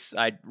place.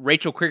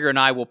 Rachel Krieger and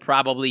I will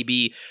probably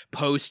be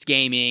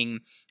post-gaming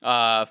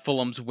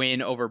Fulham's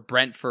win over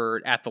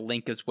Brentford at the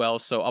link as well.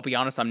 So I'll be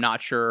honest, I'm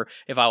not sure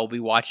if I will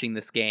be watching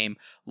this game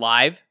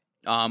live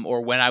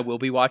or when I will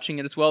be watching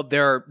it as well.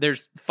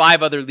 There's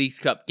 5 other Leagues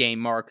Cup game,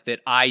 Mark, that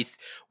I,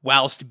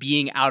 whilst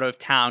being out of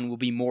town, will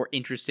be more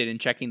interested in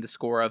checking the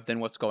score of than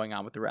what's going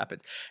on with the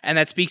Rapids. And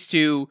that speaks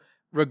to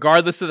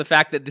regardless of the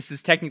fact that this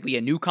is technically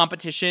a new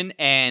competition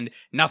and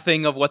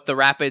nothing of what the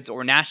Rapids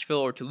or Nashville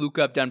or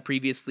Toluca have done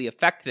previously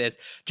affect this,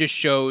 just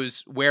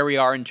shows where we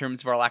are in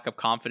terms of our lack of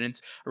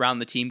confidence around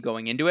the team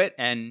going into it.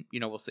 And,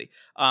 we'll see.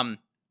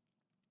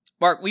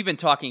 Mark, we've been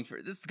talking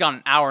this has gone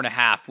an hour and a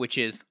half, which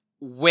is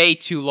way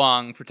too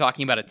long for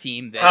talking about a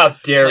team that How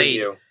dare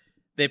you?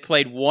 They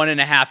played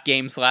 1.5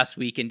 games last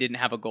week and didn't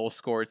have a goal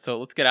scored, so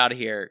let's get out of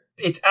here.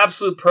 It's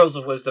absolute pearls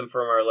of wisdom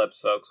from our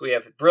lips, folks. We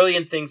have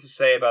brilliant things to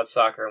say about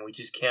soccer, and we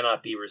just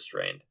cannot be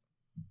restrained.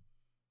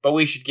 But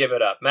we should give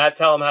it up. Matt,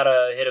 tell them how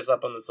to hit us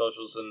up on the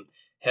socials and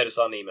hit us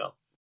on email.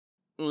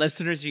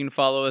 Listeners, you can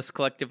follow us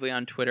collectively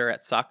on Twitter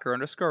at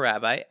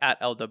soccer_rabbi,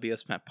 at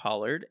LWS Matt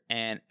Pollard,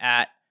 and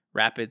at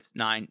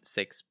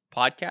Rapids96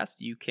 Podcast.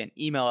 You can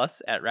email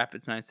us at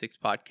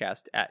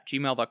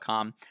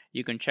rapids96podcast@gmail.com.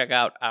 You can check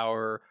out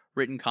our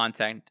written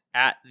content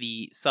at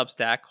the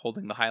Substack,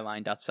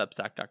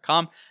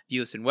 holdingthehighline.substack.com.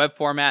 View us in web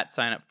format,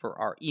 sign up for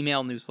our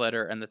email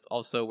newsletter, and that's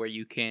also where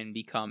you can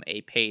become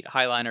a paid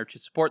Highliner to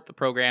support the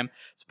program,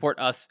 support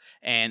us,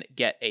 and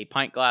get a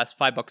pint glass,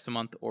 $5 a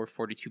month or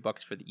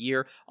 $42 for the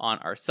year on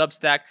our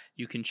Substack.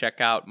 You can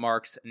check out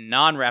Mark's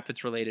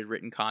non-Rapids related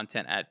written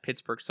content at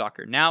Pittsburgh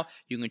Soccer Now.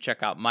 You can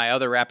check out my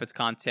other Rapids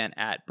content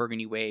at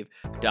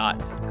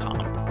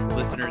burgundywave.com.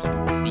 Listeners, we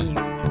will see you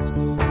next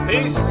week.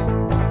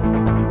 Peace!